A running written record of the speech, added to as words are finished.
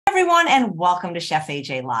everyone, and welcome to Chef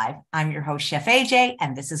AJ Live. I'm your host, Chef AJ,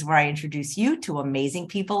 and this is where I introduce you to amazing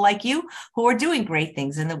people like you who are doing great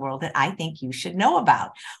things in the world that I think you should know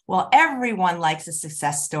about. Well, everyone likes a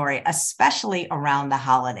success story, especially around the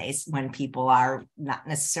holidays when people are not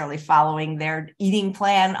necessarily following their eating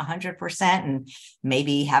plan 100% and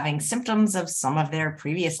maybe having symptoms of some of their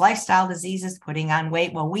previous lifestyle diseases, putting on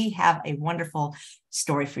weight. Well, we have a wonderful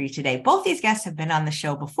story for you today. Both these guests have been on the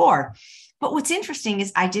show before. But what's interesting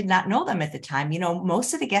is I did not know them at the time. You know,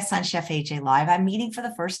 most of the guests on Chef AJ Live, I'm meeting for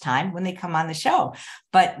the first time when they come on the show,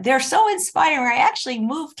 but they're so inspiring. I actually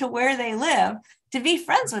moved to where they live to be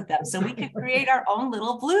friends with them so we could create our own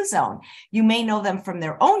little blue zone. You may know them from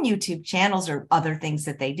their own YouTube channels or other things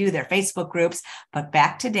that they do, their Facebook groups. But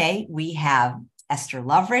back today, we have Esther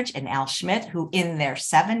Loveridge and Al Schmidt, who in their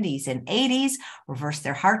 70s and 80s reversed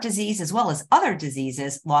their heart disease as well as other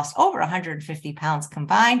diseases, lost over 150 pounds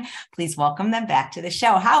combined. Please welcome them back to the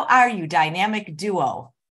show. How are you, dynamic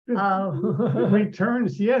duo?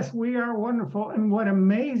 Returns, yes, we are wonderful. And what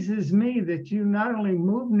amazes me that you not only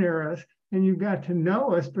moved near us and you got to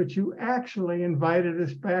know us, but you actually invited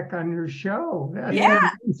us back on your show. That's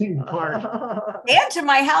the amazing part. And to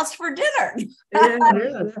my house for dinner.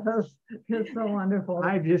 Yes. It's so wonderful.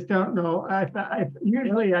 I just don't know.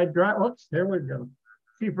 Usually I drive. Oops, there we go.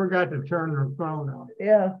 She forgot to turn her phone off.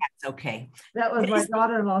 Yeah, That's okay. that was my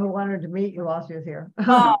daughter-in-law who wanted to meet you while she was here.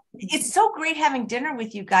 It's so great having dinner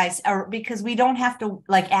with you guys because we don't have to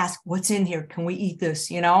ask what's in here. Can we eat this?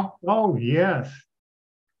 You know? Oh, yes.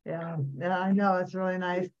 Yeah, I know, it's really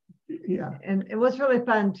nice. Yeah. And what's really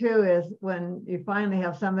fun too is when you finally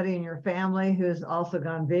have somebody in your family who's also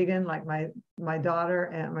gone vegan, like my daughter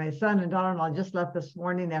and my son and daughter-in-law just left this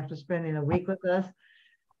morning after spending a week with us.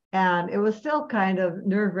 And it was still kind of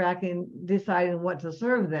nerve-wracking deciding what to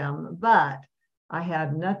serve them, but I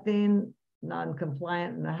had nothing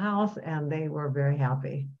non-compliant in the house and they were very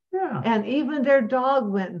happy. Yeah. And even their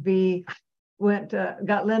dog got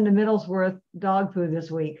Linda Middlesworth dog food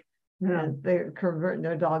this week. Yeah. And they're converting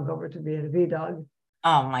their dog over to being a V dog.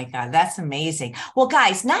 Oh my God, that's amazing. Well,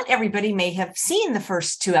 guys, not everybody may have seen the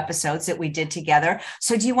first two episodes that we did together.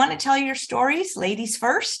 So do you want to tell your stories, ladies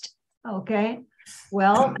first? Okay.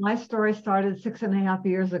 Well, my story started 6.5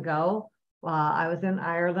 years ago. I was in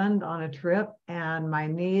Ireland on a trip and my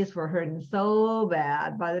knees were hurting so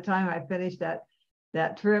bad. By the time I finished that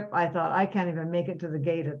trip, I thought I can't even make it to the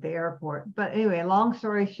gate at the airport. But anyway, long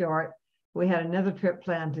story short, we had another trip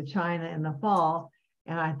planned to China in the fall.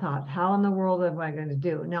 And I thought, how in the world am I going to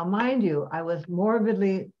do? Now, mind you, I was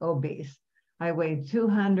morbidly obese. I weighed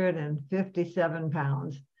 257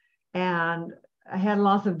 pounds and I had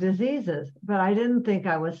lots of diseases, but I didn't think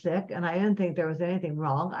I was sick and I didn't think there was anything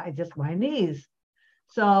wrong. My knees.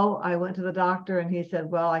 So I went to the doctor and he said,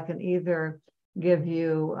 well, I can either give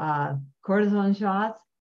you cortisone shots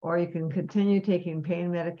or you can continue taking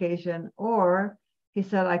pain medication, or he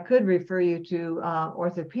said, I could refer you to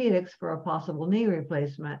orthopedics for a possible knee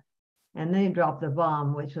replacement. And then he dropped the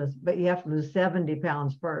bomb, but you have to lose 70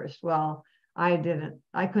 pounds first. Well, I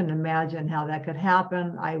couldn't imagine how that could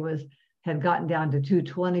happen. Had gotten down to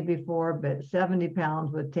 220 before, but 70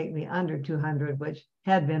 pounds would take me under 200, which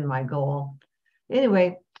had been my goal.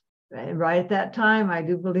 Anyway, right at that time, I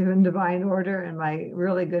do believe in divine order. And my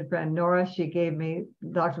really good friend, Nora, she gave me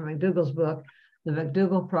Dr. McDougall's book, the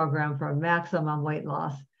McDougall Program for Maximum Weight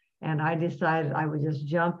Loss. And I decided I would just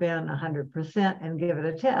jump in 100% and give it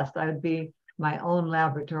a test. I would be my own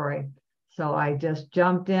laboratory. So I just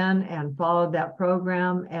jumped in and followed that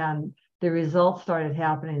program, and the results started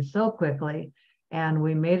happening so quickly. And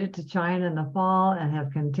we made it to China in the fall and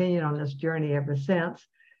have continued on this journey ever since.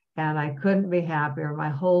 And I couldn't be happier. My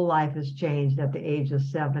whole life has changed at the age of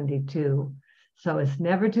 72. So it's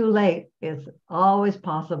never too late. It's always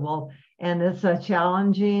possible. And it's a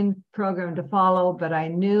challenging program to follow, but I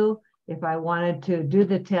knew if I wanted to do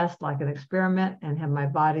the test like an experiment and have my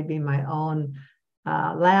body be my own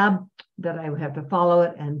lab, that I would have to follow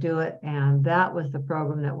it and do it. And that was the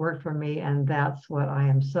program that worked for me. And that's what I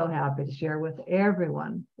am so happy to share with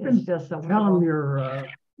everyone. It's just so Tell them your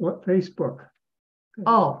what Facebook.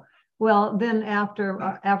 Oh, well, then after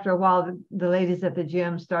a while, the ladies at the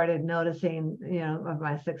gym started noticing, of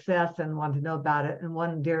my success and wanted to know about it. And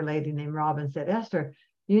one dear lady named Robin said, Esther,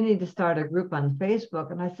 you need to start a group on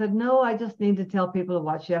Facebook. And I said, no, I just need to tell people to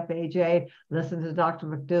watch Chef AJ, listen to Dr.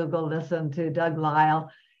 McDougall, listen to Doug Lyle,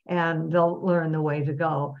 and they'll learn the way to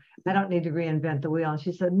go. I don't need to reinvent the wheel. And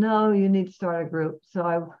she said, no, you need to start a group. So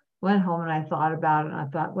I went home and I thought about it. And I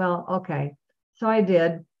thought, well, okay. So I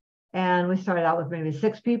did. And we started out with maybe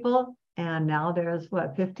 6 people. And now there's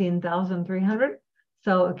 15,300.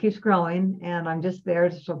 So it keeps growing, and I'm just there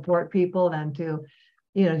to support people and to,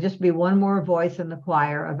 just be one more voice in the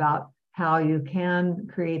choir about how you can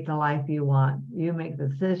create the life you want. You make the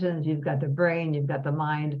decisions, you've got the brain, you've got the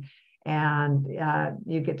mind, and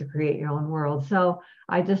you get to create your own world. So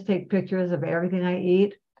I just take pictures of everything I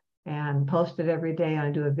eat and post it every day.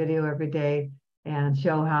 I do a video every day and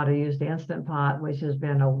show how to use the Instant Pot, which has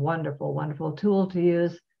been a wonderful, wonderful tool to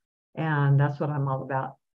use. And that's what I'm all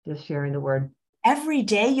about, just sharing the word. Every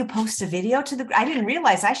day you post a video to I didn't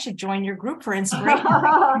realize I should join your group for inspiration.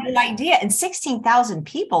 No idea. And 16,000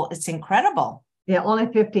 people, it's incredible. Yeah, only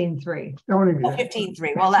 15.3. Only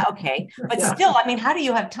 15.3. Well, okay. But Yeah. still, I mean, how do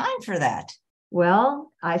you have time for that?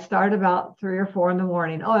 Well, I start about 3 or 4 in the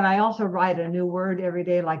morning. Oh, and I also write a new word every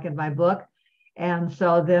day, like in my book. And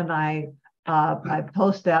so then I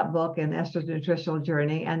post that book in Esther's Nutritional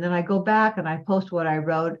Journey. And then I go back and I post what I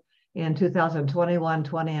wrote in 2021,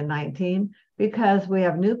 20, and 19, because we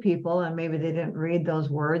have new people and maybe they didn't read those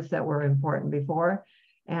words that were important before.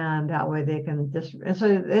 And that way they can just, and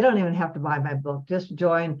so they don't even have to buy my book. Just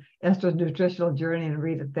join Esther's Nutritional Journey and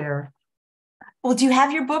read it there. Well, do you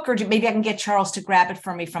have your book, or maybe I can get Charles to grab it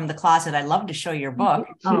for me from the closet? I'd love to show your book.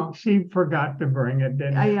 She forgot to bring it,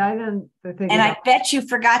 didn't I didn't think. And I bet you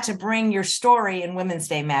forgot to bring your story in Women's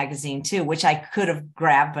Day magazine too, which I could have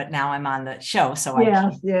grabbed, but now I'm on the show. So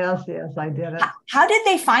yes, I did it. How did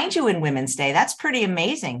they find you in Women's Day? That's pretty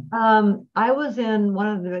amazing. I was in one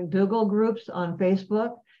of the McDougall groups on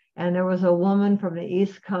Facebook, and there was a woman from the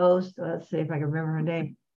East Coast. Let's see if I can remember her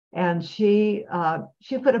name. And she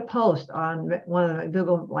put a post on one of the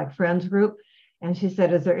McDougall friends group, and she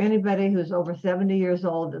said, "Is there anybody who's over 70 years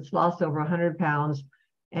old that's lost over 100 pounds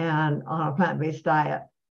and on a plant-based diet?"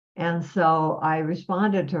 And so I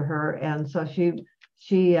responded to her, and so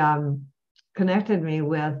she connected me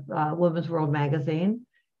with Women's World magazine,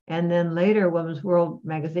 and then later Women's World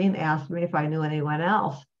magazine asked me if I knew anyone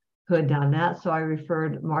else who had done that. So I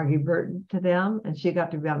referred Margie Burton to them, and she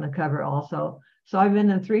got to be on the cover also. So I've been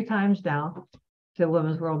in 3 times now to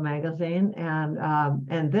Women's World magazine.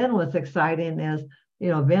 And then what's exciting is,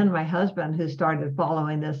 Ben, my husband, who started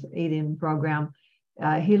following this eating program,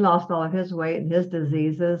 he lost all of his weight and his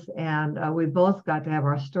diseases. And we both got to have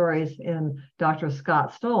our stories in Dr.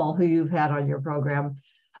 Scott Stoll, who you've had on your program.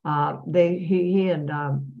 He and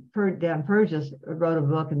Dan Purges wrote a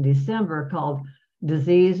book in December called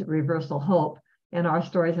Disease Reversal Hope. And our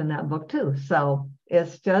stories in that book too. So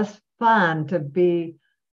it's just fun to be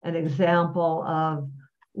an example of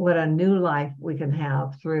what a new life we can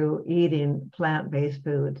have through eating plant-based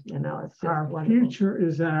food. It's just our wonderful. future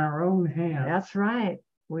is in our own hands. That's right.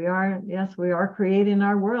 We are creating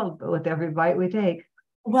our world with every bite we take.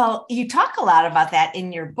 Well, you talk a lot about that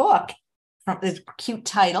in your book. From the cute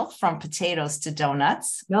title, From Potatoes to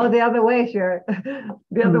Donuts. No, the other way, Sherry.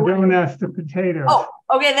 The other way. Donuts to potatoes. Oh,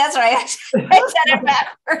 okay, that's right. I said it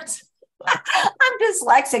backwards. I'm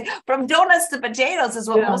dyslexic. From donuts to potatoes is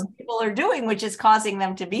what most people are doing, which is causing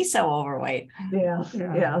them to be so overweight. Yes.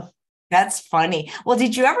 That's funny. Well,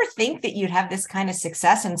 did you ever think that you'd have this kind of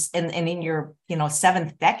success in your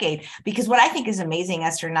 7th decade? Because what I think is amazing,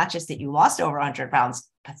 Esther, not just that you lost over 100 pounds,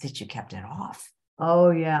 but that you kept it off.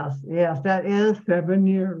 Oh, yes. That is 7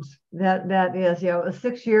 years. That is, it was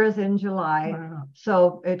 6 years in July. Wow.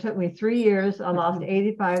 So it took me 3 years. I lost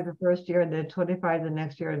 85 the first year, and then 25 the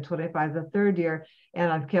next year, and 25 the third year.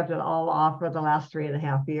 And I've kept it all off for the last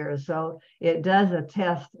 3.5 years. So it does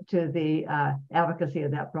attest to the advocacy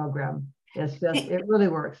of that program. It really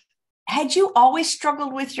works. Had you always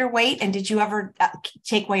struggled with your weight, and did you ever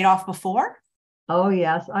take weight off before? Oh,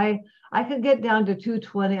 yes. I could get down to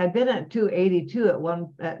 220. I've been at 282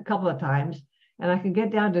 at a couple of times, and I could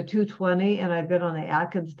get down to 220. And I've been on the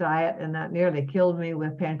Atkins diet, and that nearly killed me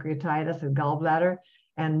with pancreatitis and gallbladder.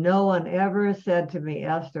 And no one ever said to me,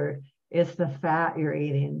 "Esther, it's the fat you're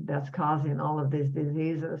eating that's causing all of these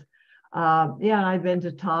diseases." I've been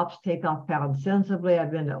to Tops, Take Off Pounds Sensibly.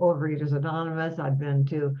 I've been to Overeaters Anonymous. I've been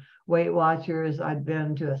to Weight Watchers. I've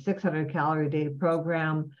been to a 600 calorie day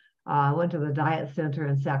program. I went to the diet center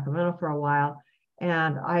in Sacramento for a while,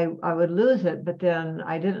 and I would lose it, but then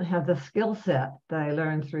I didn't have the skill set that I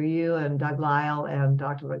learned through you and Doug Lyle and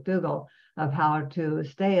Dr. McDougall of how to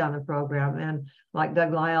stay on the program. And like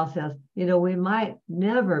Doug Lyle says, we might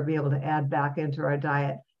never be able to add back into our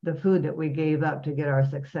diet the food that we gave up to get our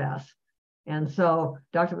success. And so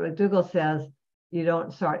Dr. McDougall says you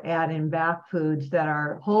don't start adding back foods that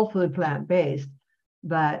are whole food plant-based,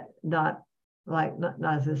 but not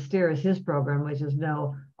as austere as his program, which is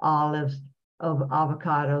no olives,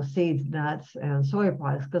 avocado, seeds, nuts, and soy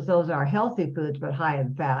products, because those are healthy foods but high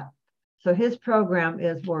in fat. So his program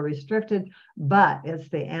is more restricted, but it's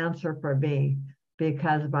the answer for me,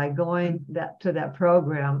 because by going to that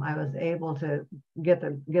program, I was able to get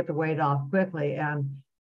the weight off quickly and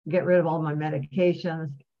get rid of all my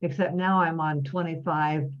medications, except now I'm on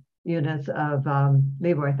 25 units of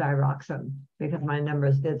levothyroxine because my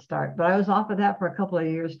numbers did start. But I was off of that for a couple of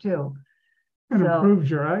years too. And improved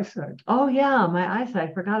your eyesight. Oh yeah, my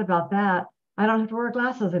eyesight, forgot about that. I don't have to wear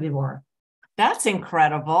glasses anymore. That's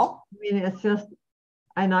incredible. I mean, it's just,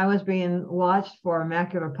 and I was being watched for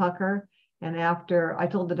macular pucker. And after I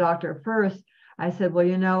told the doctor at first, I said, well,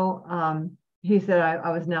 he said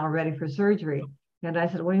I was now ready for surgery. And I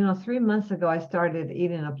said, well, 3 months ago, I started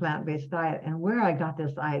eating a plant-based diet. And where I got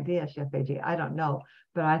this idea, Chef AJ, I don't know.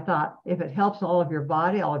 But I thought, if it helps all of your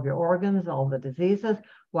body, all of your organs, all the diseases,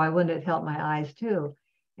 why wouldn't it help my eyes too?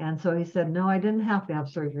 And so he said, no, I didn't have to have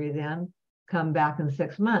surgery then. Come back in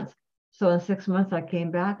 6 months. So in 6 months, I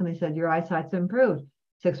came back and he said, your eyesight's improved.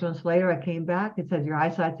 6 months later, I came back and said, your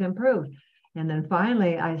eyesight's improved. And then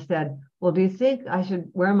finally, I said, well, do you think I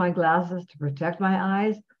should wear my glasses to protect my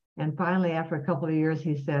eyes? And finally, after a couple of years,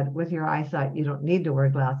 he said, with your eyesight, you don't need to wear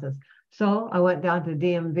glasses. So I went down to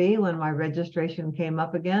DMV when my registration came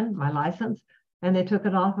up again, my license, and they took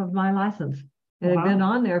it off of my license. It had been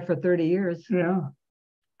on there for 30 years. Yeah.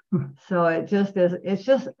 So it's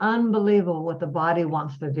just unbelievable what the body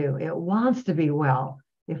wants to do. It wants to be well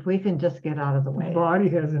if we can just get out of the way. The body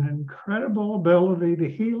has an incredible ability to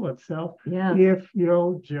heal itself if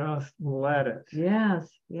you'll just let it. Yes.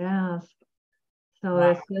 So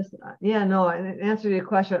it's just, in answer to your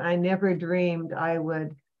question, I never dreamed I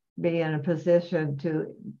would be in a position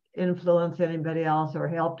to influence anybody else or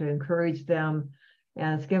help to encourage them.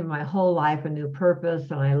 And it's given my whole life a new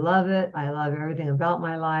purpose, and I love it. I love everything about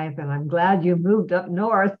my life, and I'm glad you moved up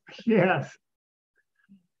north. Yes.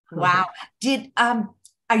 Wow.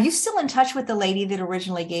 Are you still in touch with the lady that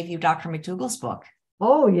originally gave you Dr. McDougall's book?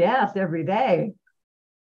 Oh, yes, every day.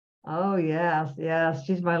 Oh, yes.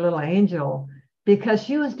 She's my little angel, because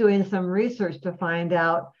she was doing some research to find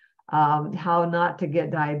out how not to get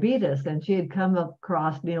diabetes. And she had come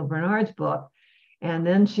across Neil Bernard's book. And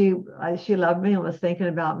then she loved me and was thinking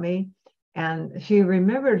about me. And she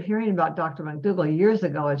remembered hearing about Dr. McDougall years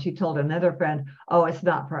ago. And she told another friend, oh, it's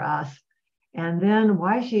not for us. And then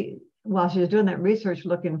while she was doing that research,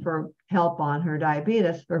 looking for help on her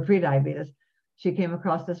diabetes or pre-diabetes, she came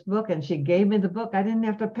across this book and she gave me the book. I didn't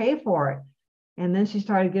have to pay for it. And then she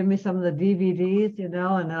started giving me some of the DVDs, and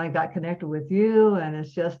then I got connected with you. And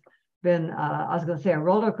it's just been, I was going to say a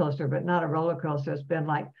roller coaster, but not a roller coaster. It's been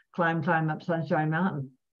like climb up Sunshine Mountain,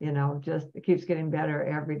 just it keeps getting better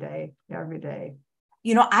every day.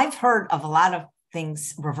 I've heard of a lot of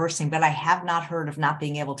things reversing, but I have not heard of not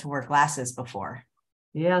being able to wear glasses before.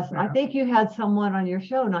 Yes, I think you had someone on your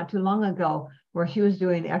show not too long ago where she was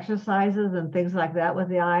doing exercises and things like that with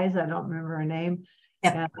the eyes. I don't remember her name.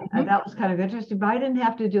 Yep. And that was kind of interesting, but I didn't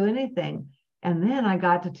have to do anything. And then I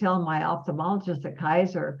got to tell my ophthalmologist at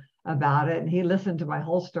Kaiser about it, and he listened to my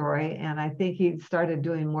whole story. And I think he started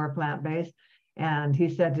doing more plant-based. And he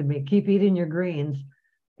said to me, keep eating your greens.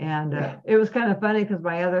 And it was kind of funny because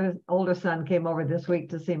my older son came over this week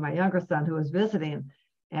to see my younger son who was visiting.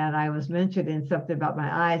 And I was mentioning something about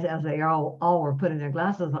my eyes as they all were putting their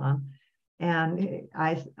glasses on. And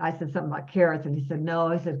I said something about carrots, and he said, no,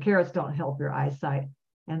 he said, carrots don't help your eyesight.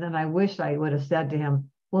 And then I wished I would have said to him,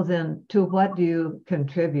 well, then to what do you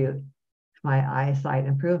contribute my eyesight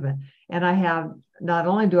improvement? And I have, not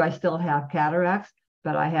only do I still have cataracts,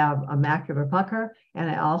 but I have a macular pucker, and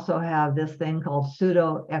I also have this thing called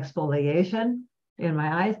pseudo exfoliation in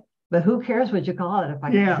my eyes. But who cares what you call it if I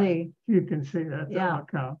can see? You can see that. Yeah.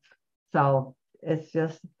 Counts. So it's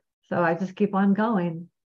just, so I just keep on going.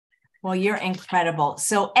 Well, you're incredible.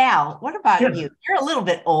 So Al, what about you? You're a little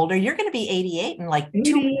bit older. You're going to be 88 in like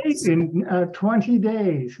 2 weeks. in 20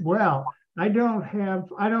 days. Well, I don't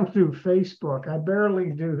do Facebook. I barely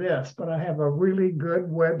do this, but I have a really good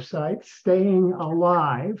website, Staying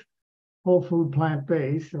Alive, Whole Food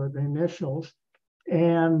Plant-Based, or the initials.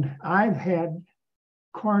 And I've had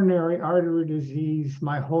coronary artery disease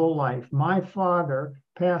my whole life. My father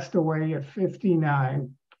passed away at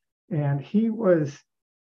 59, and he was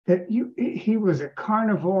a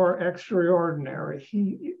carnivore extraordinary.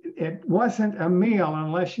 It wasn't a meal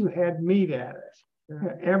unless you had meat at it.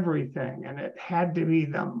 Sure. Everything, and it had to be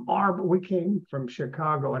the marble. We came from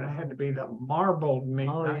Chicago, and it had to be the marbled meat,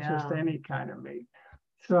 not just any kind of meat.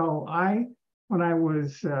 So when I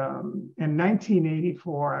was in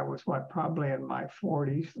 1984, I was probably in my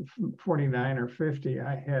 40s, 49 or 50.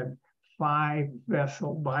 I had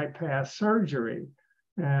 5-vessel bypass surgery,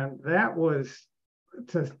 and that was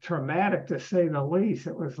traumatic to say the least.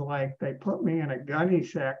 It was like they put me in a gunny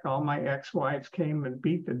sack. All my ex-wives came and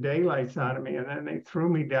beat the daylights out of me, and then they threw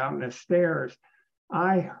me down the stairs.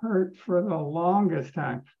 I hurt for the longest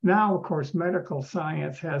time. Now, of course, medical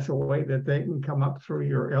science has a way that they can come up through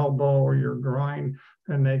your elbow or your groin,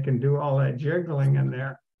 and they can do all that jiggling in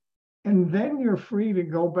there. And then you're free to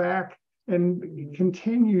go back and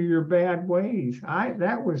continue your bad ways.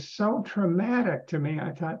 That was so traumatic to me.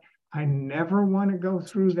 I thought, I never want to go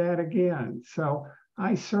through that again. So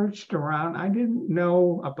I searched around. I didn't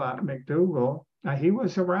know about McDougall. He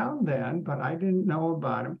was around then, but I didn't know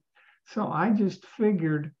about him. So I just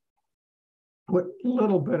figured, what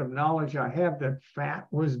little bit of knowledge I have, that fat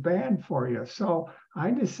was bad for you. So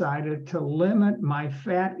I decided to limit my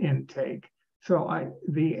fat intake. So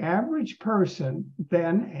the average person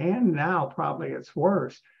then and now, probably it's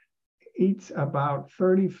worse, eats about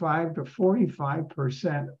 35 to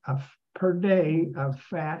 45% per day of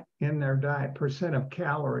fat in their diet, percent of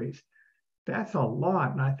calories. That's a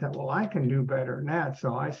lot. And I thought, well, I can do better than that.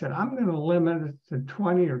 So I said, I'm going to limit it to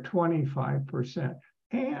 20 or 25%.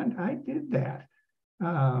 And I did that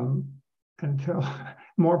until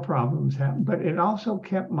more problems happened. But it also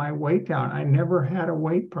kept my weight down. I never had a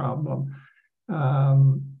weight problem.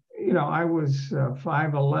 I was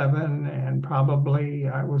 5'11", and probably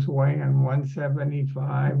I was weighing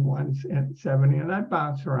 175, 170, and I'd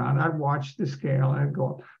bounce around. I'd watch the scale and I'd go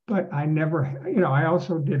up. But I never, I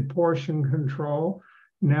also did portion control,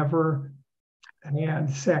 never had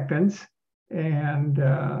seconds, and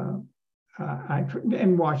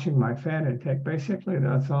watching my fat intake. Basically,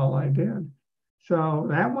 that's all I did. So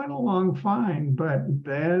that went along fine, but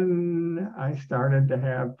then I started to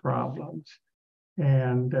have problems.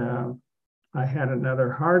 And I had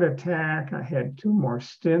another heart attack. I had 2 more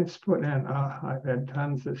stents put in. I've had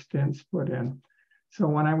tons of stents put in. So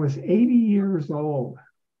when I was 80 years old,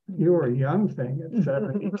 you were a young thing at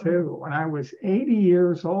 72. When I was 80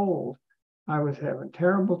 years old, I was having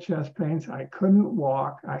terrible chest pains. I couldn't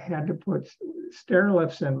walk. I had to put stair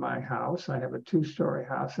lifts in my house. I have a 2-story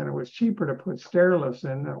house, and it was cheaper to put stair lifts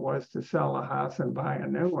in than it was to sell a house and buy a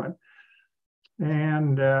new one.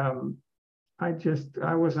 And I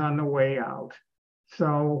was on the way out.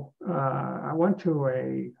 So I went to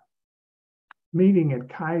a meeting at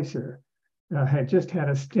Kaiser. I had just had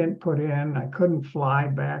a stent put in. I couldn't fly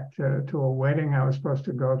back to a wedding I was supposed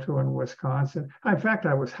to go to in Wisconsin. In fact,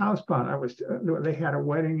 I was housebound. They had a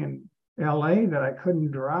wedding in LA that I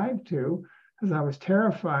couldn't drive to because I was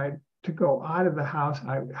terrified to go out of the house.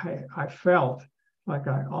 I felt like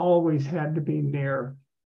I always had to be near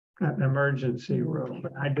an emergency room.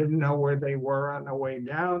 I didn't know where they were on the way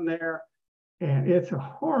down there. And it's a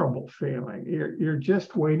horrible feeling. You're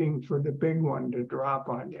just waiting for the big one to drop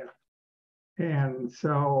on you. And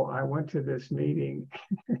so I went to this meeting,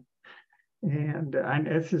 and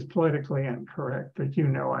this is politically incorrect, but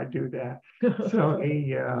I do that. So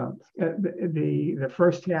the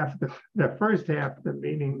first half of the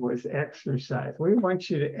meeting was exercise. We want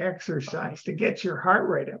you to exercise to get your heart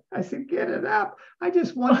rate up. I said, get it up. I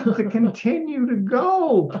just want it to continue to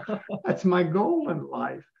go. That's my goal in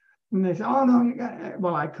life. And they said, oh no, you got it.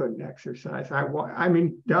 Well, I couldn't exercise.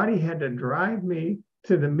 Dottie had to drive me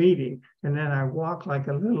to the meeting, and then I walked like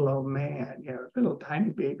a little old man, little tiny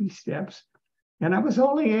baby steps. And I was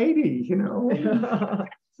only 80,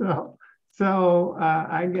 So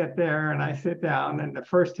I get there and I sit down, and the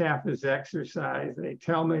first half is exercise. They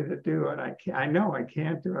tell me to do it. I know I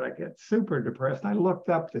can't do it. I get super depressed. I looked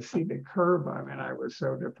up to see the curve. I was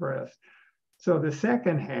so depressed. So the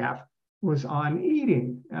second half was on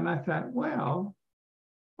eating. And I thought, well,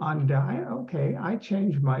 on diet, okay, I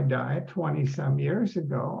changed my diet 20 some years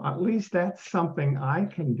ago. At least that's something I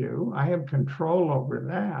can do. I have control over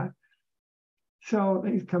that. So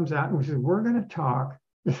he comes out and says, we're going to talk.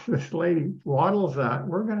 This lady waddles out.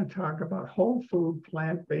 We're going to talk about whole food,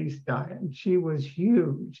 plant-based diet. And she was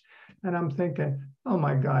huge. And I'm thinking, oh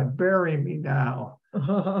my God, bury me now.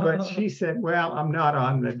 But she said, well, I'm not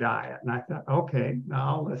on the diet. And I thought, okay,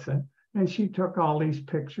 now I'll listen. And she took all these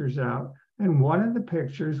pictures out. And one of the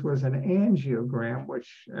pictures was an angiogram,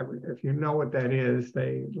 which, if you know what that is,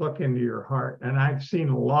 they look into your heart. And I've seen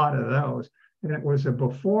a lot of those. And it was a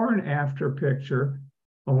before and after picture,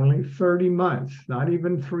 only 30 months, not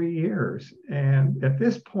even 3 years. And at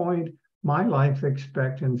this point, my life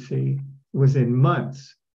expectancy was in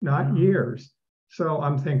months, not years. So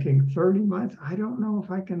I'm thinking 30 months, I don't know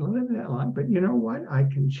if I can live that long. But you know what? I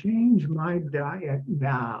can change my diet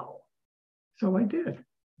now. So I did.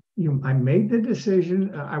 I made the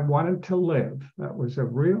decision. I wanted to live. That was a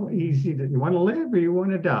real easy. You want to live or you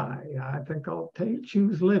want to die? I think I'll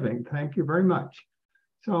choose living. Thank you very much.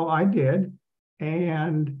 So I did.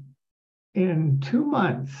 And in 2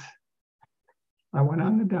 months, I went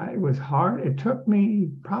on the diet. It was hard. It took me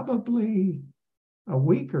probably a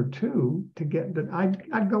week or two to get that.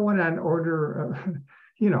 I'd go in and order,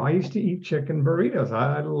 I used to eat chicken burritos.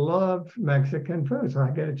 I loved Mexican food. So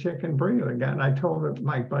I get a chicken burrito again. And I told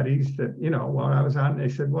my buddies that, while I was on, they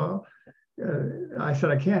said, well, I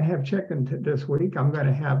said, I can't have chicken this week. I'm going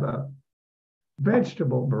to have a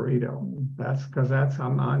vegetable burrito. That's because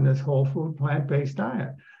I'm on this whole food plant-based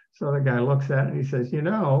diet. So the guy looks at it and he says,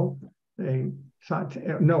 they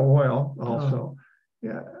saute, no oil also.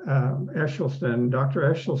 Yeah, Dr.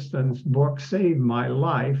 Esselstyn's book saved my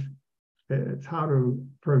life. It's how to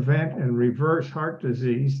prevent and reverse heart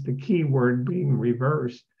disease, the key word being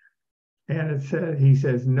reverse. And he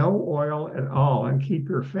says, no oil at all and keep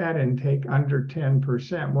your fat intake under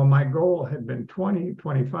 10%. Well, my goal had been 20,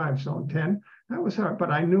 25, so 10. That was hard, but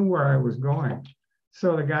I knew where I was going.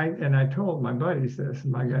 So the guy, and I told my buddies this,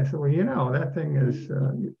 and my guy said, well, that thing is,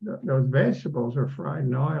 those vegetables are fried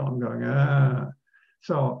in oil. I'm going,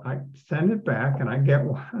 So I send it back and I get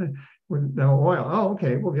one with no oil. Oh,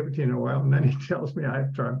 okay, we'll give it to you no oil. And then he tells me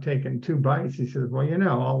after I've taken 2 bites, he says, well,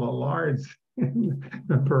 all the lard's in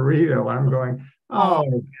the burrito. I'm going,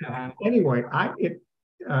 oh. Anyway,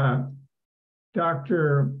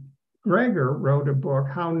 Dr. Greger wrote a book,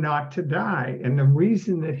 How Not to Die. And the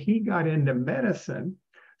reason that he got into medicine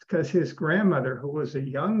is because his grandmother, who was a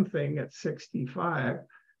young thing at 65,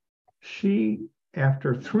 she,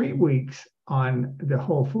 after 3 weeks on the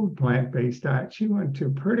whole food plant-based diet, she went to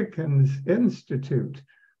Perdiccans Institute,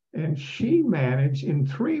 and she managed in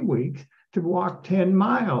 3 weeks to walk 10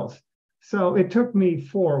 miles. So it took me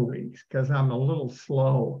 4 weeks because I'm a little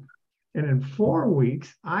slow. And in 4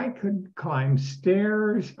 weeks, I could climb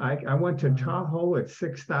stairs. I went to Tahoe at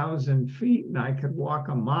 6,000 feet and I could walk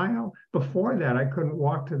a mile. Before that, I couldn't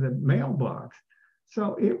walk to the mailbox.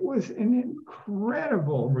 So it was an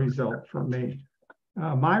incredible result for me.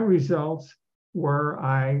 My results were,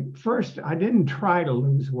 I didn't try to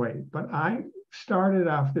lose weight, but I started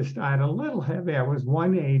off this diet a little heavy. I was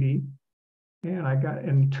 180, and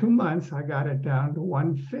in 2 months, I got it down to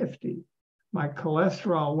 150. My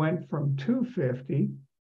cholesterol went from 250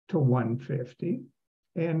 to 150.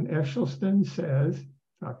 And Dr. Esselstyn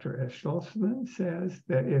says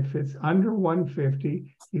that if it's under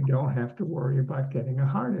 150, you don't have to worry about getting a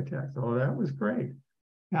heart attack. So that was great.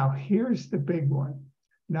 Now, here's the big one.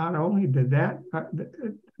 Not only did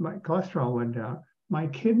my cholesterol went down, my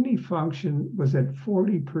kidney function was at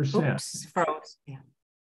 40%. Oops, froze. Yeah.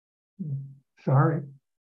 Sorry.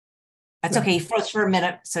 That's okay. You froze for a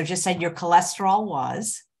minute. So just said your cholesterol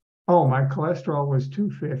was? Oh, my cholesterol was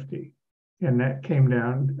 250, and that came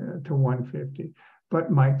down to 150.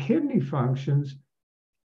 But my kidneys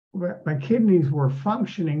were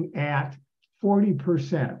functioning at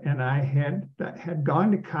 40%. And I had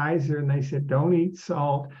gone to Kaiser, and they said, don't eat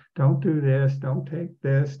salt, don't do this, don't take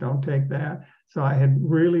that. So I had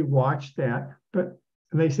really watched that. But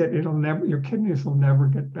they said, your kidneys will never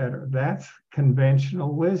get better. That's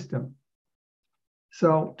conventional wisdom.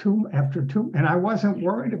 So after 2, and I wasn't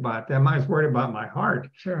worried about them. I was worried about my heart.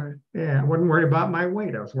 Sure. Yeah, I wasn't worried about my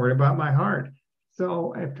weight. I was worried about my heart.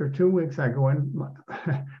 So after 2 weeks, I go in.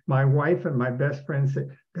 My wife and my best friend said,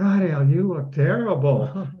 "God, Al, you look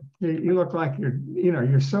terrible. You look like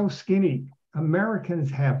you're so skinny." Americans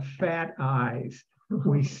have fat eyes.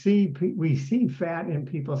 We see fat in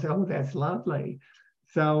people. Say, "Oh, that's lovely."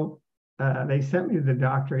 So they sent me to the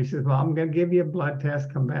doctor. He says, well, I'm going to give you a blood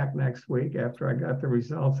test. Come back next week. After I got the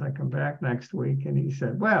results, I come back next week. And he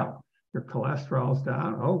said, well, your cholesterol's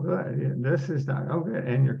down. Oh, good. This is down. Oh, good.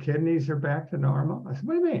 And your kidneys are back to normal. I said,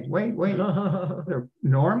 what do you mean? Wait. They're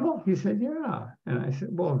normal? He said, yeah. And I said,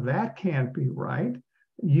 well, that can't be right.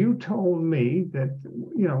 You told me that,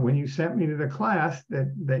 when you sent me to the class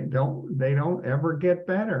that they don't ever get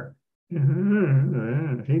better. He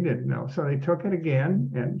didn't know. So they took it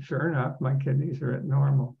again, and sure enough, my kidneys are at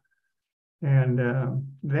normal. And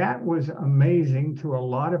that was amazing to a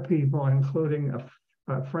lot of people, including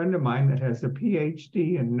a friend of mine that has a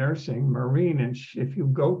PhD in nursing, Maureen. And if you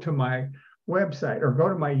go to my website or go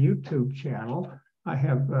to my YouTube channel, I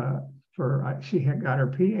have she had got her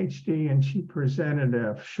PhD, and she presented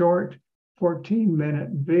a short 14-minute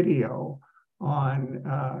video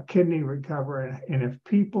on kidney recovery, and if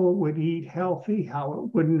people would eat healthy, how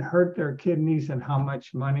it wouldn't hurt their kidneys and how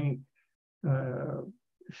much money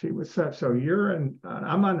she was. So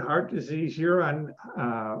I'm on heart disease, you're on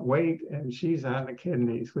weight, and she's on the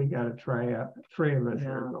kidneys. We got to try out. 3 of us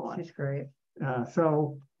are going. She's great.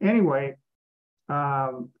 So anyway,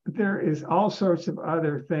 there is all sorts of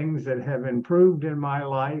other things that have improved in my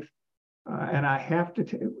life. And I have to,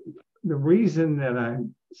 the reason that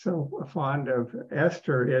I'm so fond of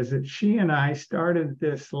Esther is that she and I started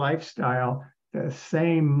this lifestyle the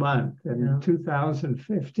same month in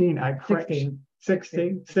 2015. I crashed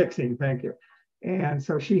 16, thank you. And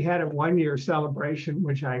so she had a 1-year celebration,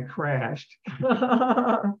 which I crashed.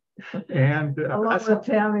 And along with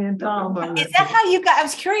Tammy and Tom. Is that how you guys, I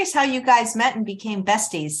was curious how you guys met and became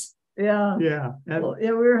besties. Yeah. Yeah. Well, yeah,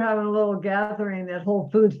 we were having a little gathering at Whole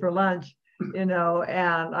Foods for lunch, and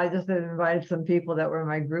I just had invited some people that were in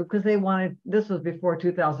my group because they wanted, this was before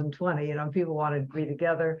 2020, people wanted to be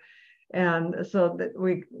together. And so that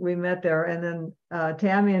we met there, and then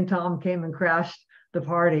Tammy and Tom came and crashed the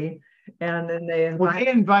party. And then they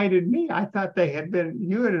invited me. I thought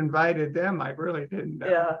you had invited them. I really didn't know.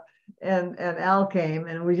 Yeah. And Al came,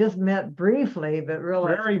 and we just met briefly, but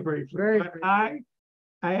really very briefly. I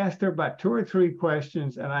asked her about 2 or 3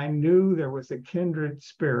 questions, and I knew there was a kindred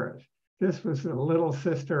spirit. This was a little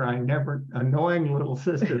sister annoying little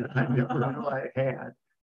sister that I never knew I had.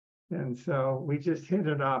 And so we just hit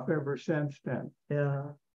it off ever since then. Yeah.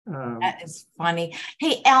 That is funny.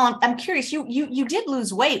 Hey, Alan, I'm curious, you did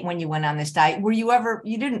lose weight when you went on this diet. Were you ever,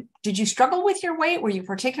 did you struggle with your weight? Were you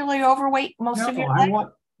particularly overweight most of your life?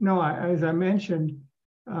 As I mentioned,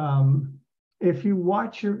 if you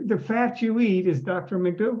watch the fat you eat, as Dr.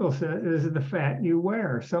 McDougall said, is the fat you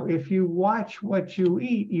wear. So if you watch what you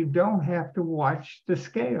eat, you don't have to watch the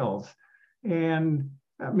scales. And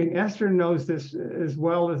I mean, Esther knows this as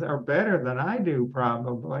well as, or better than I do,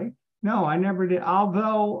 probably. No, I never did.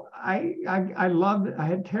 Although I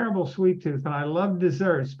had terrible sweet tooth and I loved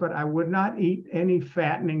desserts, but I would not eat any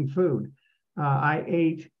fattening food. I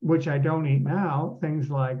ate, which I don't eat now, things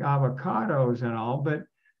like avocados and all, but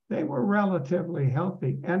they were relatively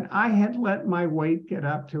healthy. And I had let my weight get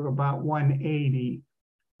up to about 180.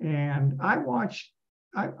 And I've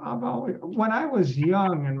always, when I was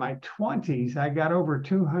young in my 20s, I got over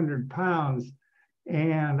 200 pounds.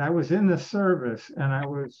 And I was in the service and I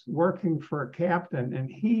was working for a captain, and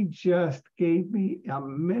he just gave me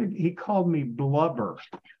he called me blubber,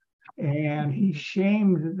 and he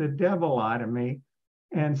shamed the devil out of me.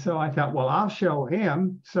 And so I thought, well, I'll show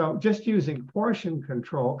him. So just using portion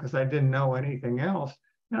control, because I didn't know anything else.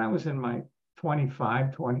 And I was in my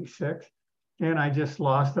 25, 26, and I just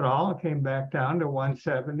lost it all. I came back down to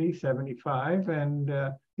 170, 75. And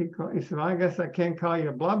he said, well, I guess I can't call you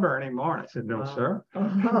a blubber anymore. I said, no, sir.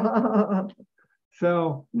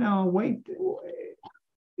 So no, weight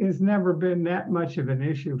has never been that much of an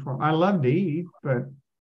issue for me. I love to eat, but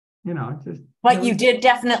just. But you did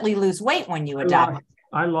definitely lose weight when you adopted.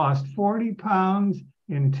 I lost 40 pounds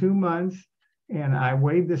in 2 months, and I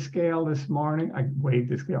weighed the scale this morning. I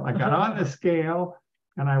got on the scale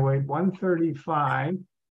and I weighed 135.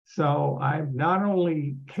 So I've not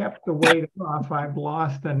only kept the weight off, I've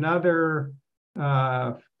lost another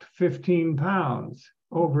 15 pounds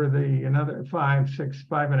over another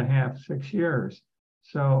 5.5, 6 years.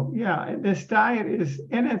 So yeah, this diet is,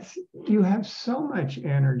 and you have so much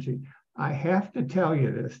energy. I have to tell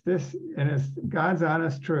you this, and it's God's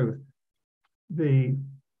honest truth. The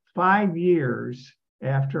 5 years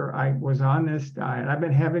after I was on this diet, I've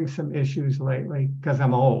been having some issues lately because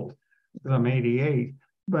I'm old, because I'm 88.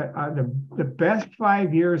 But the best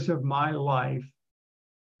 5 years of my life,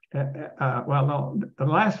 the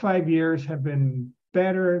last 5 years have been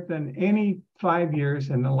better than any 5 years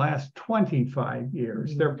in the last 25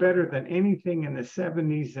 years. They're better than anything in the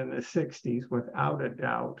 70s and the 60s, without a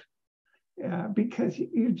doubt. Because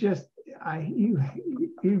you just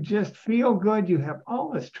feel good. You have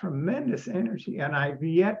all this tremendous energy, and I've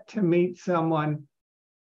yet to meet someone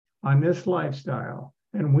on this lifestyle.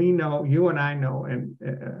 And we know, you and I know, and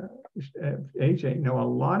AJ know a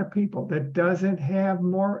lot of people that doesn't have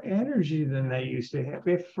more energy than they used to have.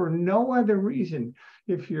 If for no other reason,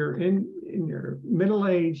 if you're in your middle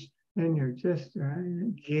age and you're just trying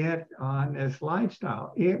to get on this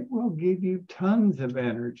lifestyle, it will give you tons of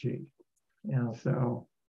energy. Yeah. So.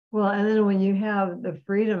 Well, and then when you have the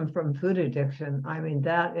freedom from food addiction, I mean,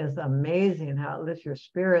 that is amazing how it lifts your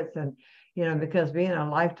spirits. And, because being a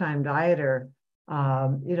lifetime dieter,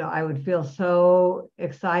 I would feel so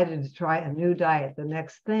excited to try a new diet, the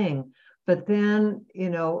next thing. But then,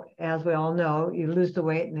 as we all know, you lose the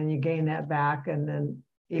weight and then you gain that back, and then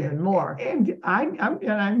even more. And I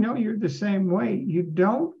know you're the same way. You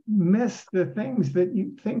don't miss the things that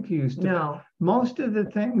you think you used to. No. Most of the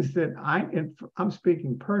things that I'm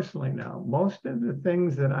speaking personally now, most of the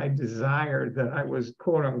things that I desired, that I was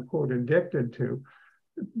quote unquote addicted to,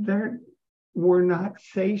 were not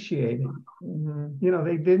satiated. You know,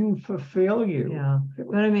 they didn't fulfill you. Yeah.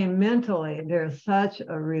 But I mean, mentally, there's such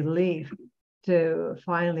a relief to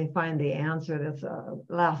finally find the answer that's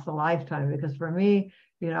lasts a lifetime. Because for me,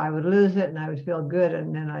 you know, I would lose it and I would feel good,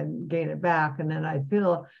 and then I'd gain it back, and then I'd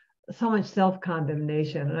feel so much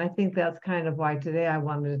self-condemnation. And I think that's kind of why today I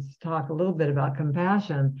wanted to talk a little bit about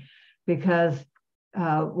compassion, because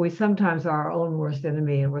we sometimes are our own worst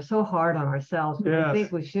enemy, and we're so hard on ourselves. Yes. We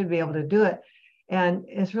think we should be able to do it. And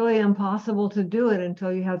it's really impossible to do it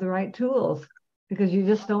until you have the right tools, because you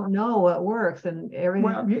just don't know what works and everything.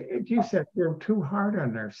 Well, you said they're too hard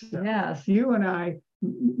on themselves. Yes. You and I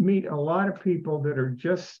meet a lot of people that are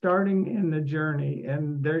just starting in the journey,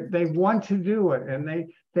 and they want to do it, and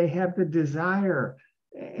they have the desire,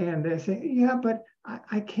 and they say, yeah, but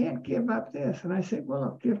I can't give up this. And I say,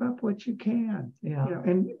 well, give up what you can. Yeah. You know,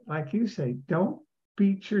 and like you say, don't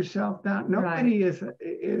beat yourself down. Nobody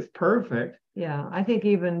is perfect. Yeah. I think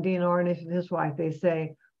even Dean Ornish and his wife, they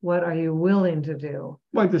say, what are you willing to do?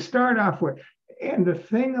 Well, to start off with, and the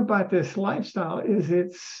thing about this lifestyle is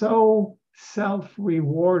it's so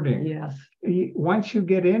self-rewarding. Yes. Once you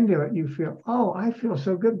get into it, you feel, oh, I feel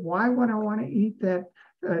so good. Why would I want to eat that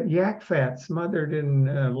yak fat smothered in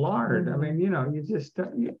lard? I mean, you know, you just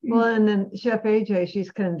well, and then Chef AJ, she's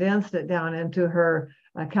condensed it down into her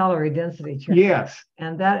calorie density chart. Yes.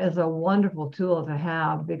 And that is a wonderful tool to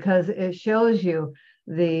have, because it shows you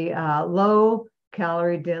the low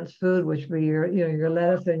calorie dense food, which would be your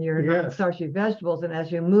lettuce and your starchy vegetables. And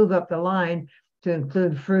as you move up the line to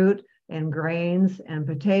include fruit and grains and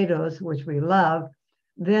potatoes, which we love,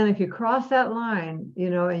 then if you cross that line, you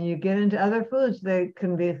know, and you get into other foods, they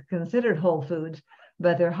can be considered whole foods,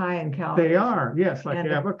 but they're high in calories. They are, yes, like and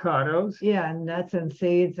avocados. Yeah, and nuts and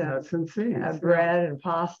seeds. Nuts and seeds. Bread and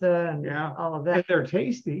pasta and all of that. And they're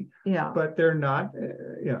tasty. Yeah. But they're not,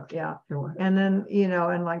 Yeah. And then, you know,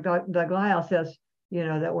 and like Doug Lyle says, you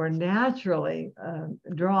know, that we're naturally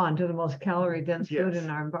drawn to the most calorie dense food in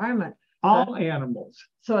our environment. All animals.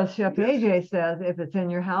 So as Chef AJ says, if it's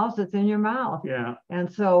in your house, it's in your mouth. Yeah.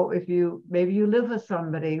 And so if maybe you live with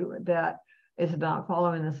somebody that is not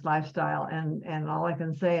following this lifestyle, and all I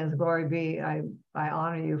can say is glory be, I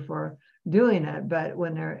honor you for doing it. But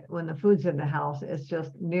when the food's in the house, it's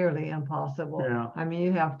just nearly impossible. Yeah. I mean,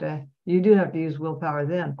 you do have to use willpower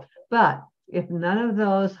then. But if none of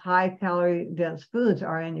those high calorie dense foods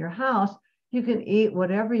are in your house, you can eat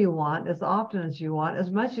whatever you want, as often as you want,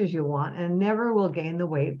 as much as you want, and never will gain the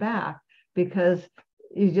weight back, because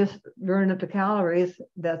you just burn up the calories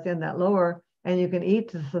that's in that lower, and you can eat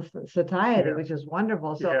to satiety, which is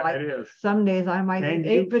wonderful. So like it is. Some days I might eat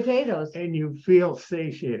 8 potatoes. And you feel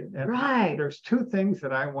satiated. And right. There's 2 things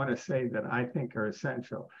that I want to say that I think are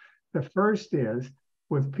essential. The first is,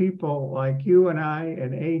 with people like you and I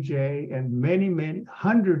and AJ and many, many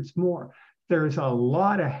hundreds more, there's a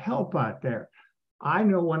lot of help out there. I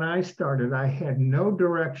know when I started, I had no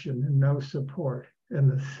direction and no support.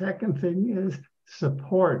 And the second thing is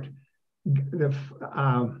support.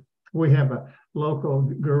 We have a local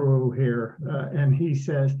guru here, and he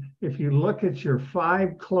says, if you look at your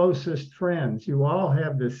 5 closest friends, you all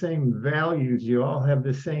have the same values, you all have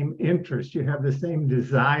the same interests, you have the same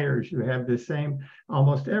desires, you have the same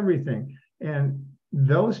almost everything. And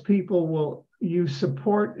those people you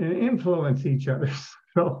support and influence each other.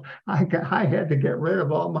 So I had to get rid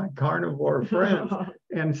of all my carnivore friends.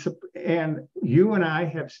 And you and I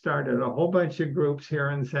have started a whole bunch of groups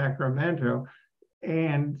here in Sacramento,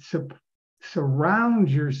 and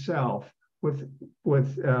surround yourself with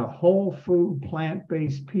whole food,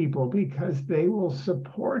 plant-based people, because they will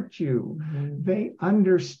support you. Mm-hmm. They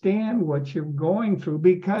understand what you're going through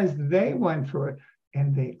because they went through it.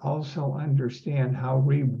 And they also understand how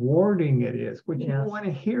rewarding it is. But you don't want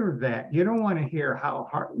to hear that. You don't want to hear how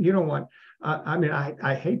hard, you don't want, I mean,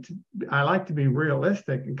 I like to be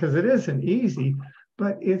realistic, because it isn't easy,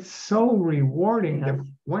 but it's so rewarding that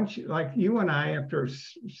once like you and I, after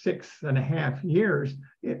 6.5 years,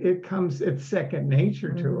 it's second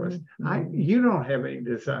nature to us. You don't have any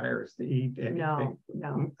desires to eat anything.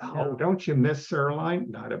 No. Don't you miss sirloin?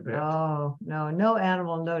 Not a bit. Oh, no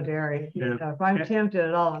animal, no dairy. Yeah. If I'm tempted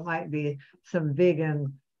at all, it might be some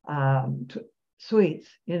vegan sweets,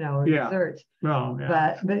 or desserts.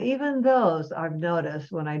 But even those, I've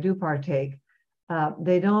noticed when I do partake,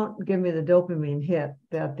 they don't give me the dopamine hit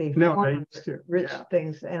that the rich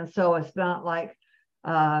things, and so it's not like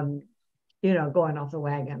going off the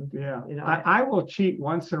wagon. Yeah, I will cheat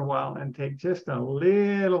once in a while and take just a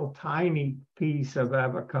little tiny piece of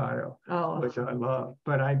avocado, which I love,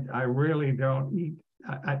 but I really don't eat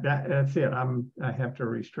that's it. I have to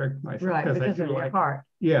restrict myself. Right, because of your heart.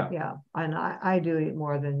 Yeah. Yeah. And I do eat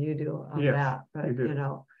more than you do on that. But, you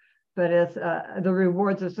know, but it's the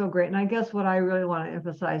rewards are so great. And I guess what I really want to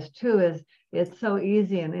emphasize too is it's so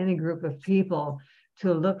easy in any group of people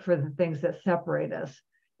to look for the things that separate us.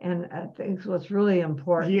 And I think what's really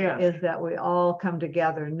important is that we all come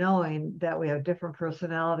together knowing that we have different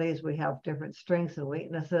personalities, we have different strengths and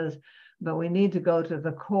weaknesses, but we need to go to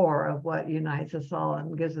the core of what unites us all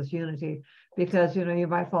and gives us unity. Because, you know, you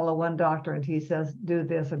might follow one doctor and he says, do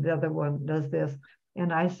this, and the other one does this.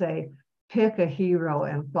 And I say, pick a hero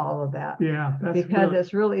and follow that. Yeah. Because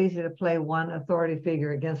it's really easy to play one authority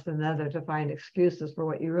figure against another to find excuses for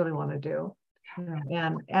what you really want to do.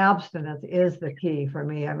 And abstinence is the key for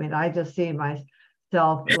me. I mean, I just see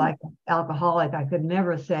myself like an alcoholic. I could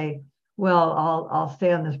never say, well, I'll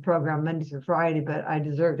stay on this program Monday through Friday, but I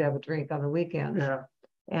deserve to have a drink on the weekends. Yeah.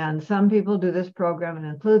 And some people do this program and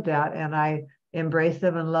include that, and I embrace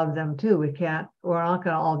them and love them too. We're not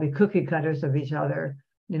going to all be cookie cutters of each other.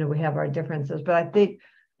 You know, we have our differences, but I think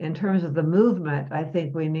in terms of the movement, I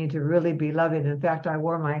think we need to really be loving. In fact, I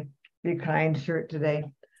wore my Be Kind shirt today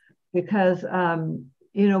because,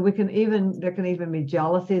 you know, there can even be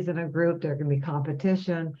jealousies in a group. There can be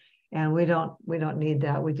competition, and we don't need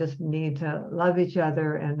that. We just need to love each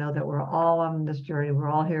other and know that we're all on this journey. We're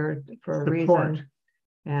all here for a reason,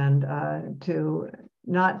 and to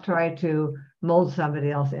not try to mold somebody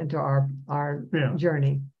else into our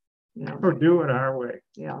journey. You know, or do it our way.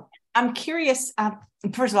 Yeah. I'm curious.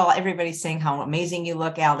 First of all, everybody's saying how amazing you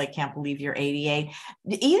look, Al. They can't believe you're 88.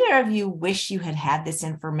 Do either of you wish you had this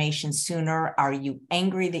information sooner? Are you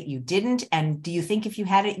angry that you didn't? And do you think if you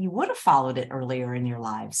had it, you would have followed it earlier in your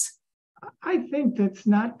lives? I think that's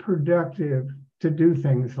not productive to do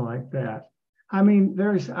things like that. I mean,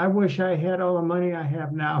 I wish I had all the money I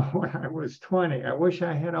have now when I was 20. I wish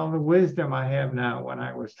I had all the wisdom I have now when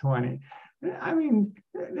I was 20. I mean,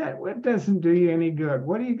 that doesn't do you any good.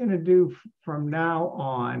 What are you going to do from now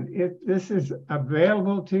on? If this is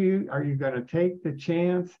available to you, are you going to take the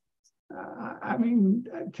chance? I mean,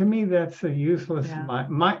 to me, that's a useless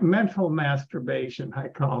mental masturbation, I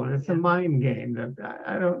call it. It's a mind game. That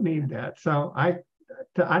I don't need that. So I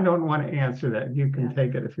don't want to answer that. You can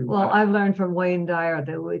take it if you want. Well, I've learned from Wayne Dyer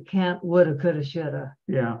that we can't woulda, coulda, shoulda.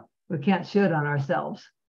 Yeah. We can't should on ourselves.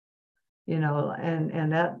 You know,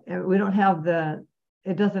 and that we don't have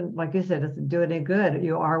it doesn't, like you said, it doesn't do any good.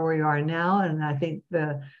 You are where you are now. And I think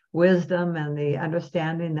the wisdom and the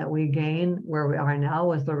understanding that we gain where we are now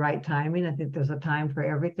was the right timing. I think there's a time for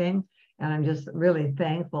everything. And I'm just really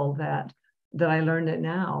thankful that I learned it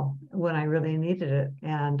now when I really needed it.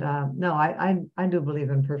 And no, I do believe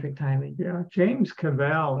in perfect timing. Yeah. James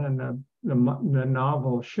Cavell in the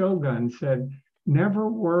novel Shogun said, never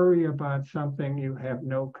worry about something you have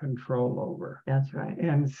no control over. That's right.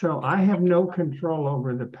 And so I have no control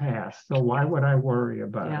over the past. So why would I worry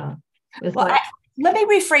about it? Well, let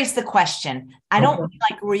me rephrase the question. I don't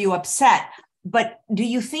like, were you upset? But do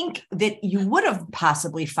you think that you would have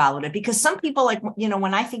possibly followed it? Because some people, like, you know,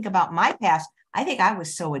 when I think about my past, I think I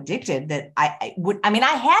was so addicted that I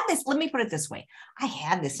had this, let me put it this way. I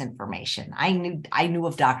had this information. I knew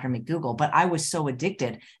of Dr. McDougall, but I was so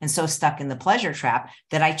addicted and so stuck in the pleasure trap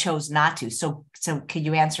that I chose not to. So can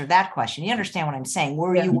you answer that question? You understand what I'm saying?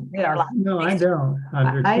 Were you? No, I don't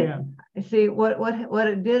understand. I see what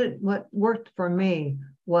worked for me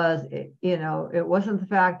was, you know, it wasn't the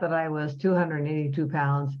fact that I was 282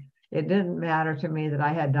 pounds. It didn't matter to me that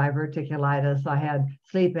I had diverticulitis, I had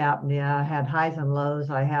sleep apnea, I had highs and lows,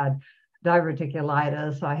 I had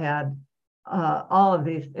diverticulitis, I had all of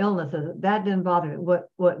these illnesses. That didn't bother me.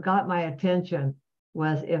 What got my attention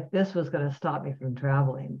was if this was going to stop me from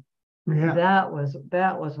traveling. Yeah. That was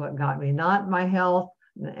what got me, not my health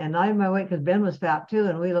and not even my weight, because Ben was fat too,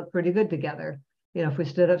 and we looked pretty good together. You know, if we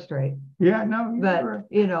stood up straight. Yeah, no, but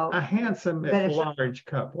you know, a handsome if large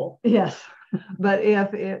couple. Yes, but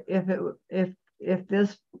if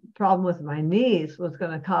this problem with my knees was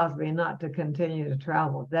going to cause me not to continue to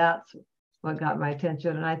travel, that's what got my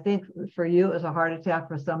attention. And I think for you, it was a heart attack.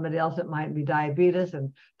 For somebody else, it might be diabetes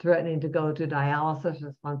and threatening to go to dialysis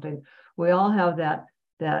or something. We all have that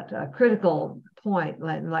critical point,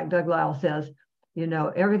 like Doug Lisle says. You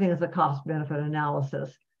know, everything is a cost-benefit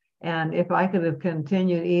analysis. And if I could have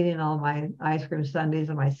continued eating all my ice cream sundaes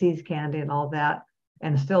and my See's candy and all that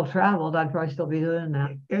and still traveled, I'd probably still be doing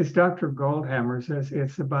that. As Dr. Goldhammer says,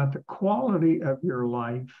 it's about the quality of your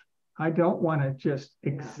life. I don't want to just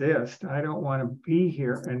exist. I don't want to be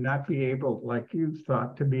here and not be able, like you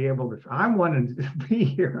thought, to be able to. I wanted to be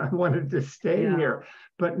here. I wanted to stay here.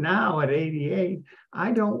 But now at 88,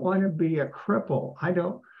 I don't want to be a cripple. I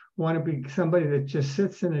don't want to be somebody that just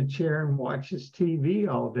sits in a chair and watches TV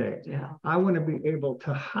all day. Yeah. I want to be able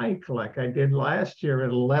to hike like I did last year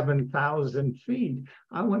at 11,000 feet.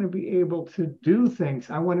 I want to be able to do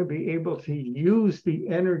things. I want to be able to use the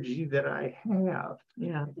energy that I have.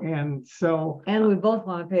 Yeah. And so. And we both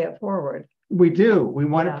want to pay it forward. We do. We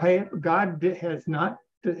want to pay it. God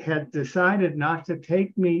had decided not to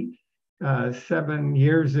take me 7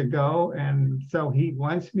 years ago, and so he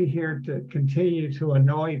wants me here to continue to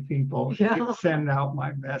annoy people and send out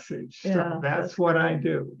my message. So that's what I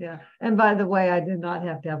do. Yeah. And by the way, I did not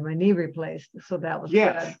have to have my knee replaced, so that was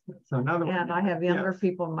good. So another one. And I have younger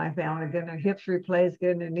people in my family getting their hips replaced,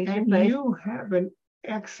 getting their knees replaced. And you have an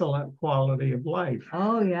excellent quality of life.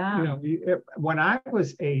 Oh yeah. You know, when I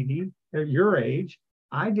was 80, at your age,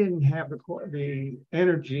 I didn't have the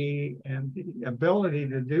energy and the ability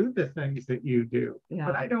to do the things that you do. Yeah.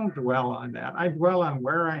 But I don't dwell on that. I dwell on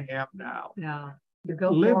where I am now. Yeah. You go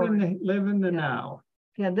live in the now.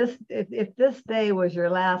 Yeah. If this day was your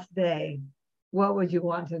last day, what would you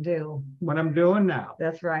want to do? What I'm doing now.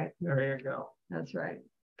 That's right. There you go. That's right.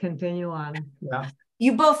 Continue on. Yeah.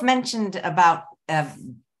 You both mentioned about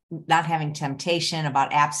not having temptation,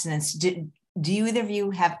 about abstinence. Do you either of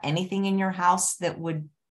you have anything in your house that would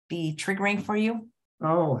be triggering for you?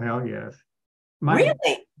 Oh, hell yes. Really?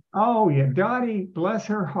 Oh, yeah. Dottie, bless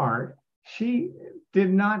her heart, she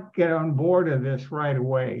did not get on board of this right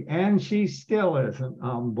away. And she still isn't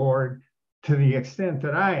on board to the extent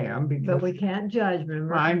that I am. But we can't judge,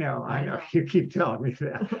 remember? I know. You keep telling me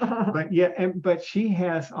that. But yeah, but she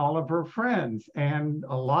has all of her friends and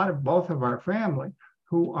both of our family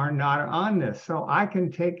who are not on this. So I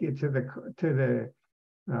can take you to the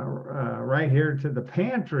right here to the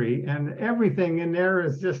pantry, and everything in there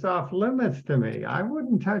is just off limits to me. I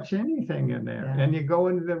wouldn't touch anything in there. Yeah. And you go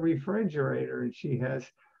into the refrigerator, and she has,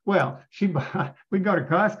 we go to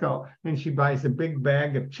Costco, and she buys a big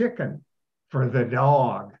bag of chicken for the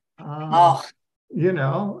dog. Oh. You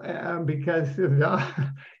know, because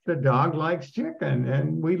the dog likes chicken,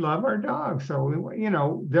 and we love our dogs. So,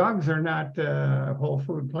 dogs are not whole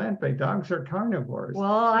food plant-based. Dogs are carnivores. Well,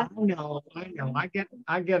 I know. I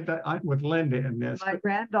get that with Linda in this. My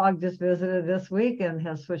granddog just visited this week and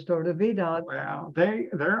has switched over to B-Dog. Well,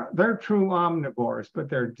 they're true omnivores, but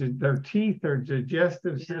their teeth, their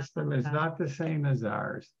digestive system is not the same as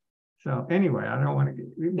ours. So anyway, I don't want to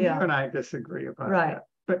you and I disagree about that.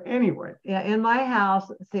 But anyway. Yeah, in my house,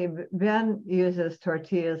 see, Ben uses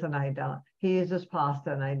tortillas and I don't. He uses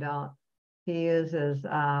pasta and I don't. He uses,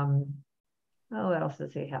 what else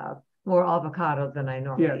does he have? More avocado than I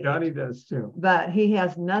normally eat. Dottie does too. But he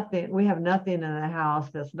has nothing, we have nothing in the house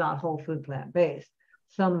that's not whole food plant-based.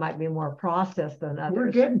 Some might be more processed than others.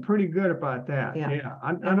 We're getting pretty good about that. Yeah.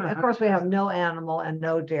 And of course, we have no animal and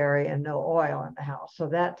no dairy and no oil in the house. So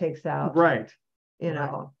that takes out,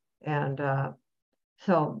 and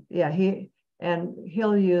so yeah,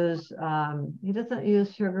 he'll use he doesn't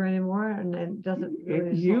use sugar anymore, and it doesn't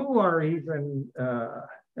really you are even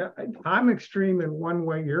I'm extreme in one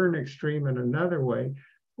way, you're an extreme in another way,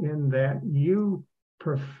 in that you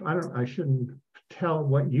I shouldn't tell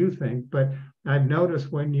what you think, but I've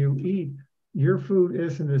noticed when you eat, your food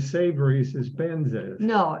isn't as savory as Ben's is.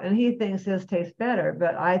 No, and he thinks his tastes better,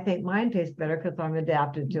 but I think mine tastes better because I'm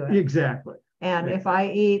adapted to it. Exactly. And if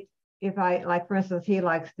I like, for instance, he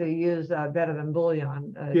likes to use better than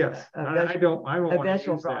bouillon. I won't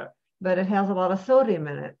vegetable use that. But it has a lot of sodium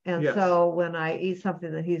in it. And so when I eat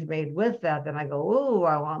something that he's made with that, then I go, ooh,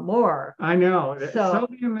 I want more. I know. So,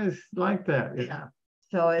 sodium is like that. Yeah.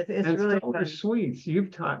 So it's really fun. Sweets.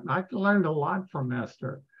 I've learned a lot from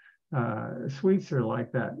Esther. Sweets are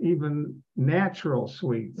like that, even natural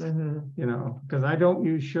sweets, because I don't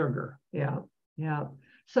use sugar. Yeah. Yeah.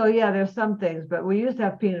 So yeah, there's some things, but we used to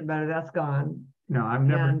have peanut butter. That's gone. No, I've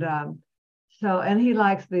never. And and he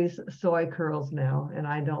likes these soy curls now, and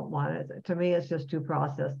I don't want it. To me, it's just too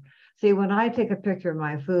processed. See, when I take a picture of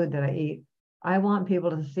my food that I eat, I want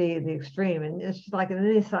people to see the extreme. And it's just like in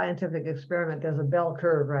any scientific experiment, there's a bell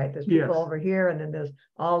curve, right? There's people over here, and then there's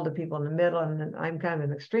all the people in the middle, and then I'm kind of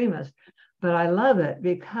an extremist. But I love it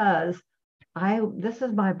because this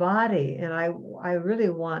is my body, and I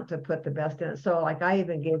really want to put the best in it. So like I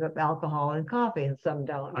even gave up alcohol and coffee, and some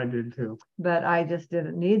don't. I did too. But I just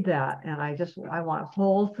didn't need that. And I want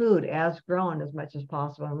whole food as grown as much as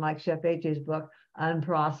possible. And like Chef AJ's book,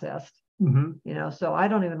 unprocessed. So I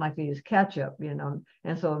don't even like to use ketchup,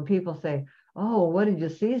 and so when people say, oh, what did you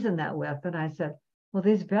season that with? And I said, well,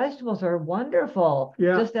 these vegetables are wonderful.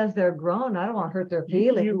 Yeah. Just as they're grown, I don't want to hurt their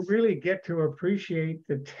You feelings. really get to appreciate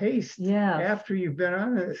the taste. Yeah. After you've been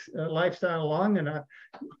on this lifestyle long enough,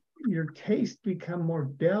 your taste become more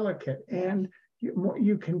delicate, and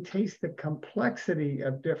you can taste the complexity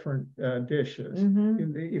of different dishes.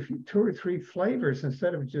 If you 2 or 3 flavors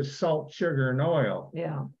instead of just salt, sugar, and oil.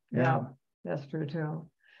 Yeah, that's true too.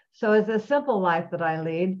 So it's a simple life that I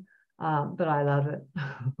lead, but I love it.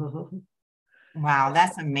 Wow,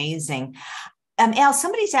 that's amazing. Al,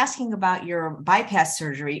 somebody's asking about your bypass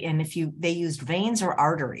surgery and if they used veins or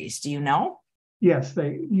arteries. Do you know? Yes,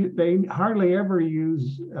 they hardly ever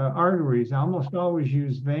use arteries. I almost always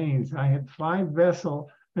use veins. I had 5 vessels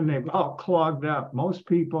and they've all clogged up. Most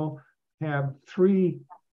people have 3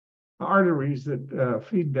 arteries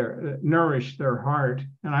that nourish their heart,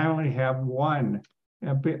 and I only have 1.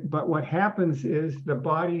 But what happens is the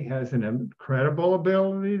body has an incredible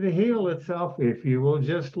ability to heal itself if you will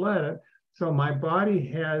just let it. So my body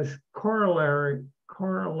has corollary,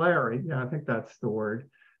 I think that's the word,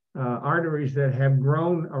 arteries that have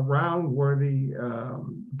grown around where the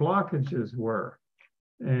blockages were.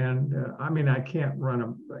 And I mean, I can't run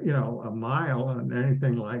a mile and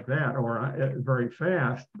anything like that, or very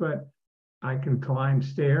fast, but I can climb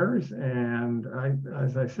stairs, and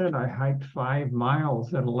as I said, I hiked 5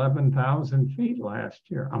 miles at 11,000 feet last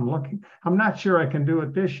year. I'm not sure I can do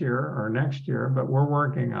it this year or next year, but we're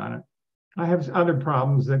working on it. I have other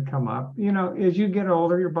problems that come up. As you get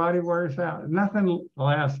older, your body wears out. Nothing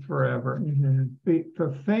lasts forever.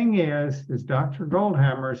 The thing is, as Dr.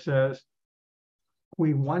 Goldhammer says,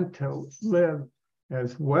 we want to live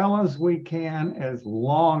as well as we can, as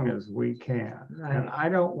long as we can. Right. And I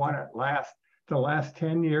don't want it the last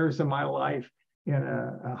 10 years of my life in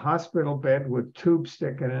a hospital bed with tubes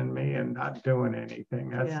sticking in me and not doing anything.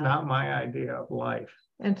 That's not my idea of life.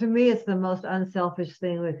 And to me, it's the most unselfish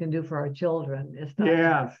thing we can do for our children. It's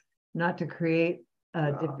not to create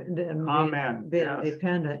dependent,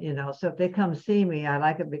 So if they come see me, I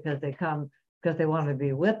like it because they come because they want to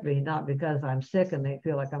be with me, not because I'm sick and they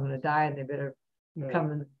feel like I'm going to die and they better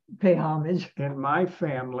come and pay homage. In my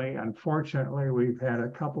family, unfortunately, we've had a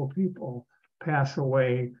couple people pass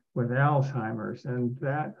away with Alzheimer's, and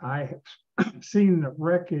that I have seen the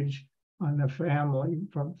wreckage on the family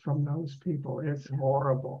from those people. It's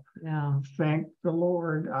horrible. Yeah. Thank the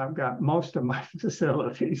Lord, I've got most of my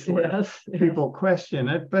facilities left. Yes. People question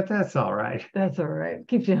it, but that's all right. That's all right.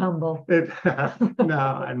 Keeps you humble. No,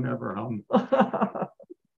 I'm never humble.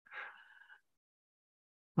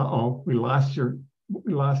 Uh-oh, we lost your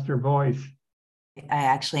voice. I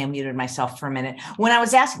actually unmuted myself for a minute. When I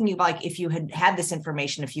was asking you, like, if you had this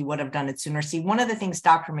information, if you would have done it sooner. See, one of the things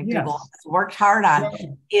Dr. McDougall has worked hard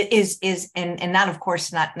on is not, of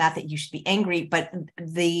course, not that you should be angry, but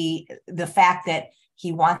the fact that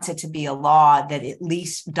he wants it to be a law that at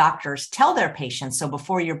least doctors tell their patients. So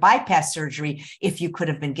before your bypass surgery, if you could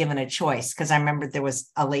have been given a choice, because I remember there was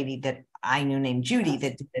a lady that I knew named Judy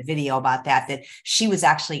that did a video about that she was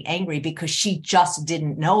actually angry because she just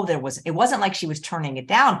didn't know it wasn't like she was turning it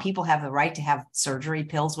down. People have the right to have surgery,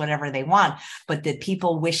 pills, whatever they want, but that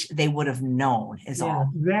people wish they would have known is all.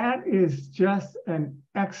 That is just an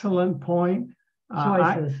excellent point.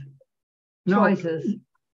 Choices.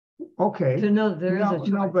 Okay. To know there is a choice.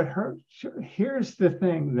 No, but here's the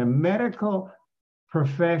thing. The medical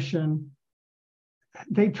profession,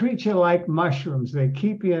 they treat you like mushrooms. They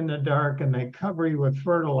keep you in the dark and they cover you with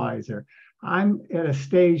fertilizer. I'm at a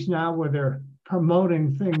stage now where they're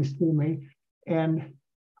promoting things to me. And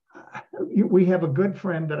we have a good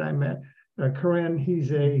friend that I met, Corinne.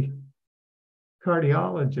 He's a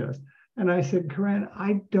cardiologist. And I said, Corinne,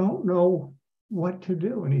 I don't know what to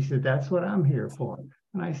do. And he said, that's what I'm here for.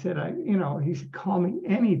 And I said, he said, call me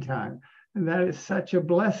anytime. And that is such a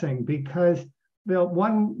blessing because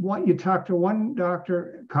you talk to one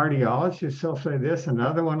doctor, cardiologist, he'll say this,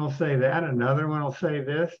 another one will say that, another one will say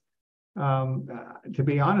this. To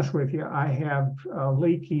be honest with you, I have a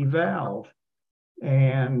leaky valve.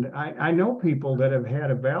 And I know people that have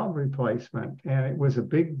had a valve replacement, and it was a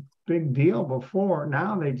big deal before.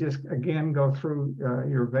 Now they just, again, go through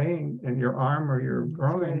your vein in your arm or your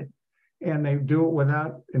groin. And they do it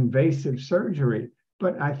without invasive surgery.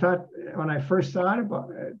 But I thought, when I first thought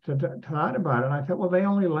about it, I thought, well, they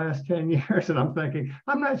only last 10 years. And I'm thinking,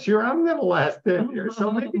 I'm not sure I'm going to last 10 years.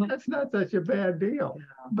 So maybe that's not such a bad deal.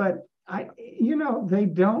 But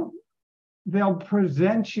they'll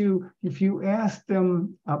present you, if you ask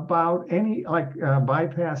them about any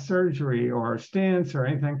bypass surgery or stents or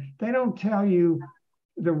anything, they don't tell you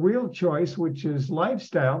the real choice, which is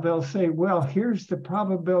lifestyle, they'll say, well, here's the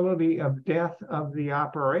probability of death of the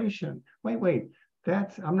operation. Wait,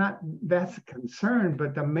 that's a concern,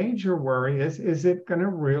 but the major worry is it going to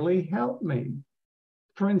really help me?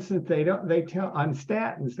 For instance, they tell on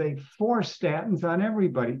statins, they force statins on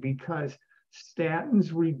everybody because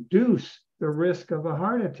statins reduce the risk of a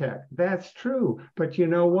heart attack. That's true. But you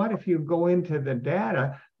know what? If you go into the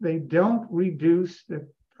data, they don't reduce the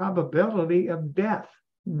probability of death.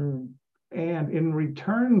 And in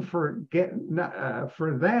return for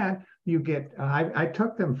that, you get, I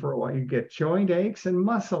took them for a while, you get joint aches and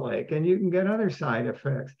muscle ache, and you can get other side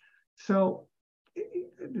effects. So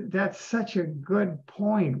that's such a good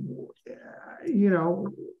point.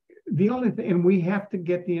 The only thing, and we have to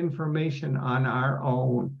get the information on our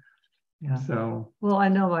own. Yeah. So, well, I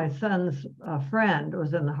know my son's friend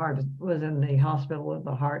was in the hospital with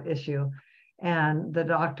a heart issue, and the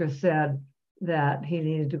doctor said that he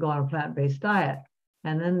needed to go on a plant-based diet.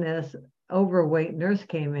 And then this overweight nurse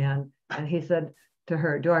came in, and he said to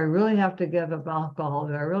her, do I really have to give up alcohol?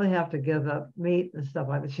 Do I really have to give up meat and stuff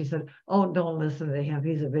like that? She said, oh, don't listen to him.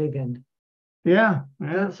 He's a vegan. Yeah.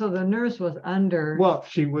 So the nurse was under. Well,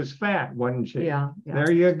 she was fat, wasn't she? Yeah.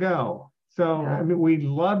 There you go. So, yeah. I mean, we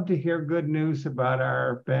love to hear good news about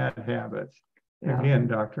our bad habits. Yeah. Again,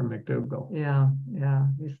 Dr. McDougall. Yeah.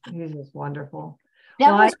 He's just wonderful.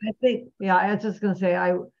 Well, I think, I was just going to say,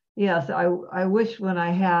 I wish when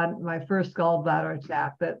I had my first gallbladder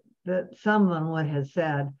attack that someone would have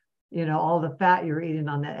said, all the fat you're eating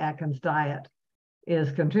on that Atkins diet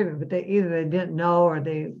is contributing, but they didn't know or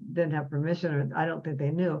they didn't have permission, or I don't think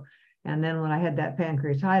they knew. And then when I had that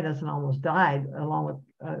pancreatitis and almost died along with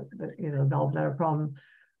the gallbladder problem,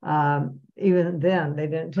 even then they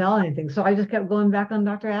didn't tell anything. So I just kept going back on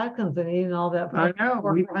Dr. Atkins and eating all that. I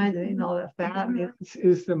know. Eating all that fat. This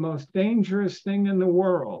is the most dangerous thing in the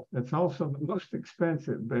world. It's also the most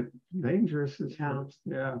expensive, but dangerous is first.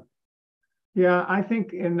 Yeah, I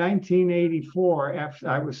think in 1984, after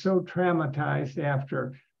I was so traumatized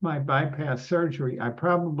after my bypass surgery, I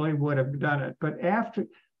probably would have done it. But after,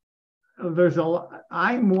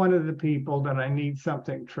 I'm one of the people that I need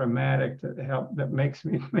something traumatic to help, that makes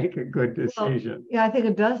me make a good decision. Well, I think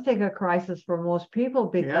it does take a crisis for most people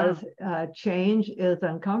because change is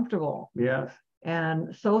uncomfortable. Yes.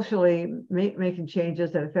 And socially, making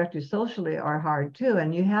changes that affect you socially are hard too.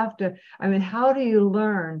 And you have to, how do you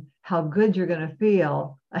learn how good you're going to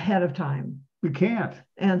feel ahead of time? You can't.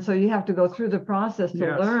 And so you have to go through the process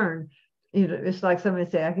to learn. It's like somebody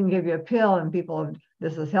say, I can give you a pill and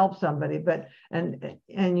this has helped somebody, but, and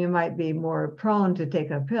you might be more prone to take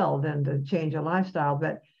a pill than to change a lifestyle.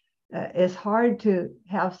 But it's hard to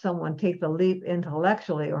have someone take the leap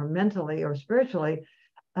intellectually or mentally or spiritually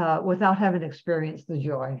without having experienced the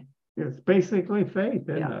joy. It's basically faith,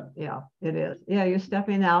 isn't it? Yeah, it is. Yeah, you're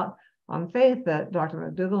stepping out on faith that Dr.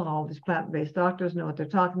 McDougall and all these plant-based doctors know what they're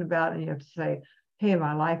talking about, and you have to say, hey,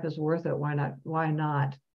 my life is worth it. Why not? Why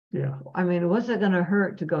not? Yeah. What's it going to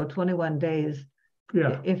hurt to go 21 days?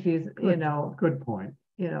 Yeah. If you, Good point.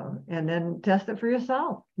 And then test it for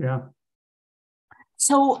yourself. Yeah.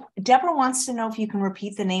 So Deborah wants to know if you can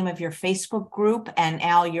repeat the name of your Facebook group and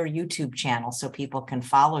Al, your YouTube channel so people can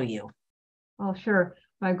follow you. Oh, sure.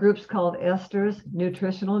 My group's called Esther's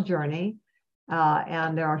Nutritional Journey.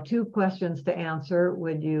 And there are 2 questions to answer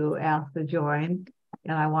when you ask to join.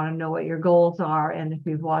 And I want to know what your goals are and if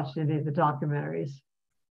you've watched any of the documentaries.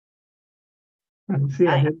 See,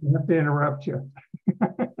 I didn't have to interrupt you.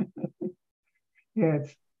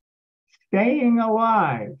 It's Staying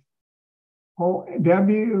Alive.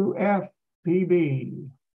 WFPB.com,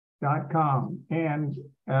 and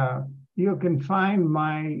you can find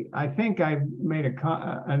I think I've made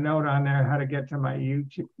a note on there how to get to my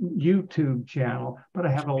YouTube channel, but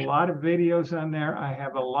I have a lot of videos on there. I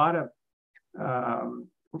have a lot of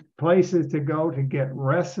places to go to get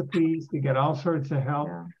recipes, to get all sorts of help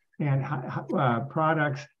and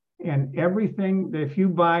products and everything. If you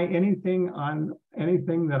buy anything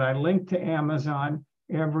that I link to Amazon,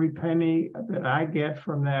 every penny that I get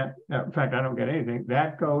from that, in fact, I don't get anything,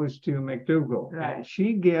 that goes to McDougall. Right. And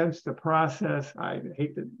she gives the process. I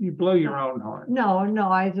hate that you blow your own horn. No,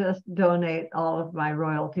 I just donate all of my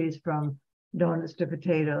royalties from donuts to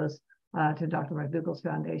potatoes to Dr. McDougall's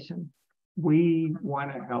foundation. We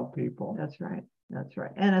want to help people. That's right.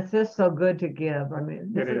 And it's just so good to give.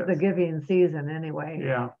 This is the giving season anyway.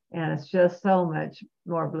 Yeah. And it's just so much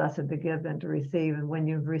more blessed to give than to receive. And when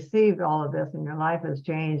you've received all of this and your life has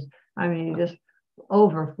changed, you just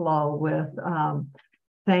overflow with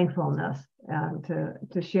thankfulness and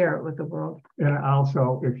to share it with the world. And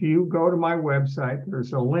also, if you go to my website,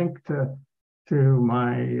 there's a link to to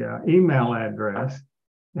my email address,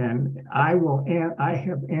 and I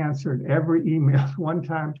have answered every email. One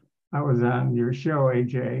time I was on your show,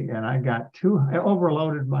 AJ, and I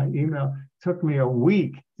overloaded my email. It took me a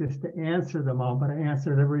week just to answer them all, but I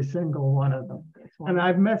answered every single one of them. And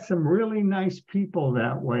I've met some really nice people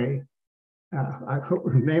that way.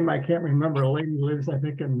 Her name I can't remember. A lady lives, I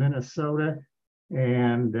think, in Minnesota,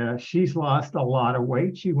 and she's lost a lot of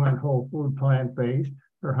weight. She went whole food, plant-based.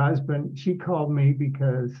 Her husband, she called me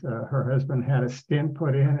because her husband had a stent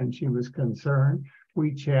put in and she was concerned.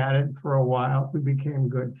 We chatted for a while. We became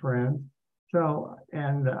good friends. So,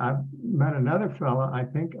 and I met another fella, I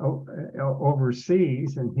think,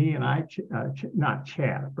 overseas, and he and I, not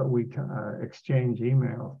chat, but we exchange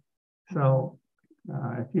emails. So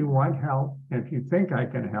if you want help, if you think I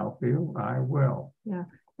can help you, I will. Yeah.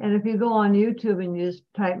 And if you go on YouTube and you just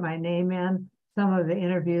type my name in, some of the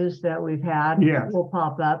interviews that we've had will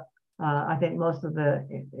pop up. I think most of the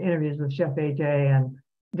interviews with Chef AJ and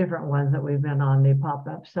different ones that we've been on, they pop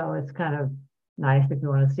up. So it's kind of nice if you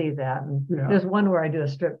want to see that. And there's one where I do a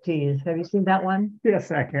strip tease. Have you seen that one? Yes,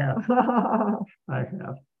 I have. I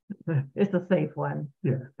have. It's a safe one.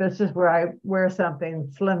 Yeah. That's just where I wear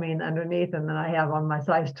something slimming underneath, and then I have on my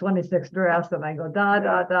size 26 dress, and I go da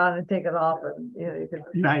da da and take it off, and you can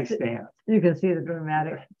nice dance. You can see the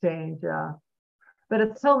dramatic change. But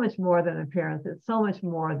it's so much more than appearance. It's so much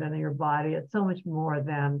more than your body. It's so much more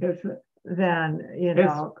than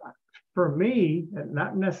for me,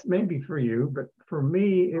 not necessarily maybe for you, but for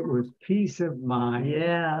me, it was peace of mind.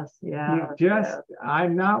 Yes, yeah.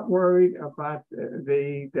 I'm not worried about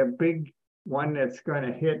the big one that's going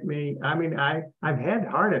to hit me. I mean, I've had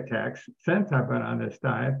heart attacks since I've been on this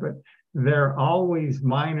diet, but they're always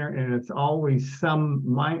minor, and it's always some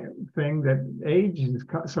minor thing that age is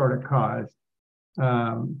sort of caused.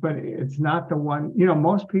 But it's not the one,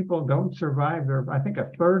 most people don't survive I think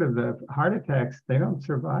a third of the heart attacks, they don't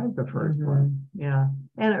survive the first one. Yeah.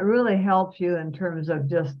 And it really helps you in terms of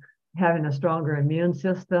just having a stronger immune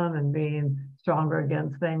system and being stronger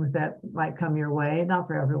against things that might come your way. Not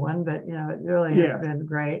for everyone, but it really has been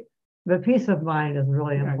great. But peace of mind is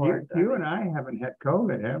really important. You and I haven't had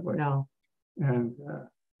COVID, have we? No. And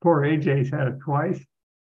poor AJ's had it twice.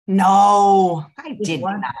 No, I did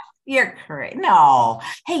not. You're correct. No.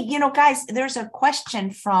 Hey, guys, there's a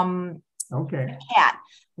question from Kat,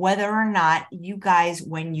 whether or not you guys,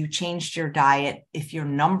 when you changed your diet, if your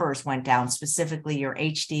numbers went down, specifically your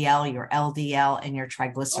HDL, your LDL, and your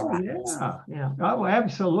triglycerides. Oh,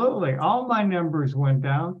 absolutely. All my numbers went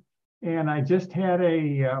down, and I just had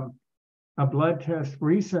a blood test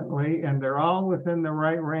recently, and they're all within the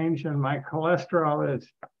right range, and my cholesterol is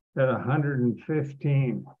at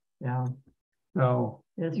 115. Yeah. So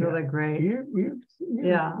it's really great.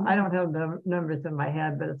 I don't have the numbers in my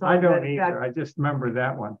head, but it's all I don't good. either. Fact, I just remember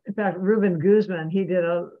that one. In fact, Ruben Guzman, he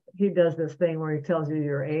does this thing where he tells you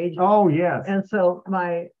your age. Oh, yes. And so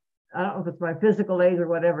I don't know if it's my physical age or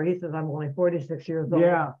whatever. He says I'm only 46 years old.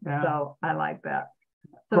 Yeah. So I like that.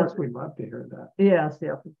 Of course, we'd love to hear that. Yes,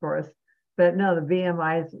 of course. But no, the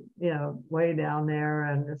BMI is, way down there,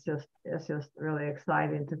 and it's just really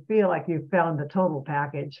exciting to feel like you found the total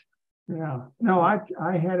package. Yeah, no, I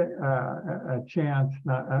had a chance.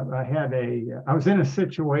 I was in a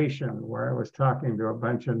situation where I was talking to a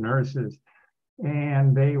bunch of nurses,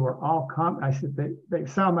 and they were all I said, they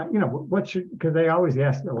saw my, because they always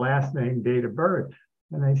ask the last name, date of birth.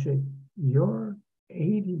 And they said, you're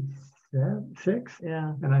 86?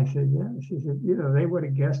 Yeah. And I said, yeah. She said, they would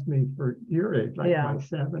have guessed me for your age, like my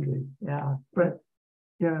 70. Yeah. But,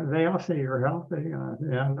 they all say you're healthy.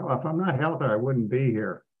 No, if I'm not healthy, I wouldn't be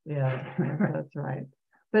here. Yeah, that's right.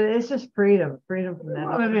 But it's just freedom from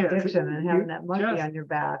that addiction and having that monkey on your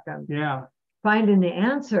back and finding the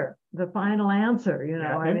answer, the final answer.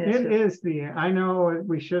 I know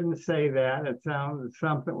we shouldn't say that. It sounds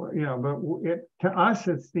something, but to us,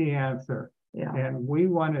 it's the answer. Yeah. And we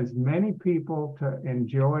want as many people to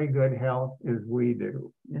enjoy good health as we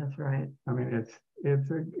do. That's right. I mean,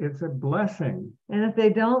 it's a blessing. And if they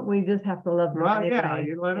don't, we just have to love them. Well,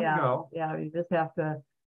 you let them go. Yeah, you just have to.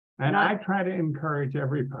 And I try to encourage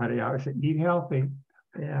everybody. I always say, eat healthy.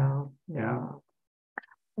 Yeah.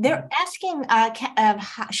 They're asking,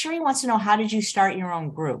 Sherry wants to know, how did you start your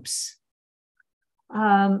own groups?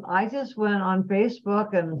 I just went on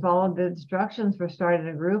Facebook and followed the instructions for starting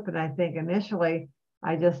a group. And I think initially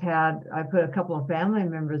I put a couple of family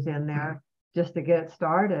members in there just to get it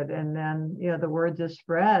started. And then, the word just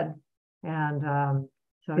spread. And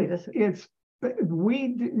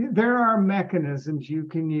there are mechanisms you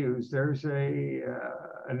can use. There's a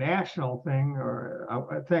national thing or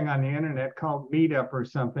a thing on the internet called Meetup or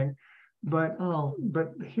something, But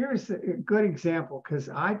here's a good example, because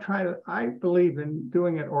I believe in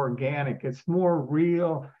doing it organic. It's more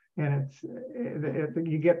real, and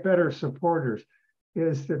you get better supporters.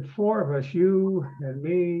 Is that 4 of us, you and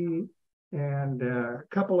me and a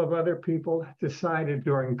couple of other people, decided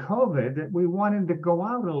during COVID that we wanted to go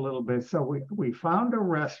out a little bit. So we found a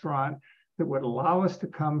restaurant that would allow us to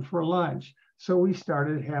come for lunch. So we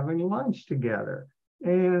started having lunch together.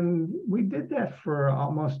 And we did that for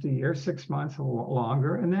almost a year, 6 months or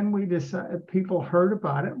longer. And then we decided, people heard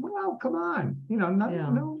about it. Well, come on,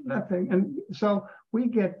 nothing. And so we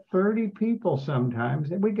get 30 people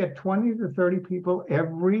sometimes, and we get 20 to 30 people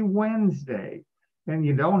every Wednesday. And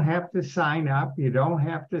you don't have to sign up. You don't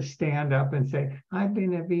have to stand up and say, I've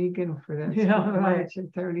been a vegan for this much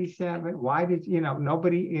at 37. Why did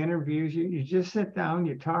nobody interviews you. You just sit down,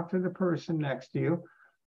 you talk to the person next to you.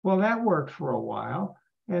 Well, that worked for a while.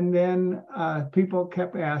 And then people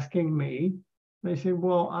kept asking me, they said,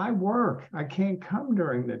 well, I work. I can't come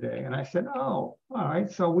during the day. And I said, oh, all right.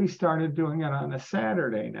 So we started doing it on a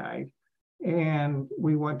Saturday night. And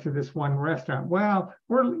we went to this one restaurant. Well,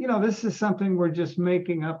 this is something we're just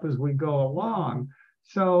making up as we go along.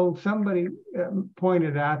 So somebody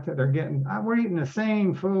pointed out that we're eating the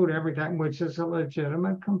same food every time, which is a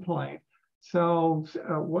legitimate complaint. So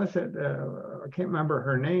I can't remember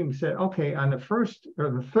her name, said, okay, on the first or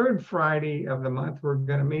the third Friday of the month, we're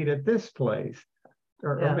going to meet at this place.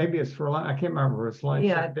 Or maybe it's for lunch. I can't remember if it's lunch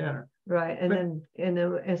or dinner. Right. And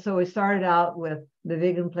so we started out with the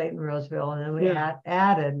vegan plate in Roseville, and then we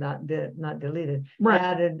added, not deleted,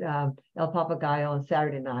 added El Papagayo on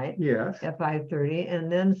Saturday night at 5:30.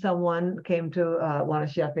 And then someone came to one of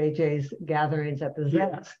Chef AJ's gatherings at the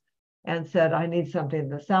Zest and said, I need something in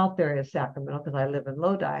the south area of Sacramento because I live in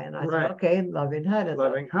Lodi. And I said, okay, Loving Hut is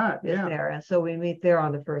there. And so we meet there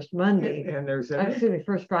on the first Monday. And there's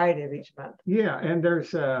first Friday of each month. Yeah, and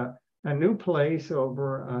there's a new place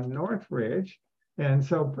over on Northridge. And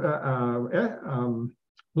so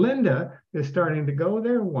Linda is starting to go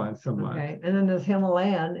there once a month. Okay, and then there's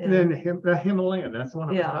Himalayan. And then the Himalayan, that's what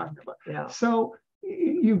I'm talking about. Yeah. So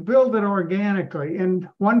you build it organically, and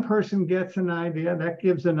one person gets an idea, that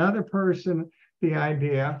gives another person the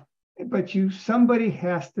idea, but somebody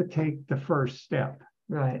has to take the first step.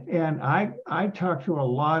 Right. And I talk to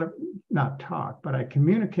but I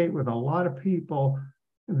communicate with a lot of people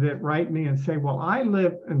that write me and say, well,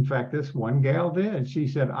 in fact, this one gal did. She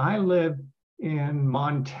said, I live in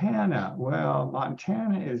Montana. Well,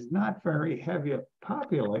 Montana is not very heavily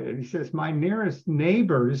populated. He says, my nearest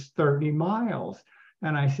neighbor is 30 miles.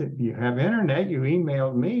 And I said, you have internet, you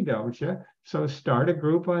emailed me, don't you? So start a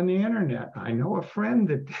group on the internet. I know a friend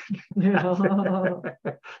that did.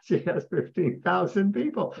 She has 15,000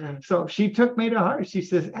 people. Yeah. So she took me to heart. She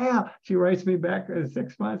says, Al, she writes me back in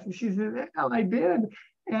 6 months. And she says, Al, I did.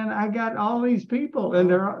 And I got all these people, and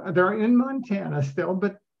they're in Montana still,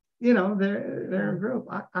 but they're a group.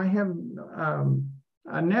 I have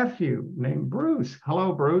a nephew named Bruce.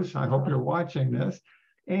 Hello, Bruce. I hope you're watching this.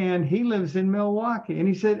 And he lives in Milwaukee. And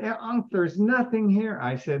he said, there's nothing here.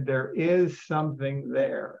 I said, there is something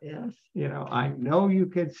there. Yes. I know you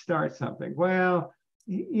could start something. Well,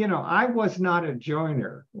 I was not a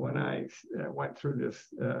joiner when I went through this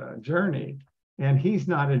journey. And he's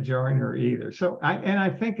not a joiner either. So I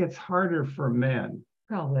think it's harder for men.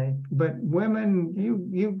 Probably. But women,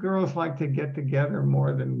 you girls like to get together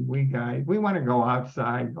more than we guys. We want to go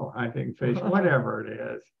outside, go hunting, fish, whatever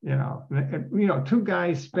it is. 2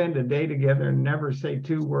 guys spend a day together and never say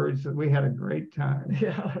 2 words. We had a great time.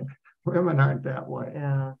 Yeah. Women aren't that way.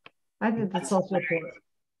 Yeah. I think that's also true.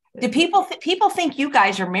 Do people think you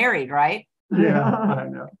guys are married, right? Yeah, I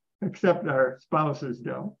know. Except our spouses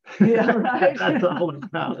don't. Yeah, right. That's all it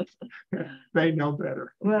counts. They know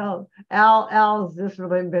better. Well, Al's just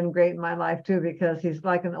really been great in my life too, because he's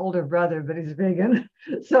like an older brother, but he's vegan.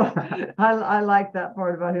 So I like that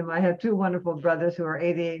part about him. I have 2 wonderful brothers who are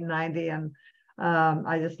 88 and 90, and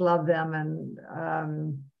I just love them.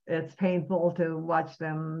 And it's painful to watch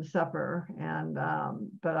them suffer. And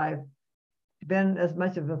but I've been as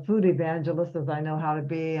much of a food evangelist as I know how to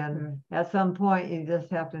be. And at some point, you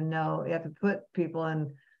just have to know, you have to put people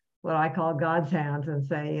in what I call God's hands and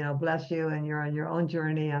say, bless you, and you're on your own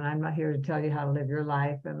journey. And I'm not here to tell you how to live your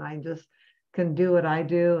life. And I just can do what I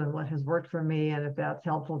do and what has worked for me. And if that's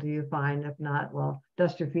helpful to you, fine. If not, well,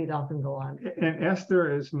 dust your feet off and go on. And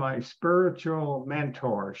Esther is my spiritual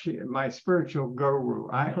mentor. My spiritual guru.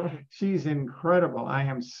 She's incredible. I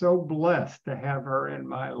am so blessed to have her in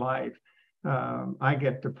my life. I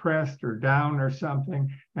get depressed or down or something,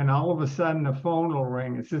 and all of a sudden the phone will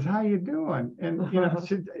ring and says, how you doing? And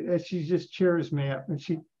she just cheers me up, and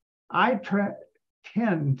I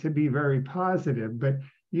tend to be very positive, but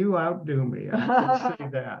you outdo me. I can say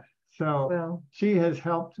that. So Well, she has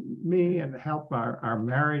helped me and helped our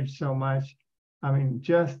marriage so much. I mean,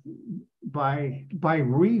 just by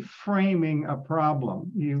reframing a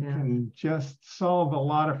problem, you can just solve a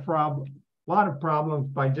lot of problems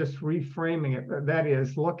by just reframing it. That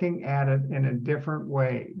is, looking at it in a different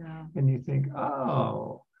way. yeah. And you think,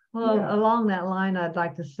 oh. Well, yeah. along that line, I'd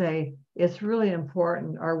like to say it's really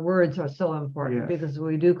important. Our words are so important because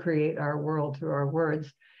we do create our world through our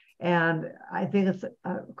words. And I think it's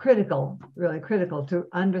critical, really critical, to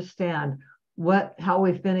understand how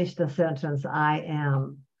we finish the sentence, I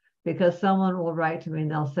am. Because someone will write to me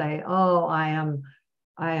and they'll say, oh, I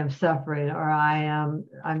am suffering, or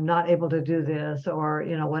I'm not able to do this, or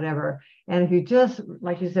whatever. And if you just,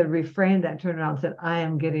 like you said, reframe that, turn around and said, I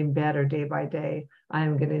am getting better day by day. I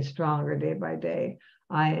am getting stronger day by day.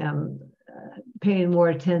 I am paying more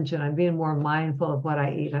attention. I'm being more mindful of what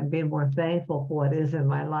I eat. I'm being more thankful for what is in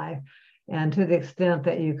my life. And to the extent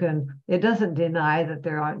that you can, it doesn't deny that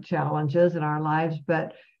there aren't challenges in our lives,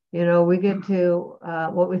 but we get to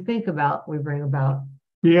what we think about, we bring about.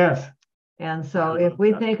 Yes. And so if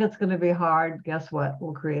we think it's going to be hard, guess what?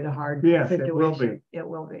 We'll create a hard situation. It will be. It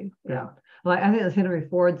will be. Yeah. Well, I think as Henry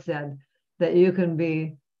Ford said, that you can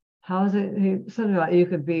be, how is it? Something about you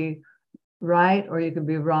could be right or you could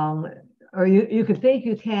be wrong, or you could think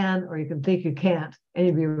you can, or you can think you can't, and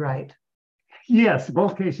you'd be right. Yes,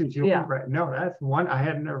 both cases you'll be right. No, that's one. I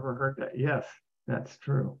had never heard that. Yes, that's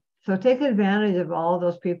true. So take advantage of all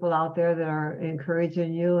those people out there that are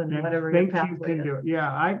encouraging you and whatever your pathway is.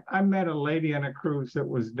 Yeah, I met a lady on a cruise that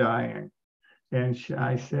was dying, and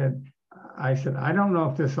I said, I don't know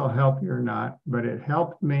if this will help you or not, but it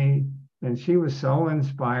helped me. And she was so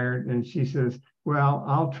inspired, and she says, well,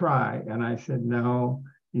 I'll try. And I said, no,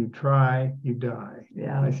 you try, you die.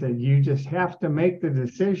 Yeah. I said, you just have to make the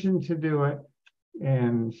decision to do it.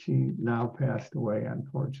 And she now passed away,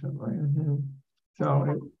 unfortunately. Mm-hmm.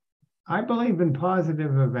 So I believe in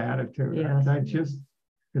positive attitude. Yes.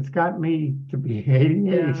 It's got me to be 88.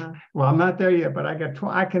 Yeah. Well, I'm not there yet, but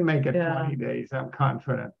I can make it 20 days. I'm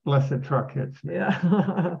confident, unless the truck hits me.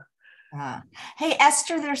 Yeah. Hey,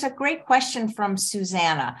 Esther, there's a great question from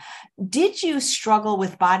Susanna. Did you struggle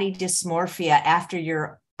with body dysmorphia after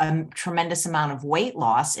your tremendous amount of weight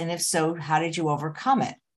loss? And if so, how did you overcome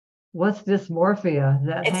it? What's dysmorphia?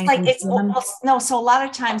 So a lot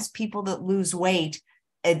of times people that lose weight,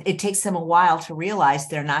 it takes them a while to realize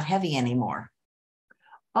they're not heavy anymore.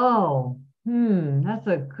 Oh, that's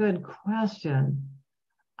a good question.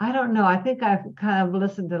 I don't know. I think I've kind of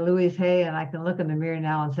listened to Louise Hay, and I can look in the mirror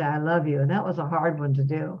now and say, I love you. And that was a hard one to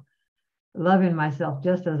do. Loving myself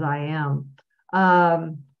just as I am.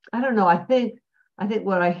 I don't know. I think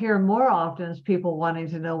what I hear more often is people wanting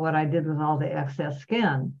to know what I did with all the excess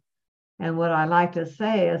skin. And what I like to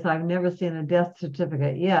say is I've never seen a death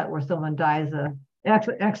certificate yet where someone dies of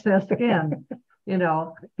excess skin. I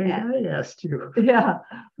think I asked you. Yeah.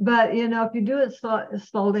 But, if you do it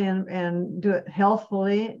slowly and do it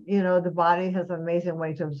healthfully, the body has an amazing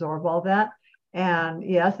way to absorb all that. And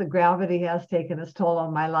yes, the gravity has taken its toll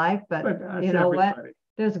on my life, but you know what?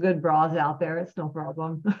 There's good bras out there. It's no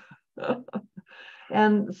problem.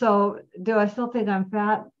 And so do I still think I'm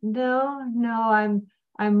fat? No,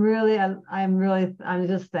 I'm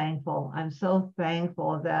just thankful. I'm so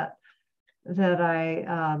thankful that I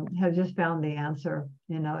have just found the answer.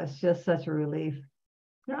 It's just such a relief.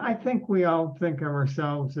 Yeah, I think we all think of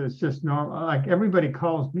ourselves as just normal. Like everybody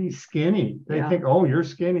calls me skinny. They think, oh, you're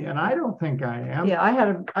skinny. And I don't think I am. Yeah,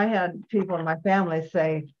 I had people in my family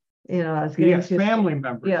say, I was getting too family skinny.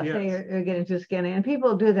 Members. Yeah, say you're getting too skinny. And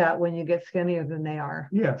people do that when you get skinnier than they are.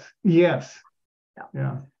 Yes.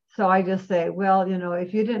 Yeah. So I just say, well,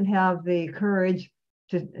 if you didn't have the courage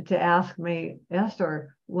to ask me,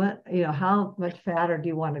 Esther, how much fatter do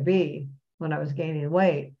you want to be when I was gaining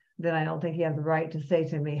weight? Then I don't think you have the right to say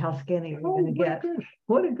to me how skinny you're going to get.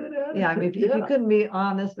 What a good attitude. Yeah, I mean, if you couldn't be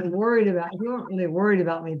honest and worried about, if you weren't really worried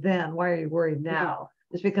about me then, why are you worried now?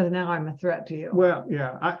 It's because now I'm a threat to you. Well,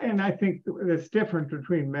 yeah, and I think it's different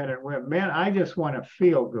between men and women. Men, I just want to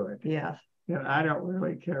feel good. Yes. And I don't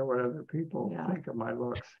really care what other people think of my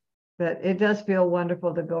looks. But it does feel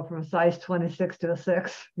wonderful to go from a size 26 to a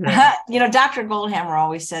 6. Yeah. Dr. Goldhammer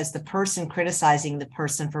always says the person criticizing the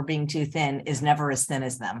person for being too thin is never as thin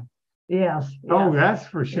as them. Yes. Oh, that's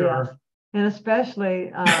for sure. Yes. And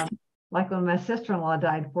especially like when my sister-in-law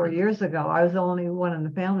died 4 years ago, I was the only one in the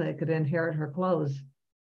family that could inherit her clothes.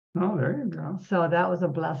 Oh, there you go. So that was a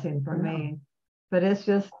blessing for me. But it's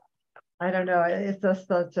just, I don't know, it's just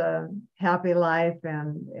such a happy life.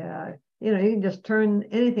 And you can just turn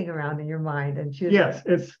anything around in your mind and choose. Yes,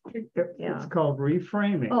 it's called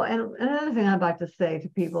reframing. Oh, and another thing I'd like to say to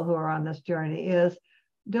people who are on this journey is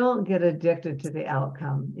don't get addicted to the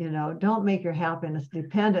outcome. Don't make your happiness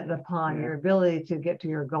dependent upon your ability to get to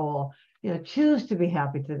your goal. Choose to be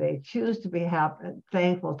happy today. Choose to be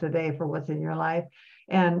thankful today for what's in your life,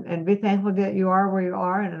 and be thankful that you are where you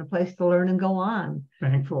are and in a place to learn and go on.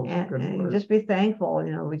 Thankful, and just be thankful.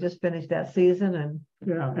 We just finished that season, and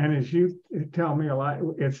and as you tell me a lot,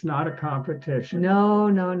 it's not a competition. No,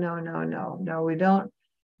 we don't.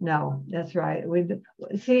 No, that's right. We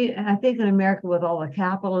see, I think in America, with all the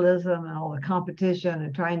capitalism and all the competition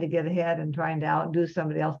and trying to get ahead and trying to outdo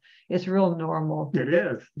somebody else, it's real normal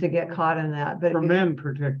to get caught in that. But for men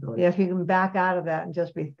particularly. If you can back out of that and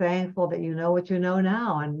just be thankful that you know what you know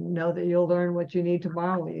now, and know that you'll learn what you need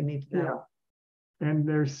tomorrow, what you need to know. And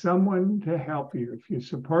there's someone to help you. If you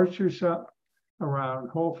support yourself around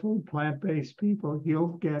whole food, plant-based people,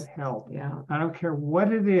 you'll get help. Yeah. I don't care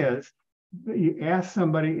what it is. You ask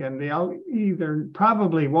somebody and they'll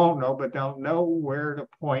probably won't know, but they'll know where to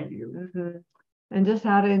point you. Mm-hmm. And just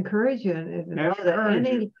how to encourage you. And know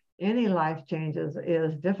that any life changes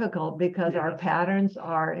is difficult because our patterns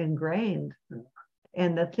are ingrained.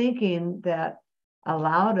 And the thinking that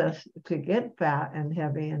allowed us to get fat and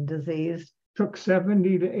heavy and diseased took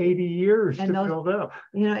 70 to 80 years to build up.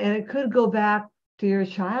 And it could go back to your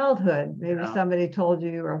childhood. Maybe somebody told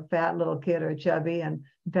you were a fat little kid or chubby. And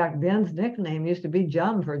in fact, Ben's nickname used to be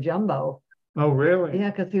Jum for Jumbo. Oh, really?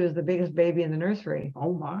 Yeah, because he was the biggest baby in the nursery.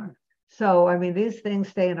 Oh, my. So, these things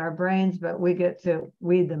stay in our brains, but we get to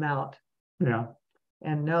weed them out. Yeah.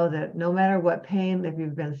 And know that no matter what pain, if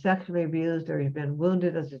you've been sexually abused or you've been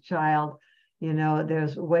wounded as a child,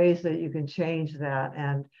 there's ways that you can change that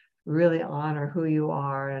and really honor who you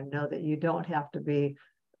are, and know that you don't have to be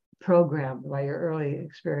programmed by your early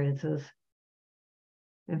experiences.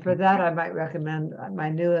 And for that, I might recommend my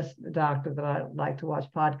newest doctor that I like to watch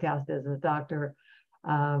podcast is Dr.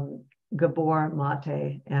 Gabor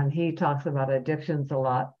Mate. And he talks about addictions a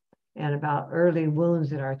lot and about early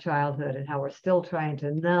wounds in our childhood and how we're still trying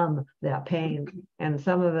to numb that pain. And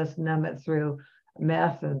some of us numb it through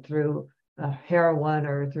meth and through heroin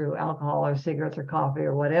or through alcohol or cigarettes or coffee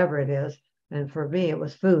or whatever it is. And for me, it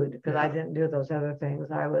was food, because I didn't do those other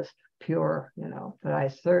things. I was pure, but I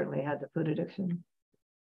certainly had the food addiction.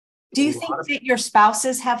 Do you think that your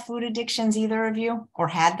spouses have food addictions, either of you, or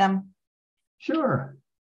had them? Sure.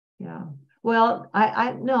 Yeah. Well,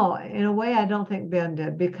 I no, in a way, I don't think Ben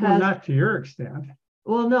did, because not to your extent.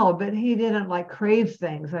 Well, no, but he didn't crave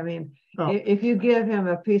things. If you give him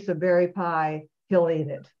a piece of berry pie, he'll eat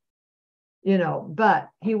it. But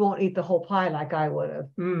he won't eat the whole pie like I would have.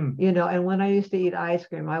 And when I used to eat ice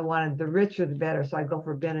cream, I wanted the richer the better. So I'd go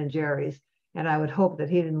for Ben and Jerry's, and I would hope that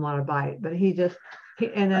he didn't want to bite, but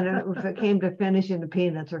and then if it came to finishing the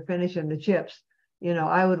peanuts or finishing the chips,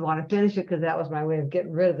 I would want to finish it, because that was my way of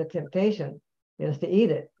getting rid of the temptation, is to eat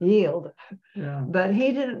it, yield. Yeah. But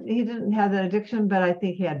he didn't have that addiction, but I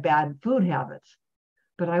think he had bad food habits.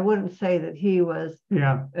 But I wouldn't say that he was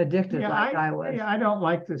addicted like I was. I don't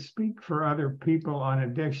like to speak for other people on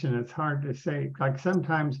addiction. It's hard to say. Like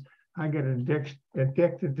sometimes I get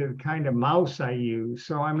addicted to the kind of mouse I use.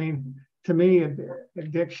 So, to me,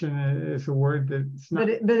 addiction is a word that's not.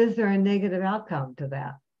 But is there a negative outcome to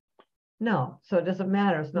that? No. So it doesn't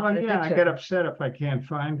matter. It's not addiction. I get upset if I can't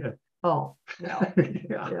find it. Oh, no.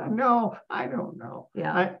 No, I don't know.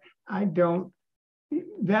 Yeah. I don't.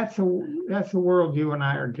 That's a world you and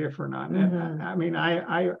I are different on. Mm-hmm.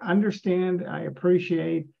 I understand, I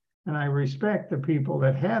appreciate, and I respect the people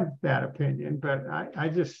that have that opinion, but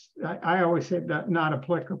I always say that not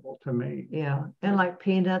applicable to me. Yeah. And like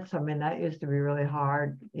peanuts, that used to be really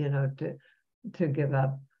hard, to give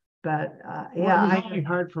up. But it was only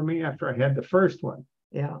hard for me after I had the first one.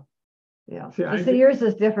 Yeah. See, yours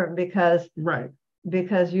is different because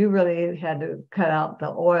you really had to cut out the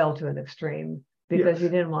oil to an extreme, because you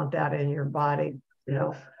didn't want that in your body,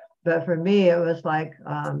 But for me, it was like,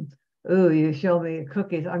 you show me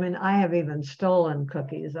cookies. I have even stolen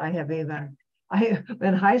cookies.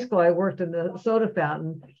 In high school, I worked in the soda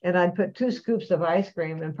fountain, and I'd put 2 scoops of ice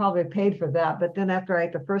cream and probably paid for that. But then after I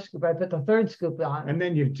ate the first scoop, I put the 3rd scoop on. And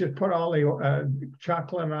then you just put all the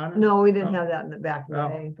chocolate on it? No, we didn't have that in the back of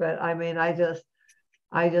the day. But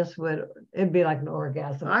I just would, it'd be like an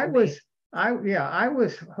orgasm. I was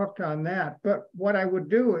hooked on that. But what I would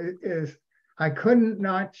do is I couldn't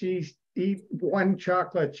not just eat one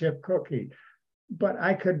chocolate chip cookie, but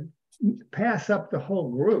I could pass up the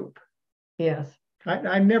whole group. Yes.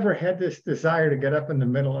 I never had this desire to get up in the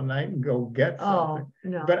middle of the night and go get something. Oh,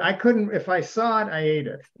 no. But I couldn't, if I saw it, I ate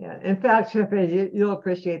it. Yeah. In fact, Chef, you'll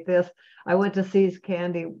appreciate this. I went to See's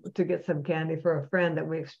Candy to get some candy for a friend that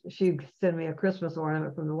she sent me a Christmas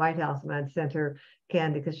ornament from the White House, and I'd sent her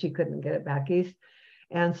candy because she couldn't get it back east.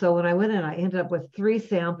 And so when I went in, I ended up with 3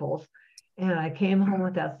 samples. And I came home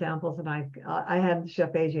with that samples, and I had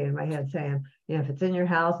Chef AJ in my head saying, you know, if it's in your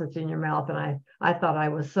house, it's in your mouth. And I thought I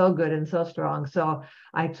was so good and so strong. So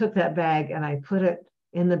I took that bag and I put it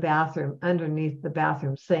in the bathroom underneath the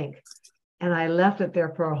bathroom sink. And I left it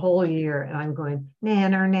there for a whole year. And I'm going,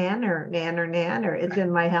 nanner, nanner, nanner, nanner. It's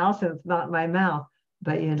in my house and it's not in my mouth.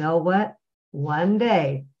 But you know what? One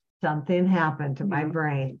day something happened to my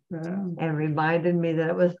brain and reminded me that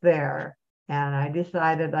it was there. And I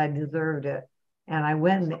decided I deserved it. And I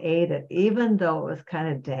went and ate it, even though it was kind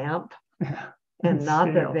of damp and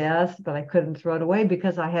not the best, but I couldn't throw it away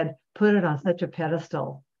because I had put it on such a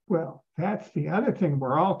pedestal. Well, that's the other thing.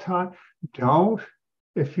 We're all taught,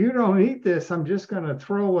 if you don't eat this, I'm just going to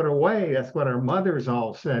throw it away. That's what our mothers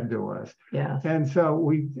all said to us. Yes. And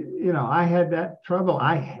so I had that trouble.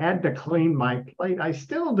 I had to clean my plate. I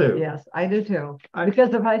still do. Yes, I do too.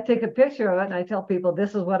 Because if I take a picture of it and I tell people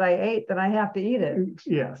this is what I ate, then I have to eat it.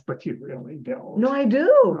 Yes, but you really don't. No, I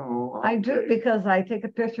do. No, I do, because I take a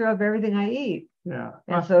picture of everything I eat. Yeah.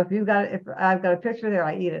 And so if I've got a picture there,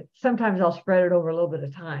 I eat it. Sometimes I'll spread it over a little bit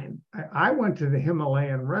of time. I went to the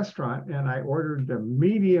Himalayan restaurant and I ordered the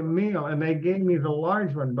medium meal, and they gave me the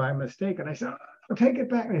large one by mistake. And I said, I'll take it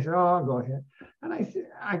back. And they said, oh, I'll go ahead. And I said,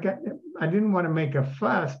 I didn't want to make a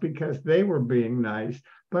fuss because they were being nice.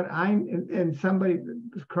 But and somebody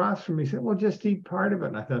across from me said, well, just eat part of it.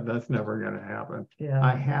 And I thought, that's never going to happen. Yeah.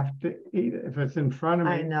 I have to eat it if it's in front of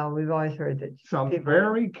me. I know, we've always heard that. So I'm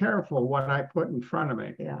very careful what I put in front of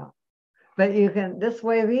me. Yeah. But this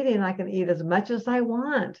way of eating, I can eat as much as I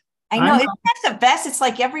want. I know, isn't that the best? It's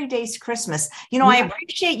like every day's Christmas. I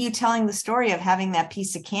appreciate you telling the story of having that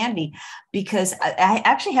piece of candy, because I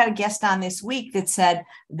actually had a guest on this week that said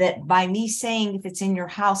that by me saying, if it's in your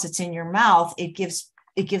house, it's in your mouth, it gives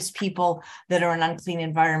people that are in unclean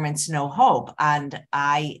environments no hope. And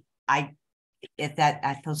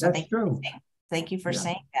That's true. Thank you for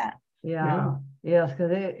saying that. Yeah. Yes, because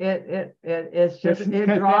it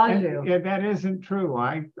draws you. Yeah, that isn't true.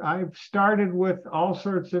 I've started with all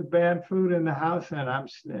sorts of bad food in the house, and I'm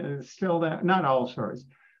still that, not all sorts,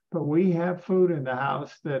 but we have food in the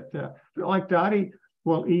house that like Dottie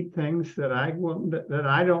will eat things that I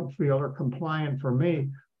don't feel are compliant for me,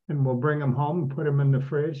 and we'll bring them home and put them in the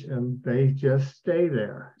fridge, and they just stay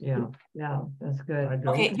there. Yeah, that's good.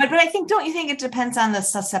 Okay, but don't you think it depends on the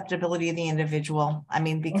susceptibility of the individual? I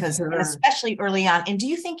mean, because especially early on. And do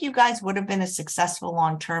you think you guys would have been as successful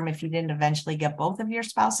long term if you didn't eventually get both of your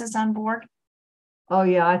spouses on board? Oh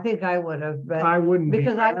yeah, I think I would have, but I wouldn't be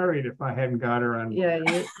married if I hadn't got her on. Yeah,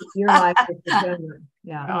 your life is dependent.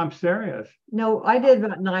 Yeah, no, I'm serious. No, I did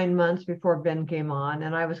about 9 months before Ben came on,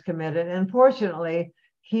 and I was committed. And fortunately,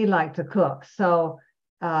 he liked to cook, so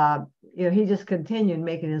he just continued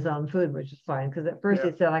making his own food, which is fine. Because at first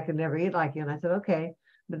he said I could never eat like you, and I said okay,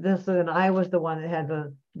 but then I was the one that had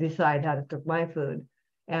to decide how to cook my food.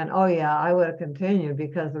 And I would have continued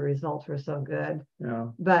because the results were so good.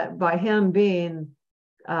 Yeah. But by him moving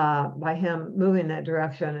that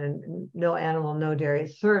direction, and no animal, no dairy,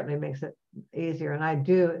 it certainly makes it easier. And I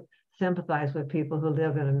do sympathize with people who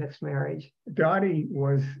live in a mixed marriage. Dottie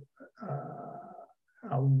was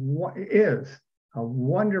is a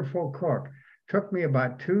wonderful cook. Took me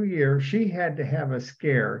about 2 years. She had to have a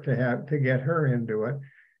scare to get her into it,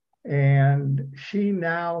 and she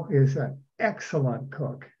now is an excellent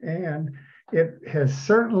cook, and it has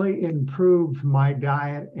certainly improved my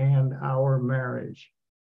diet and our marriage.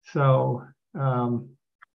 So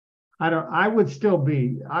I would still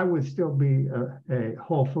be a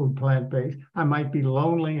whole food plant-based. I might be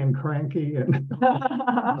lonely and cranky, and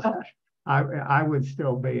I would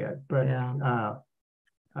still be it, but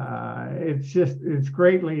it's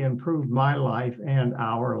greatly improved my life and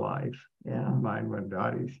our life. Yeah, mine with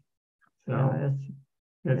Dottie's. So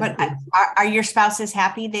but are your spouses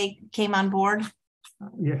happy they came on board?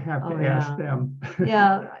 You have to ask them.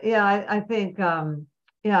 I think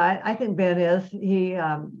I think Ben is. He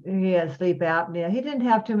had sleep apnea. He didn't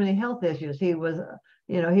have too many health issues. He was,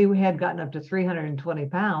 he had gotten up to 320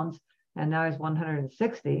 pounds, and now he's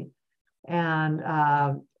 160.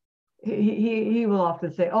 And he will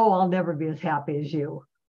often say, "Oh, I'll never be as happy as you,"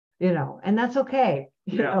 and that's okay.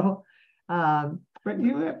 You know. But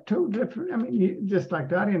you have two different, I mean, just like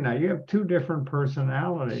Dottie and I, you have two different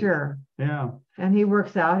personalities. Sure. Yeah. And he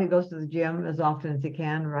works out. He goes to the gym as often as he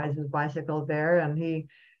can, rides his bicycle there. And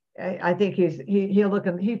I think he'll look,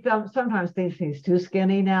 and he sometimes thinks he's too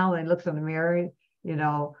skinny now and he looks in the mirror,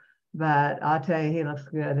 but I'll tell you, he looks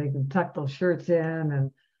good. He can tuck those shirts in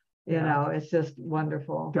and, it's just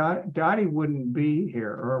wonderful. Dottie wouldn't be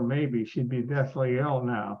here, or maybe she'd be deathly ill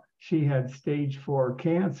now. She had stage 4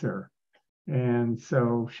 cancer. And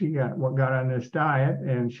so she got on this diet,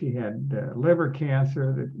 and she had liver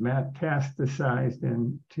cancer that metastasized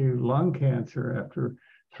into lung cancer after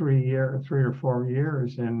 3 or 4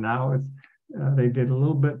 years. And now they did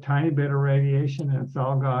tiny bit of radiation, and it's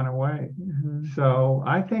all gone away. Mm-hmm. So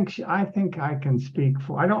I think I can speak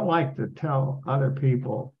for. I don't like to tell other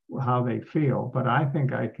people how they feel, but I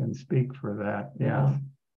think I can speak for that. Yeah.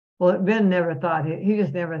 Well, Ben never thought he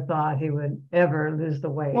just never thought he would ever lose the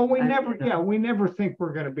weight. Well, we never think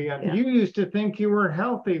we're going to be. Yeah. You used to think you were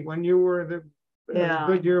healthy when you were the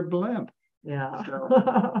Goodyear blimp. Yeah.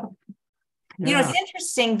 So, it's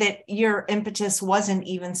interesting that your impetus wasn't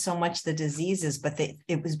even so much the diseases, but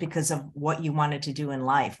it was because of what you wanted to do in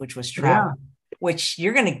life, which was travel, which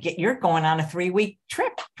you're going on a 3-week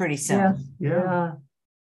trip pretty soon. Yes.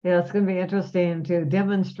 Yeah, it's going to be interesting to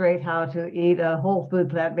demonstrate how to eat a whole food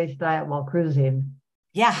plant-based diet while cruising.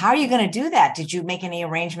 Yeah, how are you going to do that? Did you make any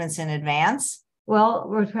arrangements in advance? Well,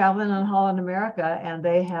 we're traveling on Holland America, and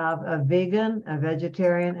they have a vegan, a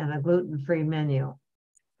vegetarian, and a gluten-free menu.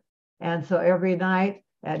 And so every night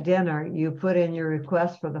at dinner, you put in your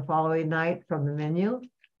request for the following night from the menu,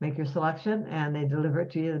 make your selection, and they deliver it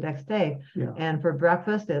to you the next day. Yeah. And for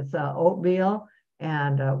breakfast, it's oatmeal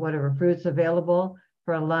and whatever fruits available.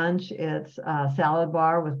 For lunch, it's a salad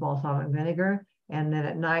bar with balsamic vinegar. And then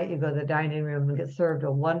at night, you go to the dining room and get served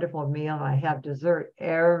a wonderful meal. I have dessert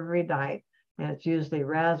every night. And it's usually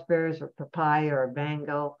raspberries or papaya or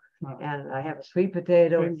mango. Wow. And I have a sweet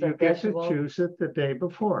potato. And you get to choose it the day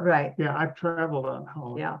before. Right. Yeah, I've traveled on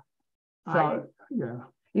holiday. Yeah. So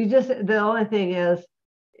the only thing is,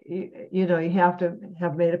 you have to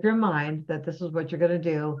have made up your mind that this is what you're going to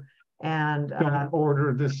do. And don't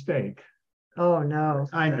order the steak. Oh, no.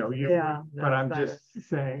 I know you, but I'm just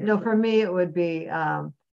saying. No, for me, it would be,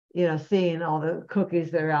 seeing all the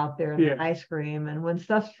cookies that are out there and the ice cream. And when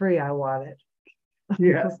stuff's free, I want it.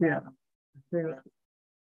 Yes, yeah.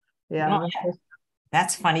 Yeah.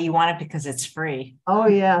 That's funny. You want it because it's free. Oh,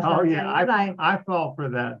 yes. Oh, yeah. I fall for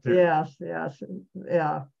that, too. Yes.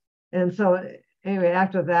 Yeah. And so, anyway,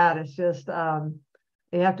 after that, it's just,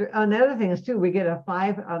 you have to, and the other thing is, too,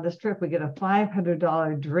 on this trip, we get a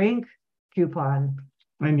 $500 drink coupon.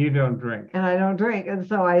 And you don't drink. And I don't drink. And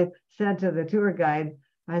so I said to the tour guide,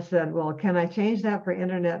 I said, well, can I change that for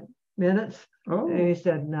internet minutes? Oh. And he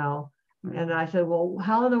said, no. And I said, well,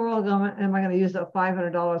 how in the world am I going to use that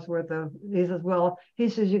 $500 worth of, he says, well, he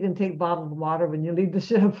says you can take bottled water when you leave the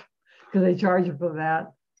ship because they charge you for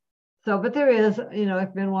that. So, but there is,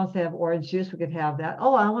 if Ben wants to have orange juice, we could have that.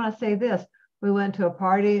 Oh, I want to say this. We went to a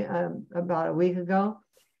party about a week ago.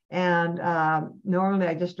 And normally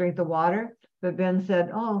I just drink the water, but Ben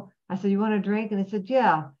said, I said, you want a drink? And he said,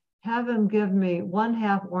 yeah, have him give me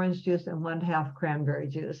 1/2 orange juice and 1/2 cranberry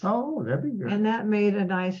juice. Oh, that'd be good. And that made a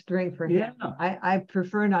nice drink for him. I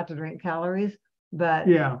prefer not to drink calories, but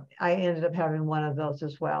I ended up having one of those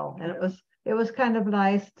as well. And it was kind of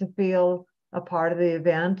nice to feel a part of the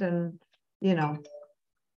event, and,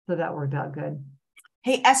 so that worked out good.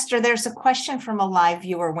 Hey, Esther, there's a question from a live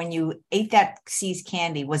viewer. When you ate that C's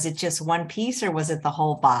candy, was it just one piece or was it the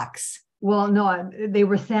whole box? Well, no, they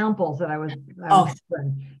were samples that I was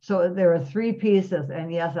doing. So there were 3 pieces,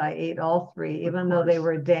 and yes, I ate all 3, even though they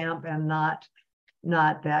were damp and not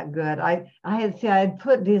that good. I had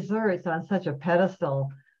put desserts on such a pedestal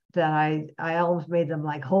that I almost made them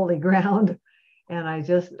like holy ground, and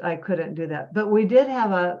I couldn't do that. But we did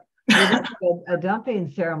have a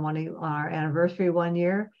dumping ceremony on our anniversary one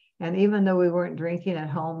year. And even though we weren't drinking at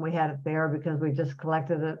home, we had it there because we just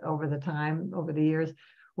collected it over the years.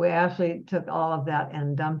 We actually took all of that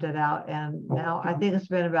and dumped it out. And now I think it's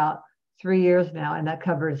been about 3 years now, and that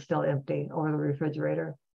cupboard is still empty over the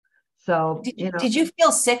refrigerator. So, did you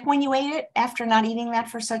feel sick when you ate it after not eating that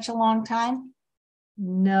for such a long time?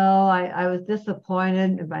 No, I was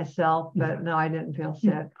disappointed in myself, but no, I didn't feel sick.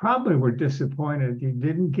 You probably were disappointed you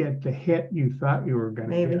didn't get the hit you thought you were going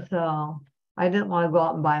to get. Maybe so. I didn't want to go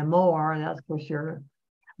out and buy more, that's for sure.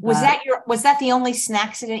 Was that the only snack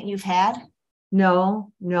accident you've had?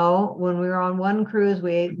 No. When we were on one cruise,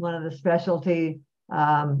 we ate one of the specialty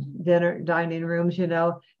dining rooms,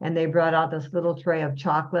 and they brought out this little tray of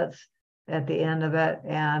chocolates, at the end of it.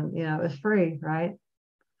 And, you know, it was free, right?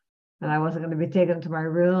 And I wasn't going to be taken to my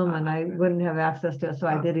room and I wouldn't have access to it. So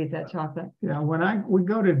I did eat that chocolate. Yeah, when we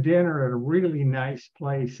go to dinner at a really nice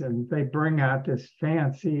place and they bring out this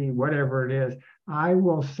fancy, whatever it is, I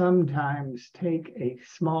will sometimes take a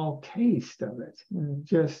small taste of it.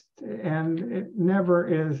 And it never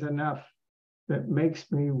is enough that makes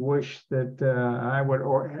me wish that I would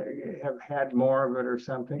have had more of it or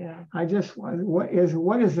something. Yeah. I just, what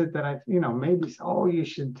is it that maybe, you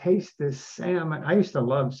should taste this salmon. I used to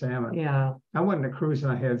love salmon. Yeah. I went on a cruise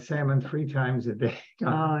and I had salmon 3 times a day.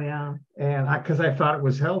 Oh, yeah. And because I thought it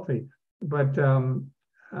was healthy. But, and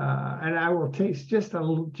I will taste just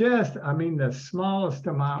the smallest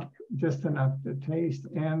amount, just enough to taste.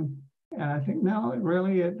 And I think, no,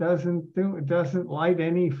 it doesn't light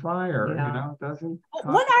any fire, Yeah. it doesn't.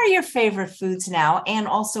 What are your favorite foods now? And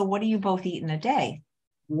also, what do you both eat in a day?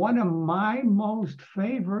 One of my most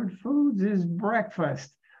favorite foods is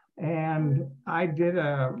breakfast. And I did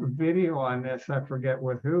a video on this, I forget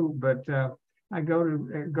with who, but I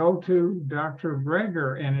go to Dr.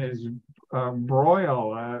 Greger and his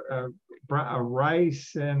broil,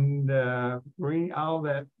 rice and green, all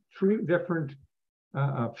that, 3 different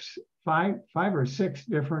 5 or 6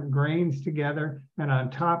 different grains together. And on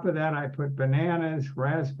top of that, I put bananas,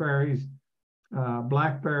 raspberries,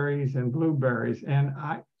 blackberries, and blueberries. And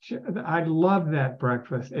I love that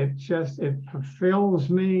breakfast. It fulfills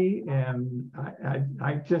me. And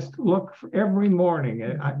I just look for every morning.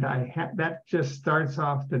 That just starts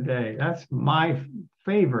off the day. That's my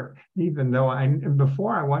favorite, even though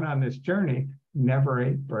before I went on this journey, never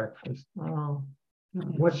ate breakfast. Oh.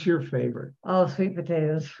 What's your favorite? Oh, sweet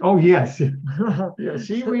potatoes. Oh, yes. Yes,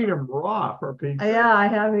 you eat them raw for pizza. Yeah, I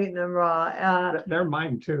have eaten them raw. They're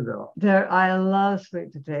mine too, though. I love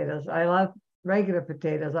sweet potatoes. I love regular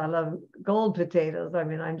potatoes. I love gold potatoes. I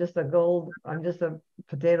mean, I'm just a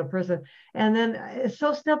potato person. And then it's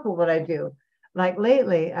so simple what I do. Like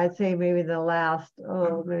lately, I'd say maybe the last,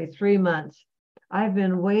 maybe 3 months, I've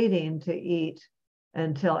been waiting to eat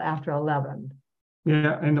until after 11.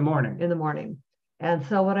 Yeah, in the morning. And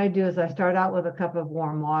so what I do is I start out with a cup of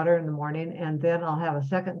warm water in the morning, and then I'll have a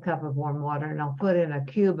second cup of warm water, and I'll put in a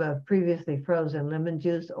cube of previously frozen lemon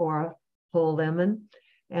juice or a whole lemon.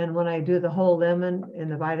 And when I do the whole lemon in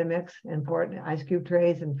the Vitamix and pour it in ice cube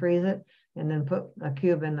trays and freeze it, and then put a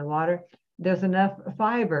cube in the water, there's enough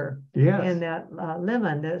fiber in that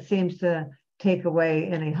lemon that seems to take away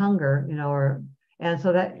any hunger, and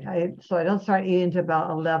so I don't start eating until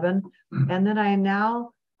about 11. And then I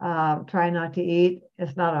now try not to eat.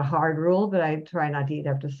 It's not a hard rule, but I try not to eat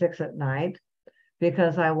after 6 at night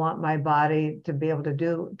because I want my body to be able to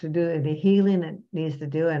do the healing it needs to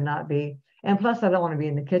do and not be. And plus, I don't want to be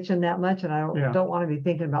in the kitchen that much, and I don't want to be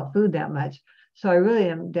thinking about food that much. So I really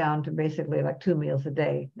am down to basically like 2 meals a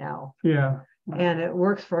day now. Yeah. And it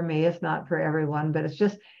works for me. It's not for everyone, but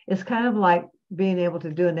it's kind of like being able to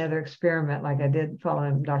do another experiment, like I did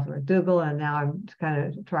following Dr. McDougall, and now I'm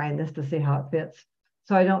kind of trying this to see how it fits.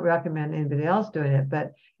 So I don't recommend anybody else doing it,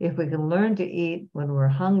 but if we can learn to eat when we're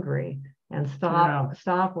hungry and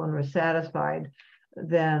stop when we're satisfied,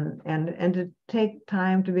 then and to take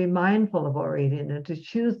time to be mindful of what we're eating and to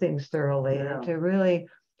chew things thoroughly and to really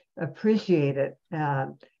appreciate it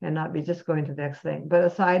and not be just going to the next thing. But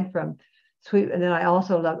aside from sweet, and then I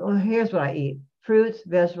also love, here's what I eat: fruits,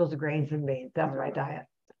 vegetables, grains, and beans. That's my diet.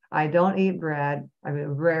 I don't eat bread. I mean,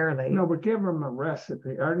 rarely. No, but give them a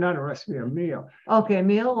recipe, or not a recipe, a meal. Okay, a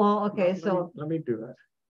meal. Well, okay, let me do that.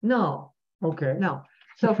 No. Okay. No.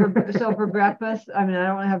 So for breakfast, I mean, I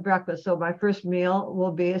don't have breakfast. So my first meal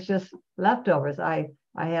will be, it's just leftovers. I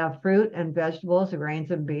have fruit and vegetables,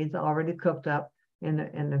 grains and beans already cooked up in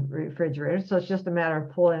the refrigerator. So it's just a matter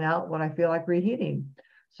of pulling out what I feel like reheating.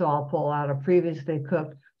 So I'll pull out a previously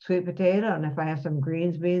cooked sweet potato, and if I have some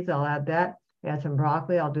greens beans, I'll add that. Add some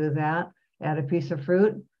broccoli, I'll do that. Add a piece of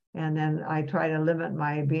fruit, and then I try to limit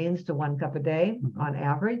my beans to 1 cup a day on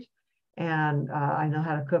average. And I know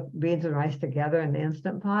how to cook beans and rice together in the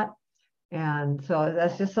Instant Pot. And so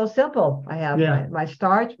that's just so simple. I have my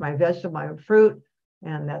starch, my vegetable, my fruit,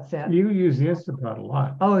 and that's it. You use the Instant Pot a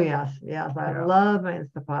lot. Oh, yes. I love my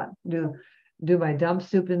Instant Pot. Do my dump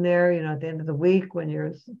soup in there, at the end of the week when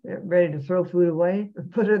you're ready to throw food away,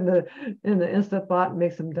 put it in the Instant Pot and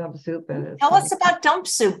make some dump soup. And tell us about dump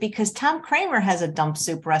soup, because Tom Kramer has a dump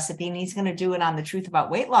soup recipe and he's going to do it on the Truth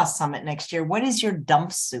About Weight Loss Summit next year. What is your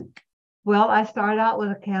dump soup? Well, I start out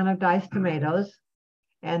with a can of diced tomatoes,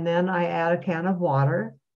 and then I add a can of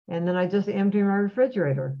water, and then I just empty my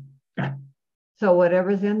refrigerator. So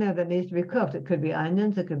whatever's in there that needs to be cooked, it could be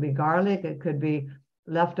onions, it could be garlic, it could be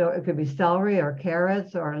leftover, it could be celery or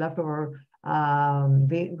carrots or leftover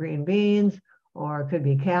green beans, or it could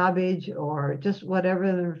be cabbage or just whatever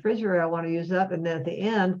in the refrigerator I want to use up. And then at the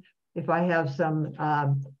end, if I have some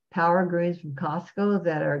power greens from Costco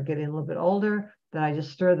that are getting a little bit older, then I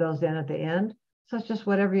just stir those in at the end. So it's just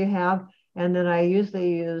whatever you have. And then I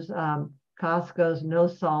usually use Costco's no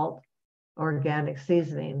salt organic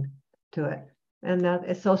seasoning to it. And that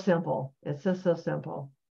it's so simple. It's just so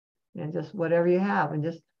simple. And just whatever you have. And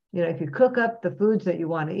just, if you cook up the foods that you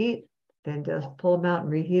want to eat, then just pull them out and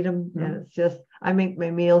reheat them. And it's just, I make my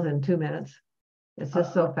meals in 2 minutes. It's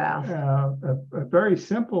just so fast. A very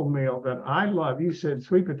simple meal that I love. You said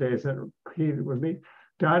sweet potatoes that are heated with meat.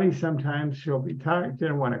 Dottie, sometimes she'll be tired,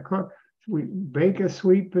 didn't want to cook. We bake a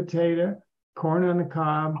sweet potato, corn on the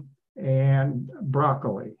cob, and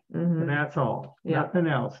broccoli. And that's all, nothing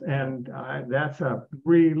else. And that's a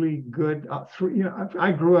really good,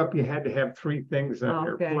 I grew up, you had to have 3 things on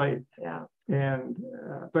your plate. Yeah. And,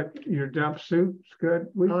 but your dump soup's good.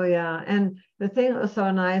 Oh, yeah. And the thing that was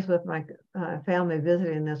so nice with my family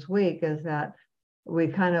visiting this week is that we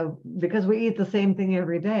because we eat the same thing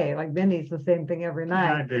every day, like Ben eats the same thing every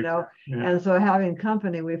night, Yeah. And so having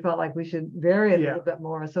company, we felt like we should vary a little bit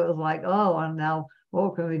more. So it was like, oh, and now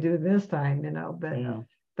what can we do this time,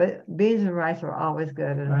 but beans and rice are always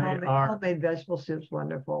good, and homemade vegetable soup's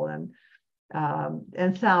wonderful,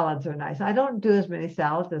 and salads are nice. I don't do as many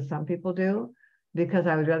salads as some people do because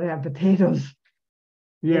I would rather have potatoes.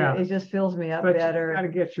 Yeah, it just fills me up but better. You got to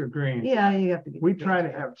get your greens. Yeah, you have to. We try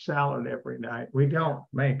to have salad every night. We don't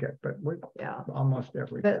make it, but we almost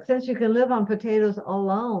every day. But since you can live on potatoes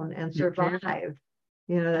alone and survive,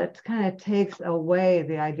 that kind of takes away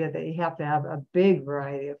the idea that you have to have a big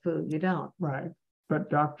variety of food. You don't. Right.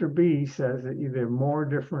 But Dr. B says that there are more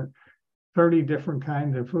different, 30 different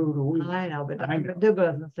kinds of food a week. I know, but Dr. Duba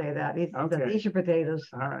doesn't say that. He says eat your potatoes.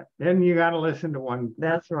 All right. Then you got to listen to one.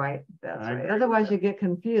 That's right. That's right. Otherwise you get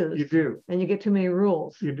confused. You do. And you get too many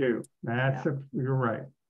rules. You do. You're right.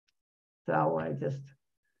 So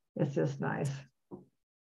it's just nice.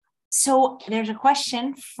 So there's a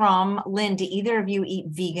question from Lynn. Do either of you eat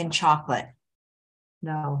vegan chocolate?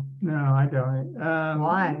 No. No, I don't.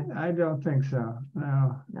 Why? I don't think so.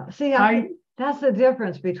 No. See, that's the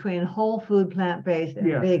difference between whole food, plant-based,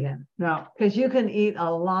 and vegan. Now, because you can eat a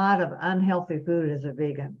lot of unhealthy food as a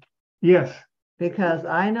vegan. Yes. Because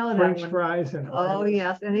I know that French fries and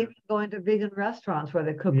yes, and even going to vegan restaurants where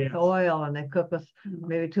they cook with oil and they cook with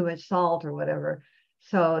maybe too much salt or whatever.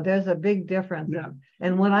 So there's a big difference. Yeah.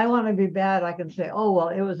 And when I want to be bad, I can say, oh, well,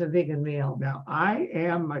 it was a vegan meal. Now, I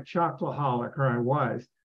am a chocoholic, or I was.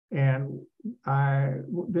 And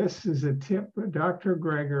this is a tip. Dr.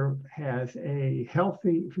 Greger has a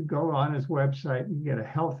healthy, if you go on his website, you get a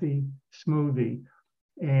healthy smoothie.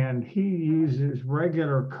 And he uses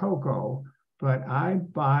regular cocoa, but I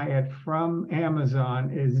buy it from Amazon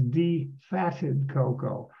as defatted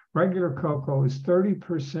cocoa. Regular cocoa is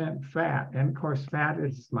 30% fat. And of course, fat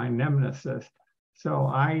is my nemesis. So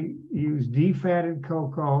I use defatted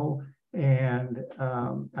cocoa, and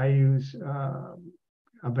I use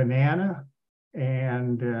a banana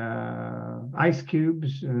and ice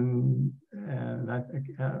cubes, and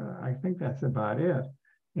I think that's about it.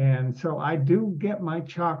 And so I do get my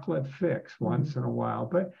chocolate fix once in a while,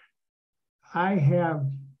 but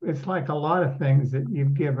it's like a lot of things that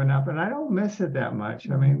you've given up, and I don't miss it that much.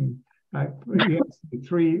 I mean,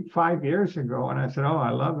 5 years ago, and I said, oh, I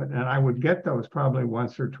love it. And I would get those probably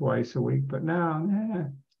once or twice a week, but now,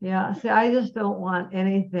 Yeah, see, I just don't want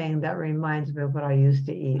anything that reminds me of what I used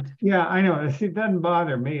to eat. Yeah, I know. See, it doesn't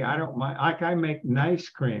bother me. I don't mind. Like, I make ice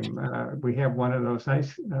cream. We have one of those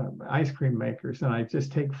ice cream makers, and I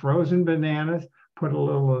just take frozen bananas, put a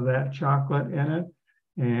little of that chocolate in it,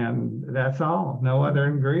 and that's all. No other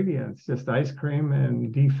ingredients, just ice cream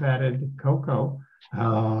and defatted cocoa.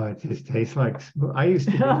 Oh, it just tastes like, I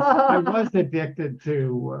was addicted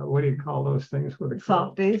to, what do you call those things with the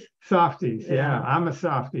softies? Softies, yeah. I'm a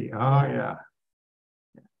softie. Oh, yeah.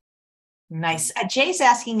 Nice. Jay's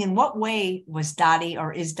asking, in what way was Dottie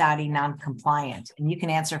or is Dottie non-compliant? And you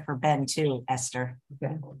can answer for Ben too, Esther.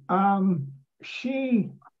 Okay.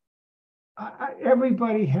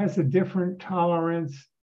 Everybody has a different tolerance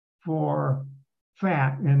for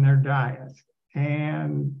fat in their diet.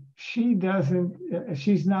 And she's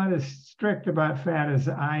not as strict about fat as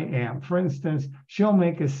I am. For instance, she'll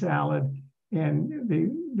make a salad, and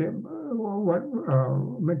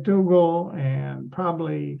McDougall and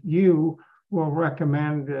probably you will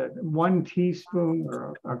recommend 1 teaspoon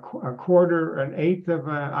or a quarter, an eighth of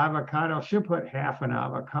an avocado. She'll put half an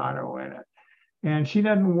avocado in it. And she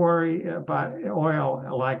doesn't worry about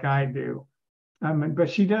oil like I do. But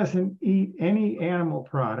she doesn't eat any animal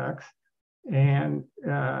products, and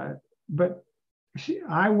but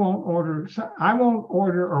I won't order.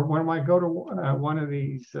 Or when I go to one of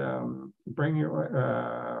these, bring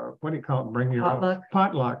your what do you call it? Bring your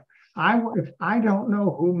potluck. If I don't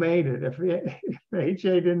know who made it, if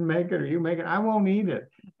HA didn't make it or you make it, I won't eat it.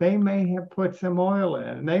 They may have put some oil in,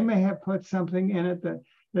 and they may have put something in it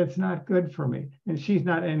that's not good for me. And she's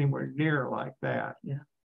not anywhere near like that. Yeah.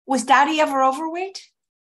 Was Dottie ever overweight?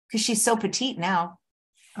 Because she's so petite now.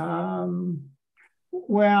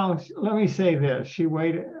 Well, let me say this. She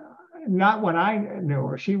weighed, not when I knew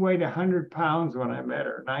her, she weighed 100 pounds when I met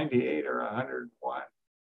her, 98 or 101.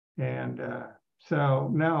 And so,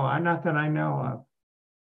 no, not that I know of.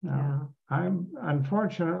 No, yeah.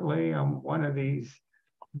 Unfortunately, I'm one of these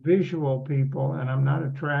visual people, and I'm not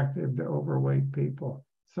attracted to overweight people.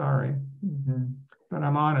 Sorry. But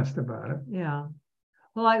I'm honest about it. Yeah.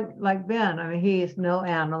 Well, like Ben, I mean, he's no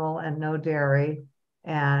animal and no dairy,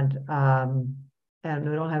 and we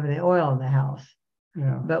don't have any oil in the house.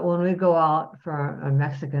 Yeah. But when we go out for a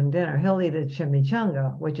Mexican dinner, he'll eat a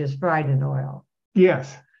chimichanga, which is fried in oil.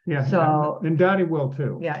 Yes. Yeah. So, and Dottie will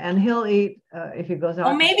too. Yeah, and he'll eat if he goes out.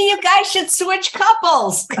 Well, maybe you guys should switch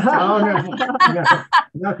couples. Oh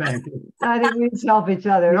no, thank you. I didn't mean to help each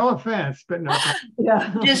other. No offense, but no.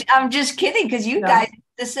 Yeah. I'm just kidding, because you guys are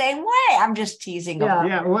the same way. I'm just teasing. Yeah.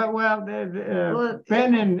 Yeah. Well,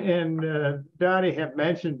 Ben and Dottie have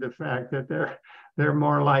mentioned the fact that they're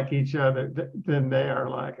more like each other than they are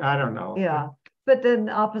like. I don't know. Yeah. But then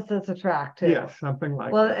opposites attract too. Yes, something like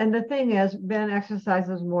that. Well, and the thing is, Ben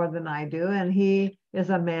exercises more than I do, and he is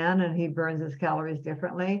a man, and he burns his calories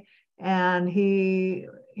differently. And he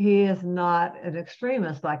is not an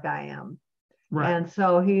extremist like I am. Right. And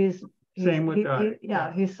so he's same with Dottie.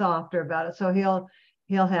 He's softer about it. So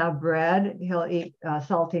he'll have bread. He'll eat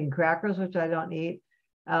saltine crackers, which I don't eat.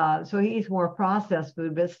 So he eats more processed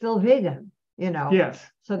food, but still vegan. You know. Yes.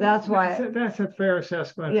 So that's why that's a fair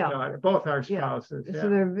assessment. Yeah. Both our spouses. Yeah.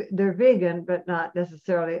 So they're vegan, but not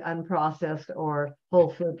necessarily unprocessed or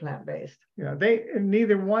whole food plant-based. Yeah,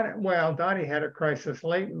 neither one. Well, Dottie had a crisis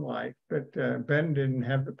late in life, but Ben didn't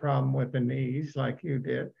have the problem with the knees like you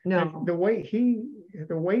did. No. And the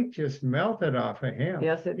weight just melted off of him.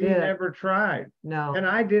 Yes, it did. He never tried. No. And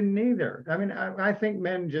I didn't either. I mean, I think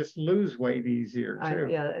men just lose weight easier too.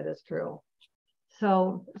 Yeah, it is true.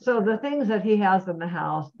 So the things that he has in the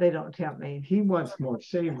house, they don't tempt me. He wants more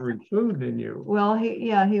savory food than you. Well,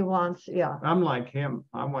 he wants, I'm like him.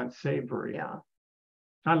 I want savory. Yeah.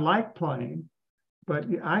 I like plain, but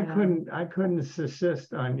I couldn't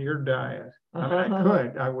subsist on your diet. I mean,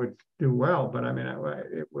 I would do well, but I mean,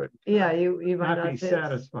 it would. Yeah, you might not be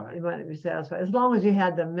satisfied. You might not be satisfied as long as you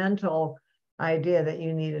had the mental idea that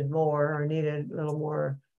you needed more or needed a little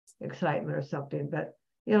more excitement or something. But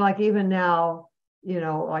like even now.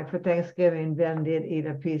 Like for Thanksgiving, Ben did eat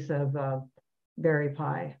a piece of berry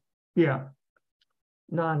pie. Yeah.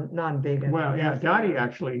 Non-vegan. Well, yeah, Dottie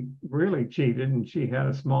actually really cheated, and she had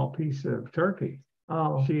a small piece of turkey.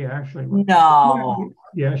 Oh. She actually. No.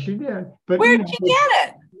 Yeah, she did. But where'd you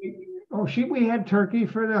get it? We had turkey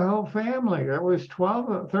for the whole family. There was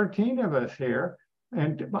 13 of us here,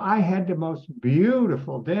 and I had the most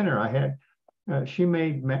beautiful dinner. I had. She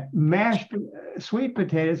made mashed sweet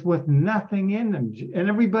potatoes with nothing in them, and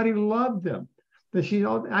everybody loved them.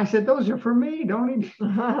 I said, "Those are for me. Don't eat."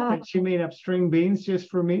 And she made up string beans just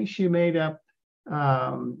for me. She made up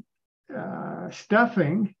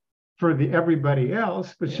stuffing for everybody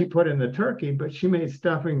else, but she put in the turkey. But she made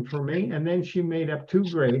stuffing for me, and then she made up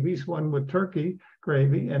 2 gravies, one with turkey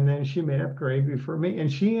gravy, and then she made up gravy for me. And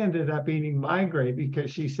she ended up eating my gravy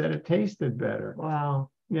because she said it tasted better.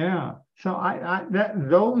 Wow. Yeah. So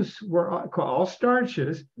those were all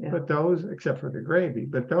starches, but those, except for the gravy,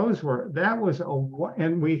 but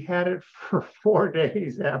and we had it for 4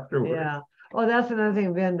 days afterwards. Yeah. Well, that's another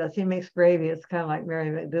thing Ben does. He makes gravy. It's kind of like Mary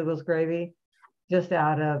McDougall's gravy, just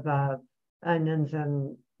out of onions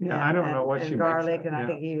and I don't know what she garlic, makes. and I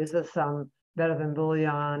think he uses some better than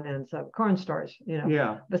bouillon and some cornstarch.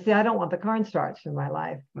 Yeah. But see, I don't want the cornstarch in my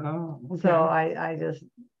life. Oh. Okay. So I just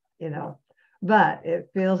But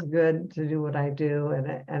it feels good to do what I do,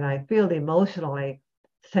 and I feel emotionally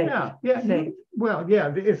safe. Yeah. Safe.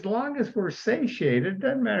 As long as we're satiated, it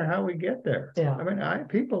doesn't matter how we get there. Yeah. I mean,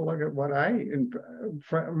 people look at what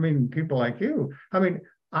people like you. I mean,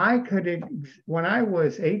 when I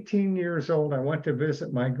was 18 years old, I went to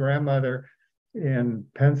visit my grandmother in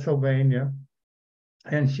Pennsylvania,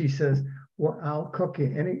 and she says, well, I'll cook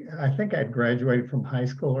you I think I'd graduated from high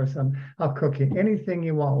school or something. I'll cook you anything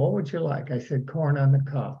you want. What would you like? I said, corn on the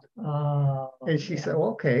cob. Oh, And she said,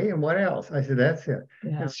 okay, and what else? I said, that's it.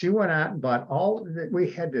 yeah. And she went out and bought we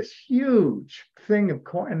had this huge thing of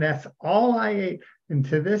corn, and that's all I ate. And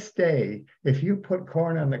to this day, if you put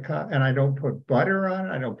corn on the cob, and I don't put butter on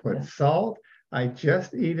it, I don't put salt, I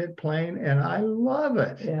just eat it plain, and I love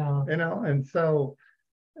it. Yeah. You know, and so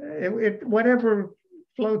it whatever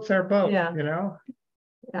floats our boat, you know.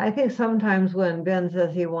 I think sometimes when Ben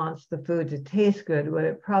says he wants the food to taste good, what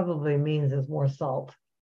it probably means is more salt.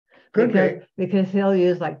 Because he'll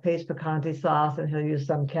use like paste picante sauce and he'll use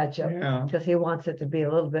some ketchup because he wants it to be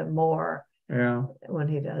a little bit more when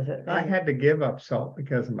he does it. I had to give up salt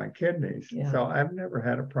because of my kidneys. So I've never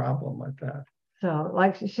had a problem with that. So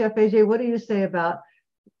like Chef AJ, what do you say about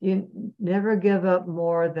you never give up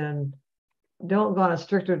more than don't go on a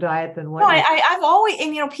stricter diet than what? No, I've always,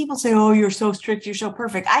 and you know, people say, oh, you're so strict, you're so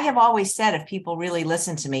perfect. I have always said, if people really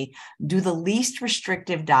listen to me, do the least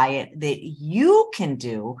restrictive diet that you can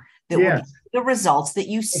do that will get the results that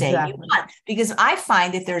you say you want. Because I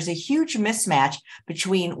find that there's a huge mismatch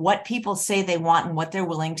between what people say they want and what they're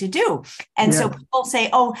willing to do. And so people say,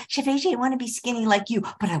 oh, Chef AJ, I want to be skinny like you,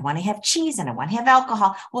 but I want to have cheese and I want to have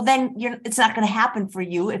alcohol. Well, then it's not going to happen for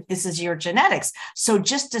you if this is your genetics. So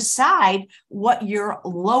just decide what your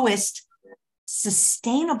lowest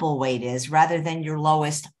sustainable weight is rather than your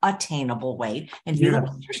lowest attainable weight, and do the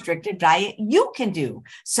most restrictive diet you can do.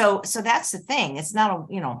 So that's the thing. It's not a,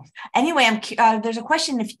 you know, anyway, there's a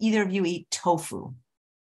question if either of you eat tofu.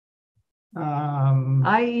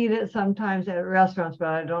 I eat it sometimes at restaurants, but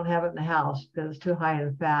I don't have it in the house because it's too high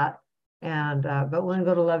in fat. And but when I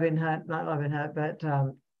go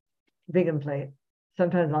to Vegan Plate,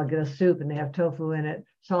 sometimes I'll get a soup and they have tofu in it.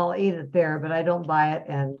 So I'll eat it there, but I don't buy it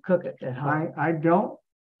and cook it at home. I don't.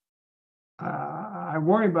 I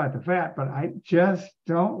worry about the fat, but I just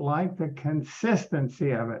don't like the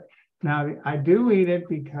consistency of it. Now, I do eat it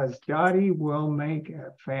because Dottie will make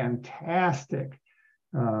a fantastic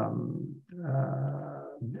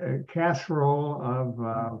casserole of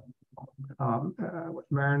with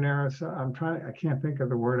marinara. I can't think of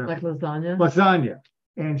the word. Like lasagna? Lasagna.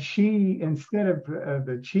 And she, instead of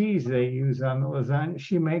the cheese they use on the lasagna,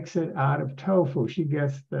 she makes it out of tofu. She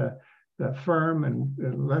gets the firm and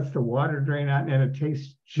lets the water drain out, and it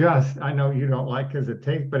tastes just, I know you don't like because it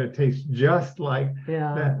tastes, but it tastes just like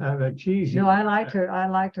the cheese. No, I liked her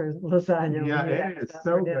lasagna. Yeah, it is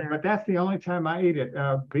so good. But that's the only time I eat it.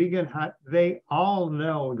 Vegan Hut, they all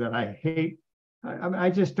know that I hate. I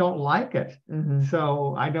just don't like it.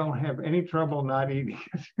 So I don't have any trouble not eating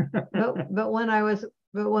it. but when I was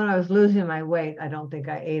losing my weight, I don't think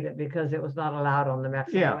I ate it because it was not allowed on the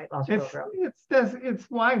Mexican weight loss program.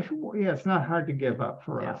 It's not hard to give up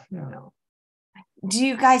for us. No. Do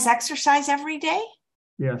you guys exercise every day?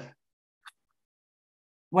 Yes.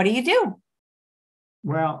 What do you do?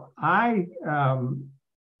 Well,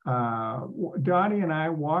 Dottie and I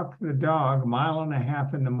walk the dog 1.5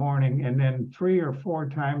 miles in the morning, and then 3 or 4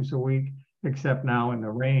 times a week, except now in the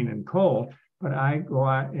rain and cold. But I go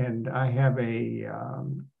out and I have a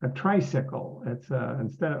tricycle. It's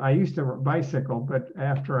I used to bicycle, but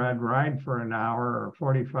after I'd ride for an hour or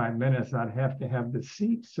 45 minutes, I'd have to have the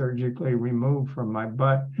seat surgically removed from my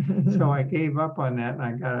butt. So I gave up on that, and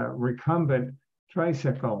I got a recumbent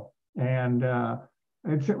tricycle, and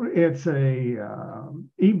it's a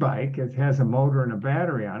e-bike. It has a motor and a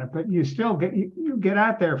battery on it, but you still get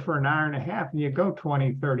out there for an hour and a half, and you go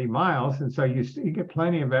 20, 30 miles, and so you get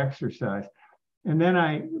plenty of exercise. And then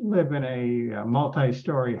I live in a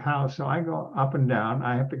multi-story house, so I go up and down.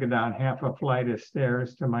 I have to go down half a flight of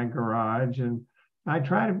stairs to my garage, and I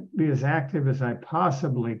try to be as active as I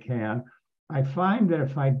possibly can. I find that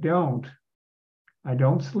if I don't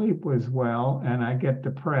sleep as well, and I get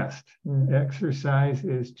depressed. Exercise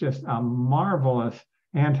is just a marvelous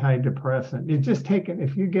antidepressant.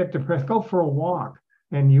 If you get depressed, go for a walk,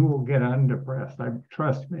 and you will get undepressed.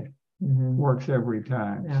 Trust me, works every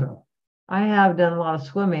time. Yeah. So I have done a lot of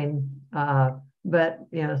swimming, but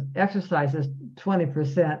exercise is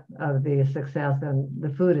 20% of the success, and the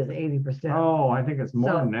food is 80%. Oh, I think it's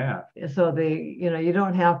more than that. So you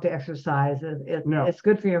don't have to exercise. It's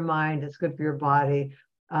good for your mind. It's good for your body,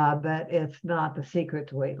 but it's not the secret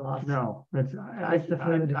to weight loss. No, it's the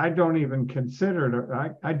food. I don't even consider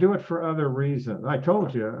it. I do it for other reasons. I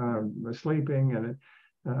told you, sleeping and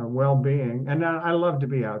well-being, and I love to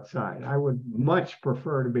be outside. I would much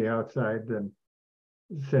prefer to be outside than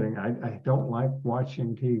sitting. I don't like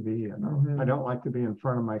watching TV. I don't like to be in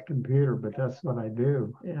front of my computer, but that's what I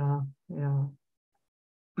do. Yeah.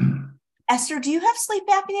 Esther, do you have sleep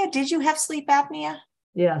apnea? Did you have sleep apnea?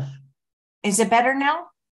 Yes. Is it better now?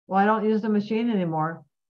 Well, I don't use the machine anymore.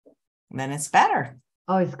 Then it's better.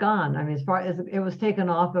 Oh, it's gone. I mean, as far as it was taken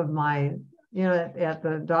off of my, at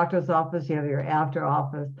the doctor's office, you have your after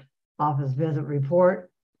office visit report,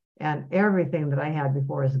 and everything that I had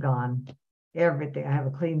before is gone. Everything. I have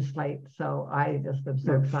a clean slate. So I just am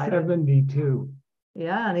so excited. 72.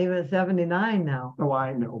 Yeah, and even at 79 now. Oh,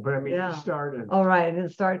 I know, but I mean, Yeah. you started. Oh, right. I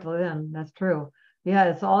didn't start till then. That's true. Yeah,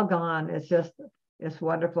 it's all gone. It's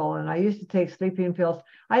wonderful. And I used to take sleeping pills.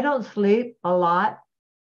 I don't sleep a lot.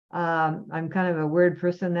 I'm kind of a weird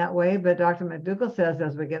person that way, but Dr. McDougall says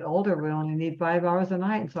as we get older, we only need 5 hours a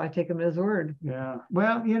night. And so I take him at his word. Yeah.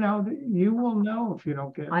 Well, you will know if you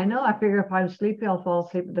don't get. I know. I figure if I'm sleepy, I'll fall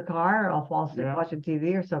asleep in the car, or I'll fall asleep Yeah. watching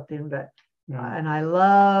TV or something. But Yeah. and I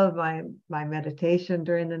love my meditation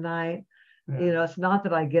during the night. Yeah. It's not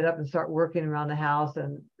that I get up and start working around the house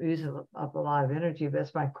and using up a lot of energy, but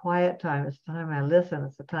it's my quiet time. It's the time I listen.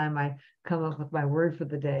 It's the time I come up with my word for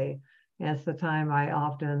the day. And it's the time I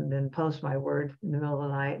often then post my word in the middle of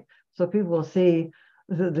the night. So people will see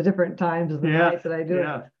the different times of the night that I do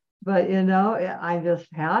it. But, I'm just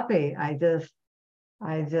happy. I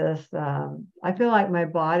feel like my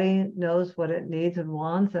body knows what it needs and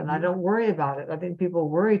wants, and I don't worry about it. I think people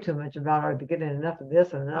worry too much about, are they getting enough of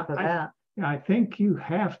this and enough of that? I think you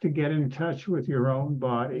have to get in touch with your own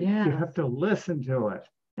body. Yes. You have to listen to it.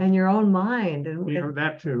 And your own mind. And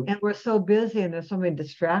that too. And we're so busy, and there's so many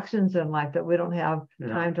distractions in life that we don't have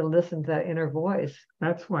time to listen to that inner voice.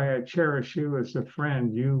 That's why I cherish you as a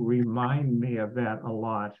friend. You remind me of that a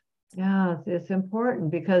lot. Yeah, it's important,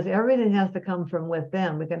 because everything has to come from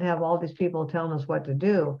within. We can have all these people telling us what to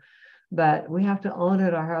do, but we have to own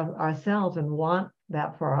it ourselves and want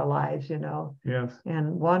that for our lives, Yes.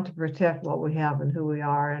 and want to protect what we have and who we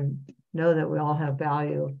are, and know that we all have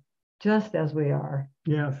value just as we are.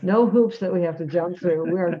 Yes. No hoops that we have to jump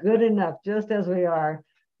through. We are good enough just as we are.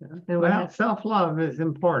 And self-love is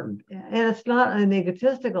important. And it's not an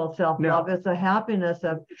egotistical self-love. No. It's a happiness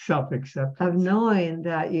of self-acceptance, of knowing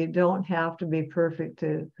that you don't have to be perfect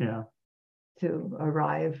to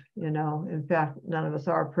arrive. In fact, none of us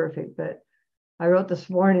are perfect. But I wrote this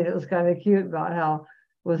morning, it was kind of cute, about how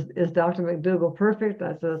is Dr. McDougall perfect?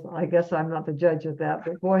 I says, I guess I'm not the judge of that,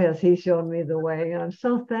 but boy, has he shown me the way. And I'm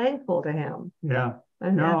so thankful to him. Yeah.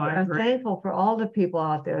 I'm thankful for all the people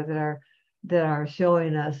out there that are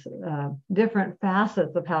showing us different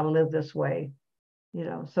facets of how to live this way.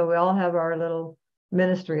 So we all have our little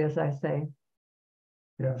ministry, as I say.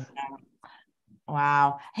 Yes.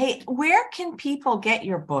 Wow. Hey, where can people get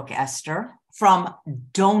your book, Esther? From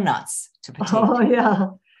donuts to potatoes. Oh, yeah.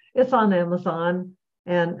 It's on Amazon,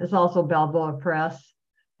 and it's also Balboa Press.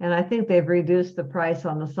 And I think they've reduced the price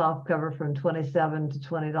on the soft cover from $27 to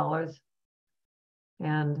 $20.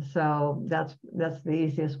 And so that's the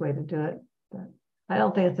easiest way to do it. But I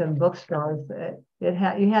don't think it's in bookstores. You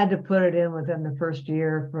had to put it in within the first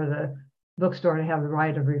year for the bookstore to have the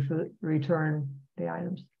right of return the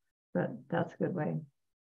items. But that's a good way.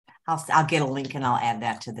 I'll get a link and I'll add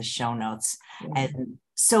that to the show notes. Yeah. And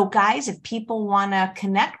so, guys, if people want to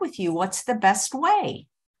connect with you, what's the best way?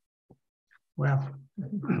 Well,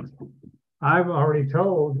 I've already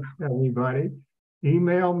told everybody.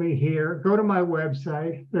 Email me here. Go to my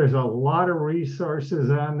website. There's a lot of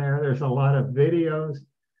resources on there. There's a lot of videos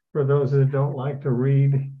for those that don't like to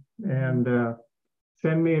read. And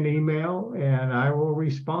send me an email and I will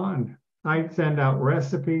respond. I send out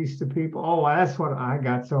recipes to people. Oh, that's what I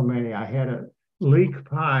got so many. I had a leek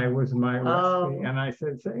pie was my recipe. And I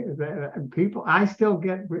said, people, I still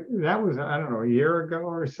get, that was, I don't know, a year ago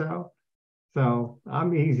or so. So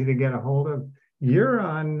I'm easy to get a hold of. You're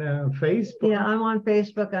on Facebook. Yeah, I'm on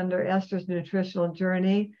Facebook under Esther's Nutritional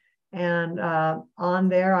Journey. And on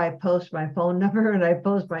there, I post my phone number and I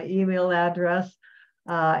post my email address.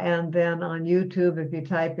 And then on YouTube, if you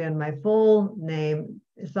type in my full name,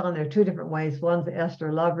 it's on there 2 different ways. One's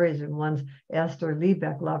Esther Loveridge and one's Esther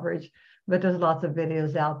Liebeck Loveridge. But there's lots of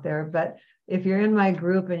videos out there. But if you're in my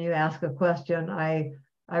group and you ask a question, I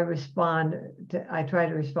try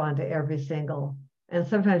to respond to every single. And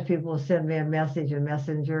sometimes people will send me a message in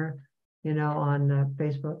Messenger, on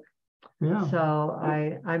Facebook. Yeah. So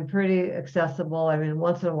I'm pretty accessible. I mean,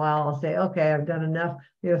 once in a while I'll say, okay, I've done enough,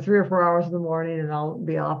 3 or 4 hours in the morning, and I'll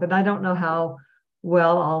be off. And I don't know how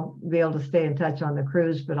well I'll be able to stay in touch on the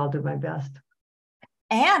cruise, but I'll do my best.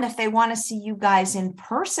 And if they want to see you guys in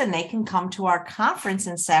person, they can come to our conference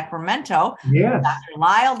in Sacramento. Yes. Dr.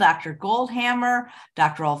 Lyle, Dr. Goldhammer,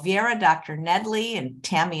 Dr. Olvera, Dr. Nedley, and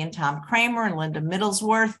Tammy and Tom Kramer, and Linda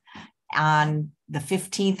Middlesworth. on the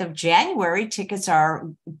 15th of January. Tickets are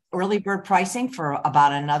early bird pricing for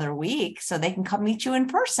about another week, so they can come meet you in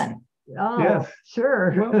person. Oh, Yes.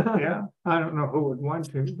 sure. Well, yeah, I don't know who would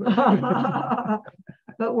want to, but,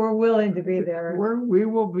 but we're willing to be there. we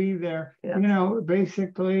will be there. Yeah. You know,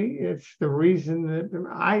 basically, it's the reason that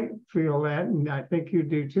I feel that, and I think you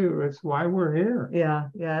do too. It's why we're here. Yeah,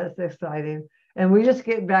 it's exciting. And we just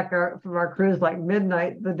get back from our cruise like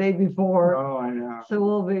midnight the day before. Oh, I know. So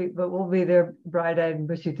we'll be there bright-eyed and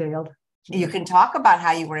bushy-tailed. You can talk about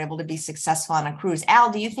how you were able to be successful on a cruise.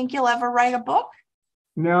 Al, do you think you'll ever write a book?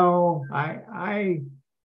 No, I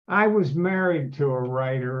was married to a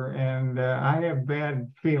writer, and I have bad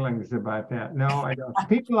feelings about that. No, I don't.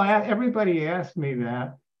 Everybody asked me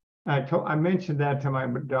that. I mentioned that to my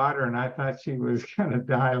daughter, and I thought she was going to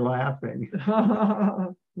die laughing.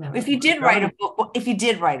 If you did write a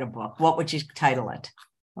book, what would you title it?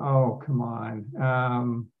 Oh, come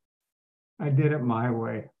on. I did it my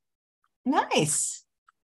way. Nice.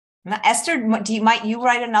 Now, Esther, might you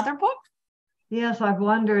write another book? Yes, I've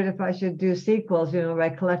wondered if I should do sequels, by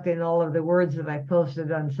collecting all of the words that I posted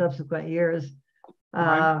on subsequent years.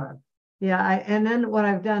 And then what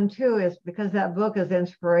I've done too is, because that book is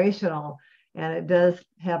inspirational and it does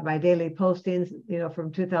have my daily postings,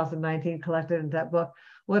 from 2019 collected in that book.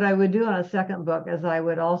 What I would do on a second book is I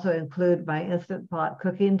would also include my Instant Pot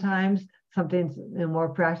cooking times, something more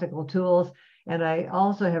practical tools. And I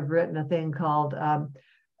also have written a thing called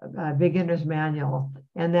Beginner's Manual,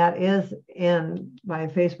 and that is in my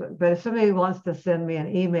Facebook. But if somebody wants to send me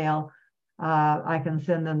an email, I can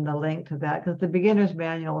send them the link to that, because the Beginner's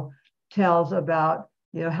Manual tells about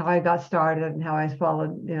how I got started and how I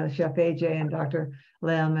followed Chef AJ and Dr.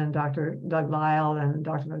 Lim and Dr. Doug Lyle and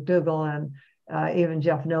Dr. McDougall and even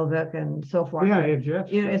Jeff Novick and so forth. Yeah, Jeff.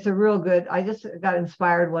 It's a real good. I just got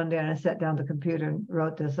inspired one day and I sat down the computer and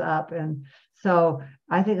wrote this up, and so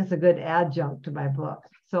I think it's a good adjunct to my book.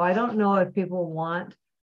 So I don't know if people want,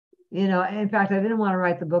 in fact, I didn't want to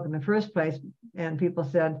write the book in the first place. And people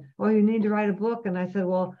said, "Oh, you need to write a book." And I said,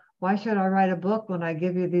 "Well, why should I write a book when I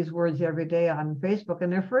give you these words every day on Facebook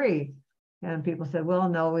and they're free?" And people said, "Well,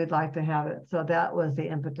 no, we'd like to have it." So that was the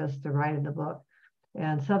impetus to writing the book.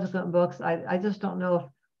 And subsequent books, I just don't know if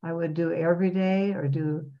I would do every day or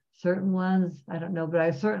do certain ones. I don't know, but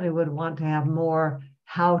I certainly would want to have more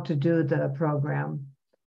how to do the program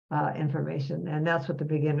information. And that's what the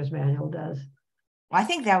Beginner's Manual does. I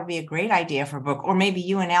think that would be a great idea for a book, or maybe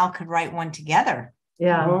you and Al could write one together.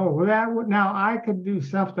 Yeah. Oh, now I could do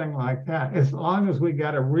something like that, as long as we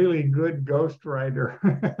got a really good ghostwriter.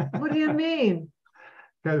 What do you mean?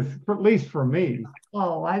 Because at least for me.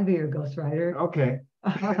 Oh, I'd be your ghostwriter. Okay.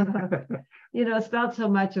 It's not so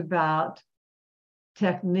much about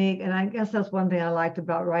technique. And I guess that's one thing I liked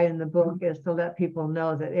about writing the book, is to let people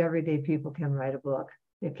know that everyday people can write a book.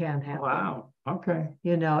 It can happen. Wow. Okay.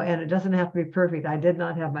 And it doesn't have to be perfect. I did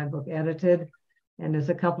not have my book edited, and there's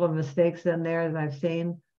a couple of mistakes in there that I've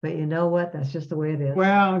seen, but you know what? That's just the way it is.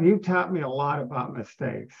 Well, you taught me a lot about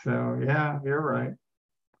mistakes. So yeah, you're right.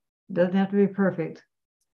 Doesn't have to be perfect.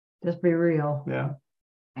 Just be real. Yeah.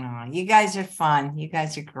 Oh, you guys are fun. You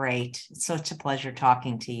guys are great. It's such a pleasure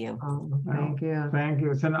talking to you. Thank you. Thank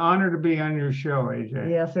you. It's an honor to be on your show,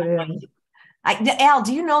 AJ. Yes, it is. Al,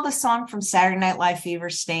 do you know the song from Saturday Night Live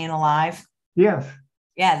Fever, "Staying Alive"? Yes.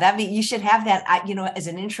 Yeah, you should have that, as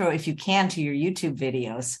an intro, if you can, to your YouTube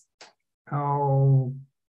videos. Oh,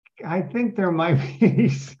 I think there might be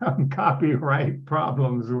some copyright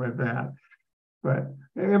problems with that. But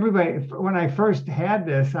everybody, when I first had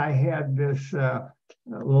this, I had this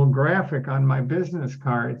little graphic on my business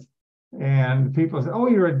cards, and people said, "Oh,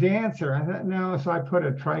 you're a dancer." I thought, no, so I put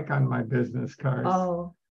a trike on my business cards.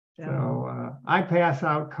 Oh. Yeah. So I pass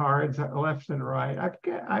out cards left and right.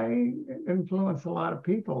 I influence a lot of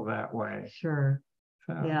people that way. Sure.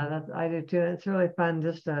 So. Yeah, I do too. It's really fun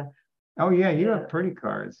just to. Oh yeah, you have pretty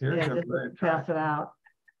cards. Just to pass it out.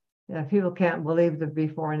 Yeah, people can't believe the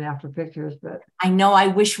before and after pictures, but I know. I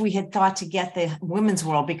wish we had thought to get the Women's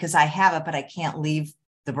World, because I have it, but I can't leave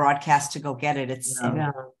the broadcast to go get it. It's in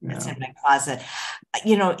my closet.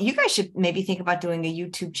 You guys should maybe think about doing a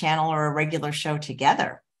YouTube channel or a regular show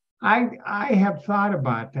together. I have thought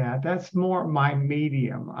about that. That's more my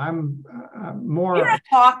medium. I'm more. You're a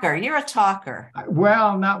talker. You're a talker.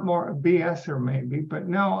 Well, not more BSer maybe, but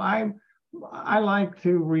no, I like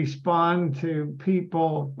to respond to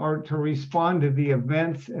people, or to respond to the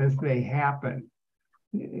events as they happen.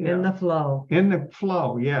 In the flow. In the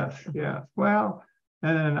flow, yes. Well,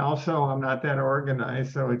 and then also I'm not that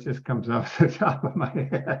organized, so it just comes off the top of my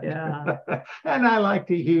head. Yeah. And I like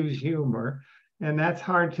to use humor. And that's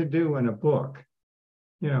hard to do in a book.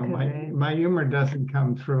 you know, my humor doesn't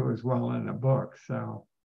come through as well in a book. So,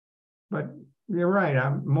 but you're right.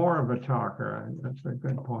 I'm more of a talker. That's a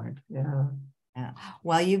good point. Yeah. Yeah.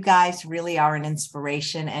 Well, you guys really are an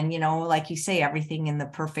inspiration. And, you know, like you say, everything in the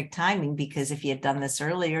perfect timing, because if you had done this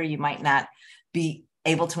earlier, you might not be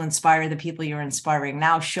able to inspire the people you're inspiring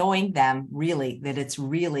now, showing them really that it's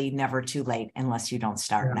really never too late unless you don't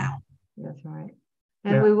start now. That's right.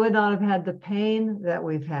 And we would not have had the pain that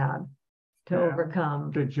we've had to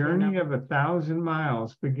overcome. The journey of 1,000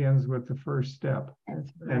 miles begins with the first step. That's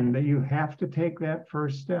right. And you have to take that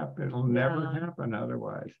first step. It'll never happen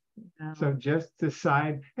otherwise. So just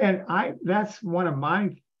decide. And that's one of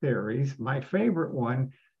my theories. My favorite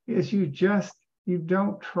one is you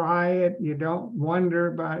don't try it. You don't wonder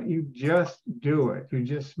about it. You just do it. You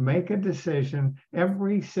just make a decision.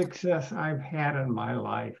 Every success I've had in my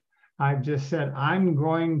life, I've just said, I'm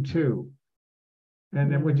going to.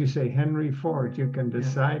 And then would you say Henry Ford? You can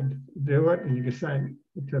decide to do it, and you decide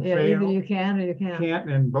to fail. Either you can or you can't.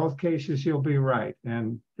 In both cases, you'll be right.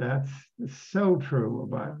 And that's so true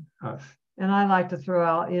about us. And I like to throw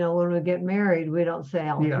out, you know, when we get married, we don't say,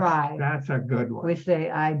 I'll try. That's a good one. We say,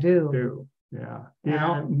 I do. Do. Yeah. You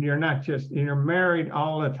know, you're married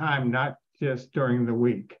all the time, not just during the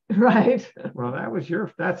week. Right. Well,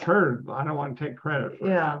 that's her. I don't want to take credit for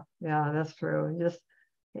that. Yeah, that's true.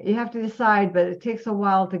 You have to decide, but it takes a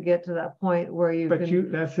while to get to that point where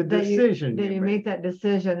that's a decision. Then you make that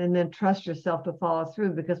decision and then trust yourself to follow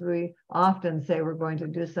through, because we often say we're going to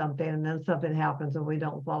do something and then something happens and we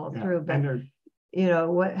don't follow through. But you know,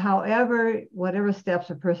 whatever steps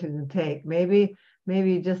a person can take, maybe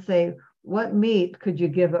you just say, what meat could you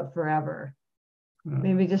give up forever?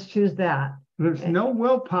 Maybe just choose that. There's no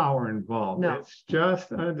willpower involved. No. It's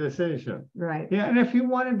just a decision. Right. Yeah. And if you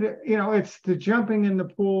wanted to, you know, it's the jumping in the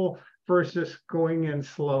pool versus going in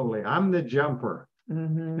slowly. I'm the jumper.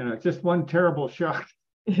 Mm-hmm. You know, it's just one terrible shot.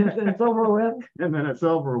 It's over with. And then it's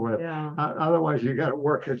over with. Yeah. Otherwise, you got to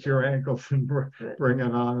work at your ankles and bring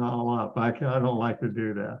it on all up. I don't like to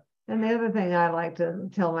do that. And the other thing I like to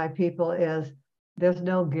tell my people is there's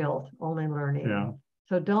no guilt, only learning. Yeah.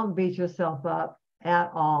 So don't beat yourself up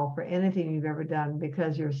at all for anything you've ever done,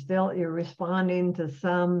 because you're responding to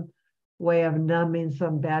some way of numbing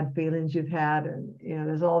some bad feelings you've had. And, you know,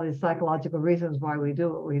 there's all these psychological reasons why we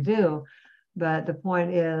do what we do. But the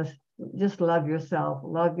point is, just love yourself,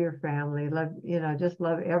 love your family, just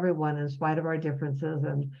love everyone in spite of our differences,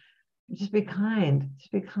 and just be kind.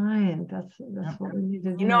 Just be kind. That's what we need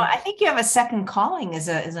to do. You know, I think you have a second calling as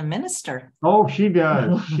a minister. Oh, she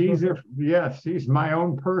does. She's my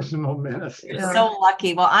own personal minister. You're so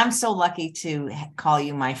lucky. Well, I'm so lucky to call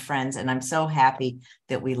you my friends, and I'm so happy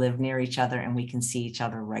that we live near each other and we can see each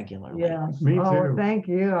other regularly. Yeah, me too. Oh, thank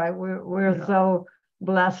you. We're so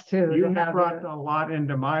blessed too. You have brought a lot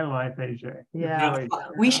into my life, AJ. Yeah.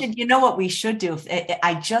 We should, you know what we should do?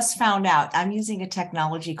 I just found out I'm using a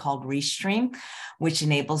technology called Restream, which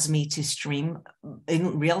enables me to stream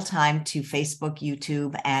in real time to Facebook,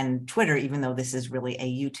 YouTube, and Twitter, even though this is really a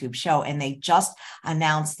YouTube show. And they just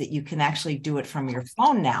announced that you can actually do it from your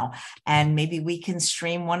phone now. And maybe we can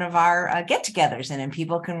stream one of our get-togethers, and then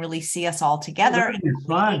people can really see us all together. It's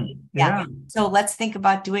fun. Yeah. So let's think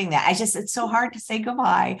about doing that. It's so hard to say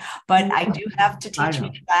goodbye, but I do have to teach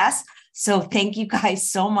my class. So thank you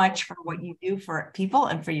guys so much for what you do for people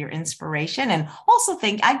and for your inspiration. And also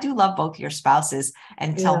I do love both your spouses,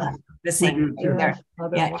 and tell them the same thing there.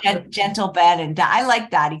 Yeah, gentle bad, and I like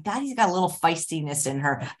Dottie. Dottie's got a little feistiness in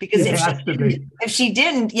her, because if she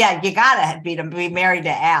didn't, you gotta be married to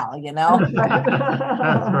Al, you know.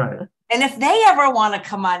 That's right. And if they ever want to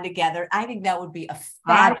come on together, I think that would be a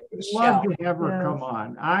fabulous show. I'd love to have her come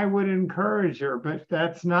on. I would encourage her, but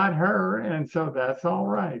that's not her, and so that's all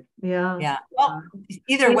right. Yeah. Yeah. Well,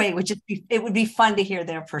 either way, it would be fun to hear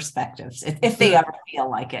their perspectives if they ever feel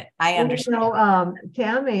like it. I understand. You know,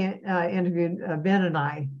 Tammy interviewed Ben and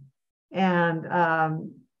I,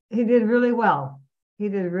 and he did really well.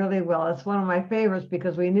 It's one of my favorites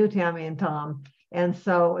because we knew Tammy and Tom. And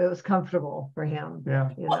so it was comfortable for him. Yeah.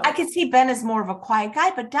 Well, I could see Ben as more of a quiet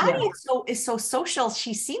guy, but Dottie is so social.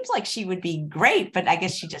 She seems like she would be great, but I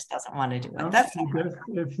guess she just doesn't want to do it.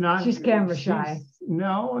 It's not. She's camera shy.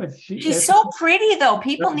 She's so pretty, though.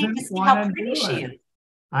 People need to see how pretty she is.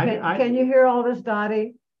 Can you hear all this,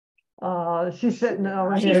 Dottie? She's sitting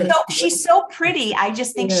over here. She's so pretty. I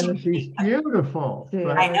just think she's beautiful.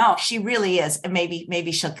 I know she really is. And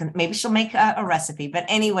maybe she'll make a recipe. But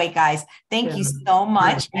anyway, guys, thank you so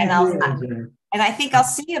much. And I think I'll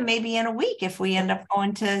see you maybe in a week if we end up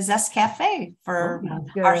going to Zest Cafe for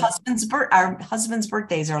our husband's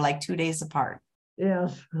birthdays are like 2 days apart.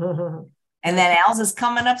 Yes. And then Al's is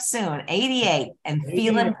coming up soon, 88 and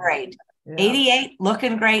feeling great. Yeah. 88,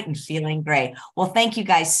 looking great and feeling great. Well, thank you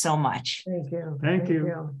guys so much. Thank you. Thank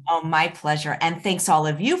you. Oh, my pleasure. And thanks all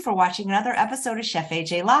of you for watching another episode of Chef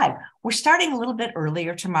AJ Live. We're starting a little bit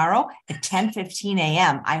earlier tomorrow at 10:15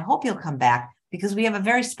 a.m. I hope you'll come back because we have a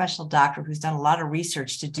very special doctor who's done a lot of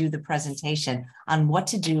research to do the presentation on what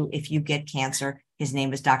to do if you get cancer. His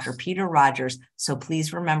name is Dr. Peter Rogers. So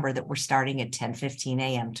please remember that we're starting at 10:15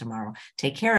 a.m. tomorrow. Take care.